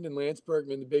Southland, and Lance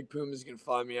Berkman, the big Puma, is going to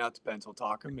fly me out to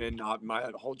Pennsylvania, and my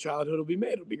whole childhood will be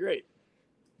made. It'll be great.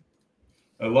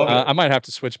 I love it. I might have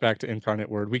to switch back to Incarnate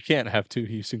Word. We can't have 2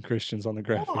 Houston Christians on the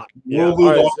graphic. We'll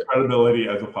lose all credibility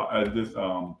as this.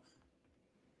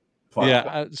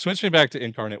 Yeah, switch me back to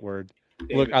Incarnate Word.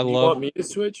 Damn, look, you want me to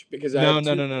switch because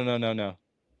No.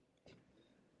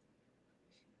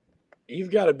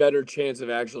 You've got a better chance of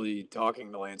actually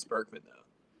talking to Lance Berkman, though.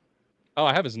 Oh,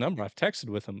 I have his number. I've texted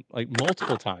with him like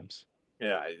multiple times.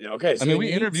 Yeah. Okay. So I mean, then we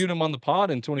you interviewed him on the pod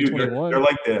in Dude, 2021. they're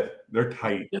like this. They're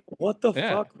tight. Yeah, what the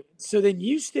Yeah. fuck, man? So then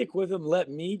you stick with them. Let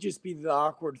me just be the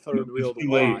awkward third wheel It's to too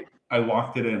watch. late. I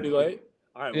locked it in. Too late?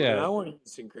 All right. Well, then Yeah. I want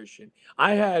Houston Christian.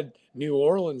 I had New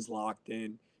Orleans locked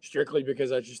in strictly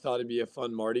because I just thought it'd be a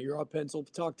fun Mardi Gras pencil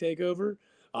talk takeover.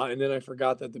 And then I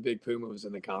forgot that the Big Puma was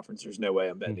in the conference. There's no way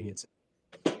I'm betting Mhm. against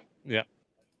it. Yeah.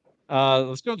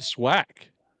 Let's go to SWAC.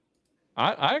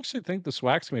 I actually think the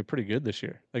SWAC's gonna be pretty good this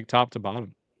year, like top to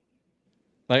bottom.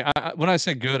 Like when I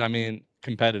say good, I mean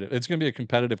competitive. It's gonna be a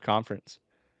competitive conference.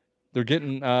 They're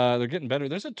getting better.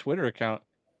 There's a Twitter account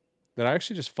that I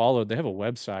actually just followed. They have a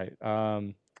website.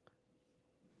 I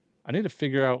need to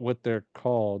figure out what they're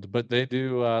called, but they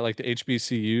do like the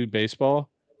HBCU baseball.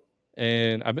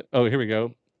 And oh, here we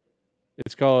go.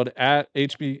 It's called at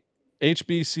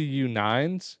HBCU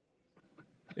Nines.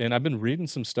 And I've been reading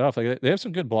some stuff. Like they have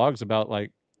some good blogs about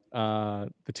like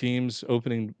the teams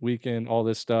opening weekend, all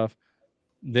this stuff.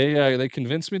 They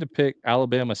convinced me to pick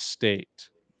Alabama State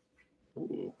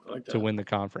Ooh, I like to that. win the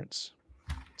conference.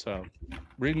 So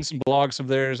reading some blogs of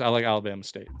theirs, I like Alabama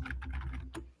State.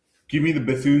 Give me the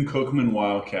Bethune-Cookman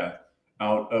Wildcat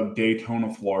out of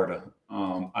Daytona, Florida.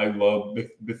 I love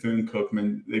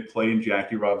Bethune-Cookman. They play in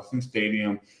Jackie Robinson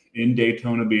Stadium in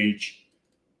Daytona Beach.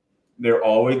 They're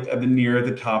always near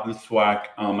the top of the SWAC.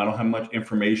 I don't have much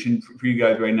information for you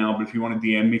guys right now, but if you want to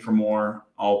DM me for more,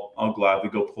 I'll gladly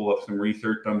go pull up some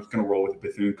research. I'm just going to roll with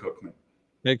Bethune-Cookman.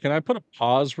 Hey, can I put a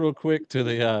pause real quick to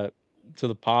the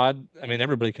pod? I mean,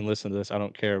 everybody can listen to this. I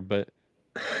don't care, but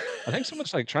I think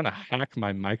someone's like trying to hack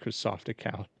my Microsoft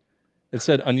account. It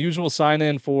said unusual sign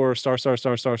in for *********,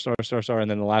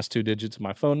 and then the last 2 digits of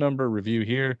my phone number, review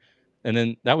here. And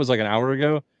then that was like an hour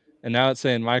ago. And now it's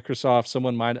saying Microsoft,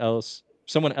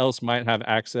 someone else might have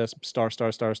access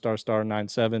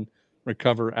 *******97,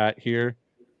 recover at here.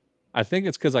 I think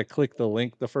it's because I clicked the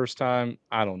link the first time.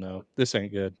 I don't know. This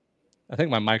ain't good. I think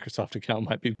my Microsoft account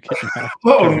might be getting hacked.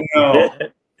 Oh, no.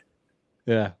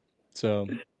 Yeah. So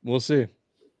we'll see.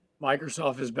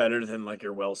 Microsoft is better than like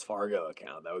your Wells Fargo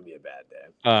account. That would be a bad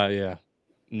day. Yeah.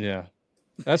 Yeah.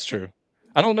 That's true.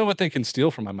 I don't know what they can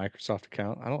steal from my Microsoft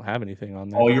account. I don't have anything on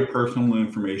there. All your personal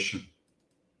information.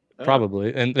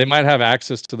 Probably. And they might have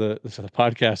access to the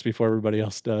podcast before everybody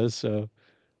else does. So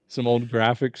some old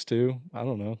graphics too. I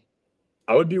don't know.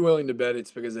 I would be willing to bet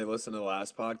it's because they listened to the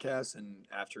last podcast, and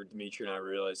after Dimitri and I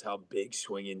realized how big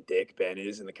swinging dick Ben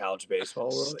is in the college baseball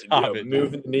world, Stop it.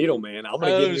 moving the needle, man. I'm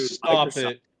gonna get into stop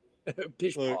Microsoft. it.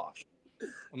 Pish Look. posh.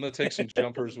 I'm gonna take some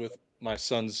jumpers with my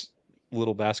son's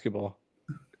little basketball.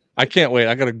 I can't wait.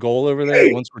 I got a goal over there.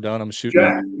 Hey, Once we're done, I'm shooting.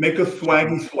 Jack, make a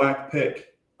swaggy SWAC pick.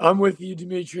 I'm with you,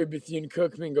 Dimitri.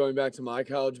 Bethune-Cookman, going back to my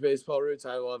college baseball roots.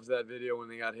 I loved that video when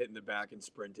they got hit in the back and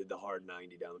sprinted the hard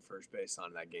 90 down the first base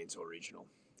on that Gainesville Regional.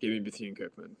 Give me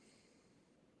Bethune-Cookman.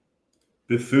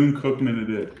 Bethune-Cookman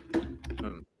it is.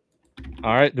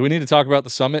 All right. Do we need to talk about the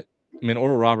summit? I mean,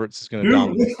 Oral Roberts is going to Dude,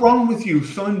 dominate. what's wrong with you,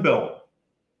 Sunbelt?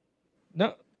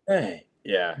 No. Hey.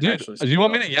 Yeah. Dude, actually, do you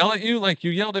want me to yell at you like you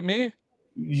yelled at me?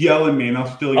 Yell at me and I'll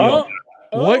still yell.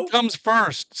 What comes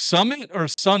first, Summit or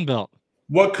Sunbelt?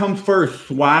 What comes first,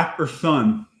 SWAC or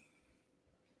Sun?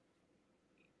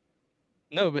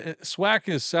 No, but SWAC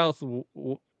is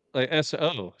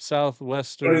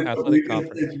Southwestern Athletic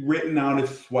Conference. It's written out as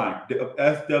SWAC,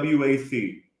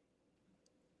 SWAC.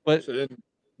 But So then,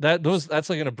 that's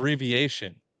like an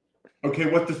abbreviation. Okay,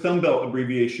 what's the Sunbelt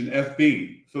abbreviation?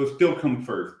 SB. So it still comes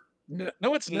first.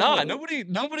 No, it's not. Nobody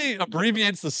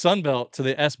abbreviates the Sunbelt to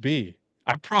the SB.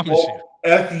 I promise you.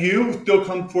 SU still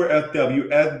comes before SW.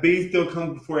 SB still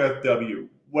comes before SW.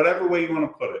 Whatever way you want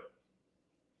to put it.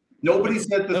 Nobody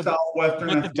says the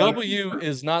Southwestern. But the W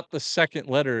is not the second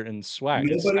letter in SWAC.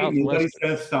 Nobody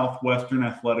says Southwestern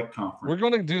Athletic Conference. We're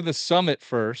going to do the Summit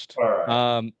first.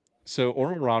 All right. So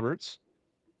Oral Roberts.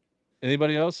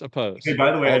 Anybody else opposed? Hey,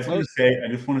 by the way, I just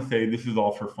want to say this is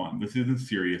all for fun. This isn't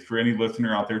serious. For any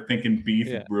listener out there thinking beef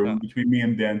is brewing between me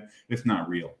and Ben, it's not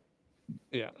real.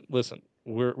 Yeah, listen,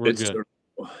 we're good.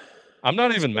 I'm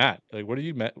not even mad. Like, what are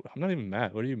you mad? I'm not even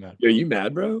mad. What are you mad? Are you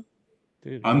mad, bro?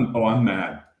 Dude, I'm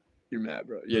mad. You're mad,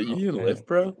 bro. Yeah, you need a lift,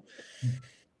 bro.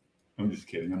 I'm just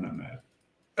kidding. I'm not mad.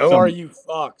 ORU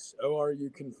Fox.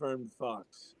 ORU confirmed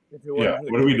Fox. If it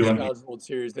wasn't what are we doing? College World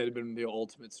Series, they'd have been the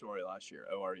ultimate story last year.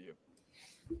 ORU.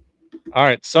 All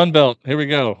right, Sunbelt. Here we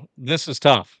go. This is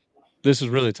tough. This is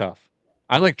really tough.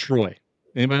 I like Troy.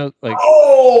 Anybody like?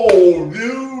 Oh,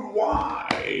 dude,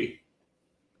 why?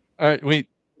 All right, wait.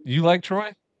 You like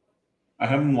Troy? I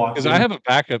have them locked. Because I have a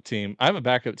backup team. I have a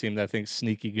backup team that I think's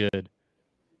sneaky good.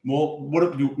 Well,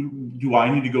 what do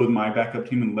I need to go with my backup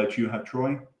team and let you have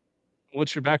Troy?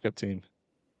 What's your backup team?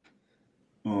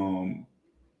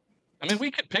 I mean,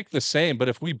 we could pick the same, but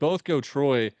if we both go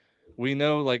Troy, we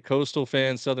know like Coastal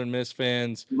fans, Southern Miss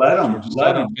fans, Let Georgia them.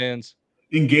 Southern fans.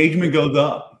 Engagement goes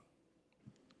up.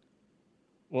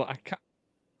 Well,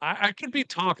 I could be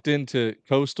talked into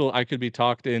Coastal. I could be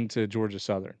talked into Georgia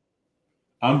Southern.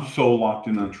 I'm so locked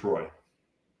in on Troy.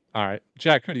 All right,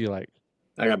 Jack, who do you like?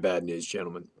 I got bad news,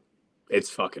 gentlemen. It's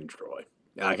fucking Troy.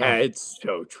 Like, Oh. it's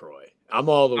so Troy. I'm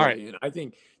all the All way right. in. I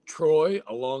think Troy,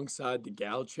 alongside the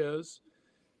Gauchos,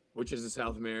 which is a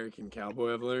South American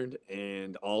cowboy I've learned,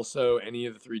 and also any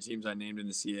of the three teams I named in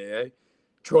the CAA,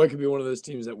 Troy could be one of those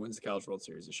teams that wins the College World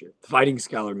Series this year. Fighting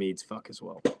Scholar Meads, fuck as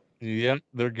well. Yeah,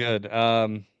 they're good.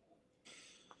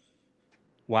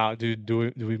 Wow, dude,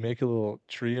 do we make a little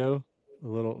trio, a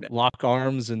little lock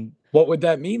arms, and what would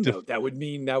that mean though? That would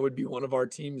mean that would be one of our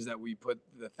teams that we put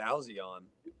the Thousy on.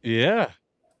 Yeah,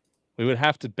 we would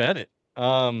have to bet it.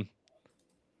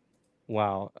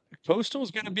 Wow,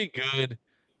 Coastal's gonna be good.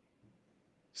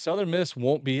 Southern Miss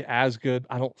won't be as good,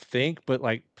 I don't think, but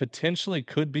like potentially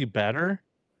could be better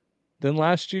than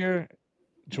last year.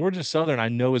 Georgia Southern, I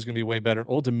know is gonna be way better.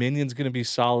 Old Dominion's gonna be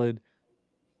solid,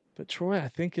 but Troy, I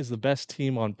think, is the best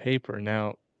team on paper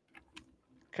now.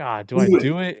 God, do I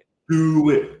do it? Do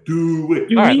it.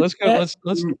 All right, let's go.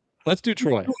 Let's do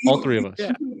Troy. All three of us.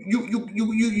 Yeah.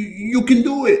 You can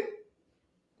do it.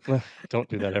 Don't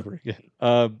do that ever again.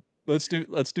 Let's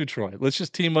do Troy. Let's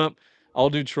just team up. I'll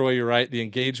do Troy. You're right. The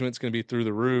engagement's going to be through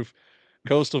the roof.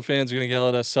 Coastal fans are going to yell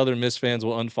at us. Southern Miss fans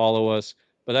will unfollow us,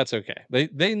 but that's okay.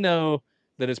 They know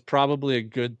that it's probably a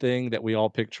good thing that we all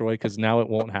pick Troy because now it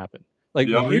won't happen. Like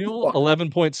Yep. real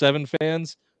 11.7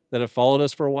 fans that have followed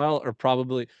us for a while are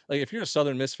probably like, if you're a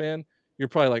Southern Miss fan, you're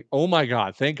probably like, oh my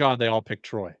God, thank God they all picked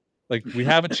Troy. Like we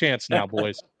have a chance now,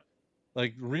 boys.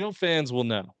 Like real fans will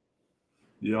know.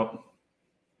 Yep.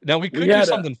 Now we could do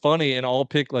something funny and all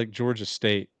pick like Georgia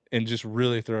State and just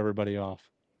really throw everybody off.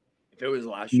 If it was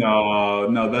last year.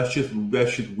 No, that's just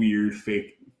weird,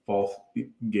 fake, false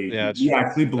engagement. Yeah, you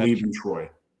actually believe in Troy.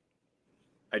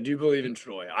 I do believe in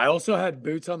Troy. I also had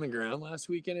boots on the ground last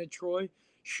weekend at Troy.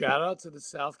 Shout out to the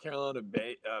South Carolina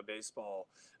baseball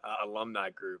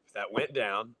alumni group that went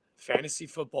down, Fantasy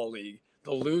Football League.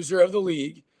 The loser of the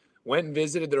league went and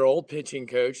visited their old pitching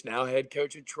coach, now head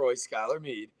coach at Troy, Skylar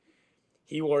Mead.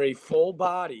 He wore a full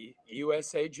body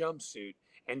USA jumpsuit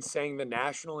and sang the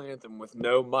national anthem with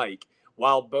no mic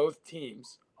while both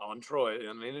teams on Troy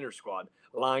on the inter squad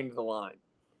lined the line.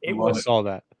 I saw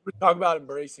that. Talk about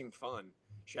embracing fun.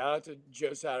 Shout out to Joe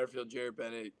Satterfield, Jared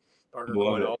Bennett, Parker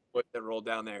Coyne, all the boys that rolled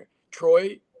down there.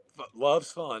 Troy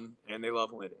loves fun, and they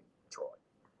love winning. Troy.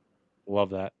 Love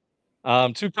that.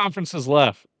 2 conferences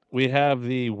left. We have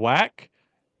the WAC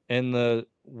and the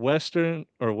West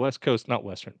Coast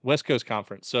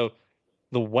Conference. So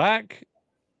the WAC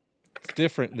is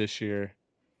different this year.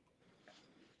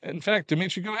 In fact,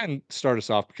 Dimitri, go ahead and start us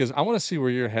off because I want to see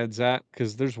where your head's at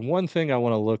because there's one thing I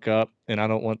want to look up and I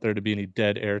don't want there to be any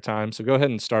dead air time. So go ahead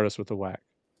and start us with the WAC.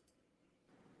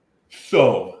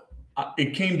 So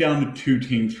it came down to 2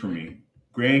 teams for me,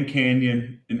 Grand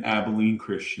Canyon and Abilene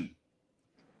Christian.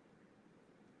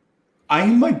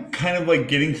 I'm kind of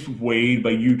getting swayed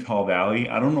by Utah Valley.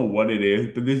 I don't know what it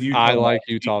is, but this Utah Valley,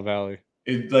 Utah Valley.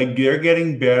 It's like they're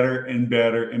getting better and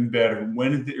better and better.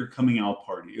 When is their coming out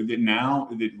party? Is it now?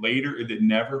 Is it later? Is it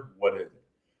never? What is it?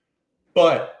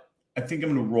 But I think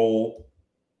I'm going to roll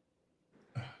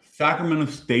Sacramento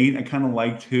State. I kind of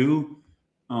like too.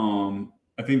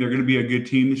 I think they're going to be a good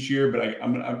team this year, but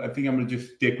I think I'm going to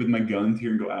just stick with my guns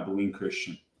here and go Abilene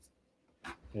Christian.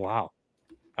 Wow.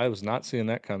 I was not seeing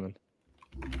that coming.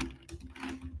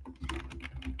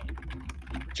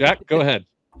 Jack, go ahead.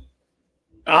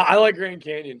 I like Grand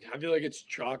Canyon. I feel like it's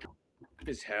chalk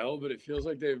as hell, but it feels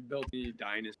like they've built the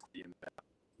dynasty in that.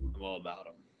 I'm all about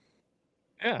them.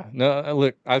 Yeah. No,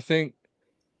 look, I think,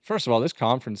 first of all, this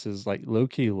conference is like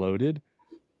low-key loaded.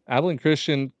 Abilene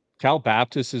Christian, Cal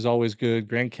Baptist is always good.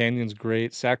 Grand Canyon's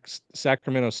great.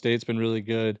 Sacramento State's been really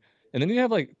good. And then you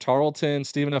have like Tarleton,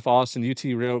 Stephen F. Austin, UT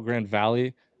Rio Grande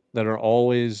Valley that are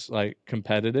always like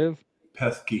competitive.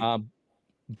 Pesky.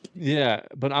 Yeah,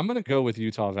 but I'm gonna go with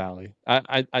Utah Valley.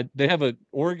 They have a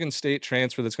Oregon State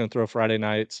transfer that's gonna throw Friday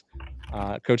nights.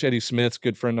 Coach Eddie Smith's a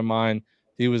good friend of mine.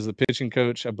 He was the pitching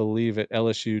coach, I believe, at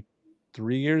LSU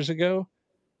 3 years ago.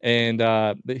 And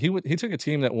he took a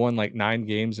team that won like 9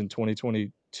 games in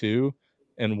 2022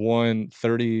 and won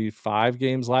 35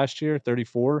 games last year,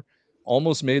 34,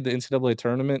 almost made the NCAA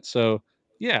tournament. So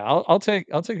yeah, I'll take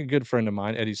a good friend of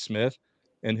mine, Eddie Smith,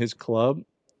 and his club.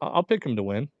 I'll pick him to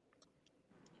win.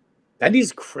 That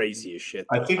is crazy as shit,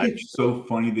 though. I think it's so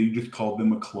funny that you just called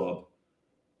them a club.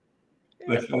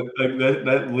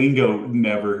 That lingo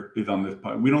never is on this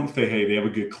pod. We don't say, "Hey, they have a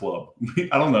good club."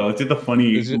 I don't know. It's just a funny.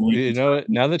 You know what?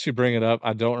 Now that you bring it up,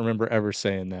 I don't remember ever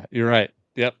saying that. You're right.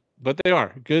 Yep, but they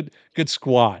are good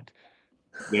squad.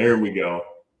 There we go.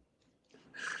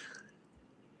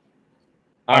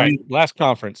 All right, last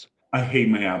conference. I hate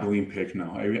my Abilene pick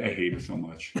now. I hate it so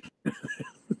much.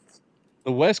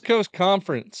 The West Coast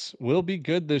Conference will be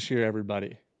good this year,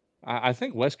 everybody. I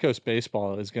think West Coast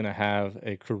baseball is going to have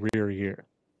a career year.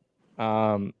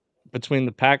 Between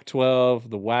the Pac-12,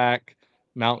 the WAC,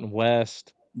 Mountain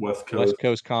West, West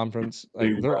Coast Conference,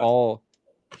 like they're all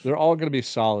going to be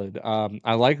solid.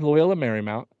 I like Loyola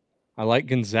Marymount. I like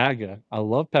Gonzaga. I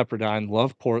love Pepperdine,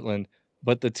 love Portland,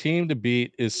 but the team to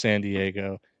beat is San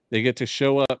Diego. They get to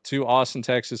show up to Austin,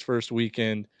 Texas first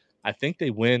weekend. I think they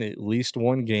win at least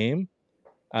one game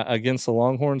against the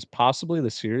Longhorns, possibly the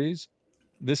series.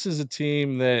 This is a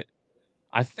team that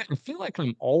I feel like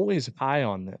I'm always high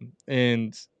on them.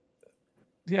 And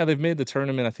yeah, they've made the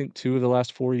tournament, I think 2 of the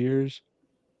last 4 years.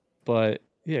 But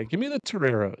yeah, give me the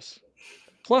Toreros.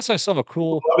 Plus, I saw a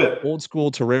cool old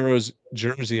school Toreros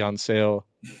jersey on sale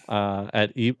on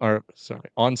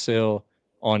sale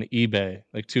on eBay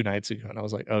like 2 nights ago, and I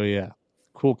was like, "Oh yeah,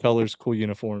 cool colors, cool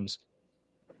uniforms."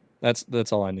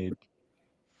 That's all I need.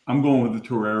 I'm going with the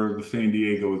Toreros of San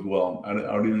Diego as well. I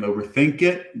didn't overthink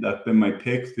it. That's been my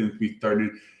pick since we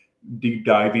started deep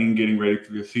diving, getting ready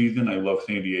for the season. I love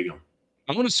San Diego.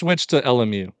 I'm going to switch to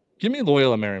LMU. Give me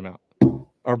Loyola Marymount.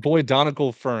 Our boy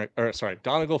Donegal Fergus.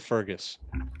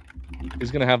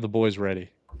 He's going to have the boys ready.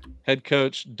 Head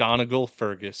coach Donegal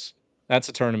Fergus. That's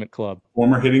a tournament club.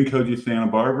 Former hitting coach at Santa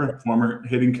Barbara, former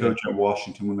hitting coach at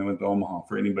Washington when they went to Omaha.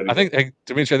 For anybody,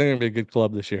 Dimitri, I think it'll be a good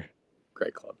club this year.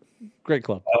 Great club. Great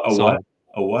club. What?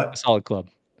 A what? A solid club.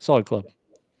 Solid club.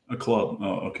 A club.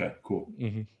 Oh, okay, cool.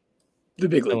 Mm-hmm. The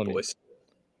big league boys.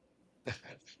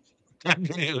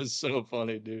 It was so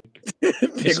funny, dude.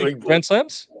 Big league Grand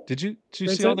Slams? Did you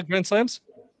see all the Grand Slams?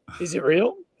 Is it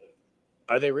real?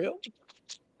 Are they real?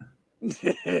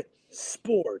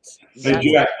 Sports. Hey,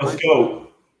 Jack, let's go.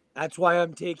 That's why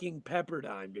I'm taking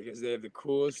Pepperdine, because they have the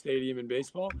coolest stadium in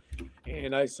baseball.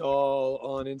 And I saw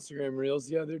on Instagram Reels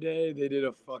the other day, they did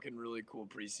a fucking really cool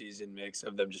preseason mix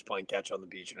of them just playing catch on the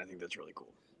beach, and I think that's really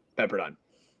cool. Pepperdine.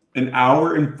 1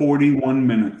 hour and 41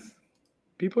 minutes.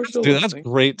 People are still listening. That's a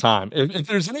great time. If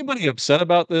there's anybody upset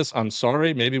about this, I'm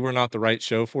sorry. Maybe we're not the right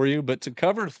show for you. But to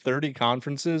cover 30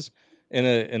 conferences in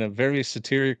a very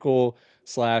satirical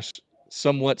 /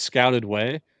 somewhat scouted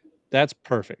way, that's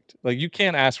perfect. Like, you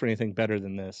can't ask for anything better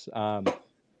than this.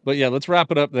 But yeah, let's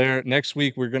wrap it up there. Next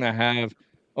week we're gonna have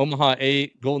Omaha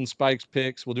 8 Golden Spikes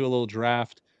picks. We'll do a little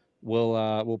draft.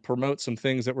 We'll promote some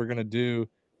things that we're gonna do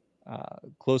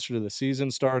closer to the season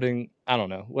starting. I don't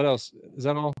know. What else? Is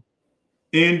that all?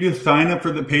 And just sign up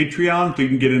for the Patreon so you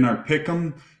can get in our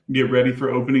pick'em, get ready for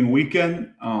opening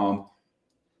weekend.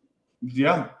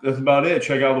 Yeah, that's about it.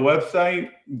 Check out the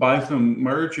website, buy some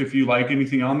merch if you like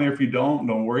anything on there. If you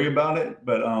don't worry about it.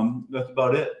 But that's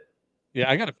about it. Yeah,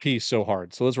 I got to pee so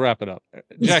hard. So let's wrap it up.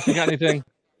 Jack, you got anything?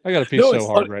 I got to pee so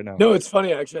hard right now. No, it's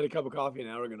funny. I actually had a cup of coffee an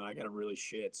hour ago. I got to really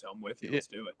shit, so I'm with you. Let's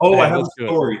do it. Oh, I have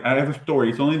a story.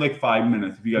 It's only like 5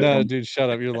 minutes. If you guys no, dude,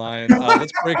 shut up. You're lying.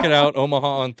 Let's break it out.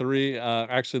 Omaha on 3.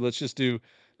 Actually, let's just do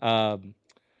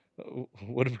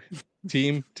what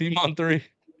team on 3.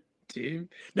 Team?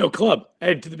 No, club.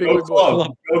 Hey, to the big league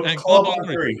club. Club on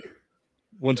 3.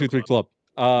 1, 2, 3 club.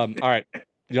 All right.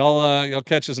 Y'all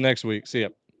catch us next week. See ya.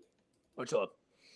 Much love.